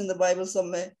verse in the Bible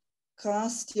somewhere,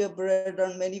 cast your bread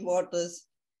on many waters,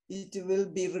 it will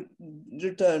be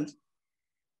returned.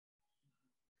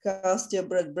 Cast your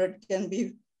bread. Bread can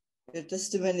be a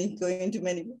testimony going to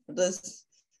many waters,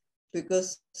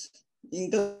 because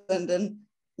England and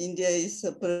India is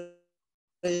separated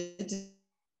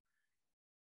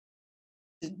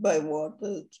by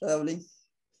water traveling.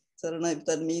 So I don't know if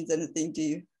that means anything to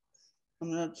you.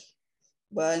 I'm not,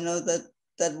 but I know that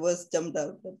that verse jumped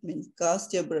out. That means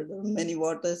cast your bread on many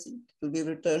waters, it will be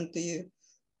returned to you.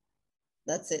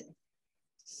 That's it.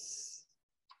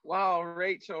 Wow,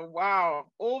 Rachel, wow.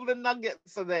 All the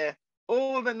nuggets are there.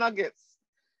 All the nuggets,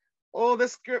 all the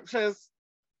scriptures.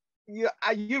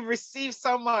 You've received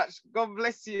so much. God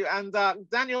bless you. And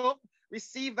Daniel,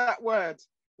 receive that word.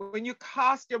 When you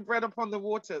cast your bread upon the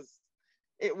waters,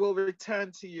 it will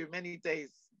return to you many days.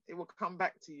 It will come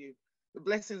back to you. The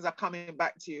blessings are coming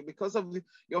back to you because of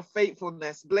your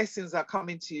faithfulness. Blessings are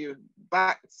coming to you,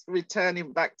 back,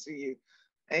 returning back to you.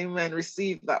 Amen.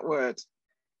 Receive that word.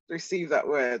 Receive that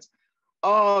word.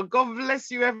 Oh, God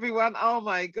bless you, everyone. Oh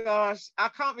my gosh. I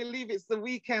can't believe it's the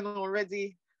weekend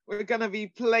already. We're going to be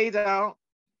played out.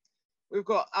 We've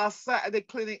got our Saturday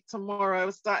clinic tomorrow,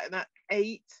 starting at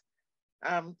 8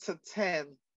 to 10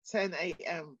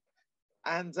 a.m.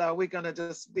 And we're going to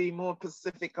just be more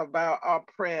specific about our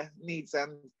prayer needs,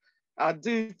 and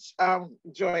do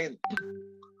join.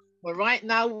 But right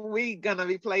now, we're going to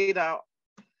be played out,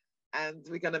 and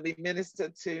we're going to be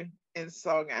ministered to in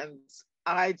song. And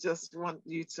I just want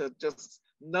you to just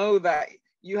know that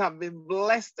you have been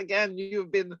blessed again.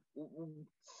 You've been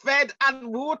fed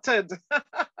and watered.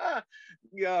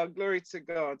 Yeah, glory to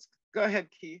God. Go ahead,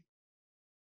 Keith.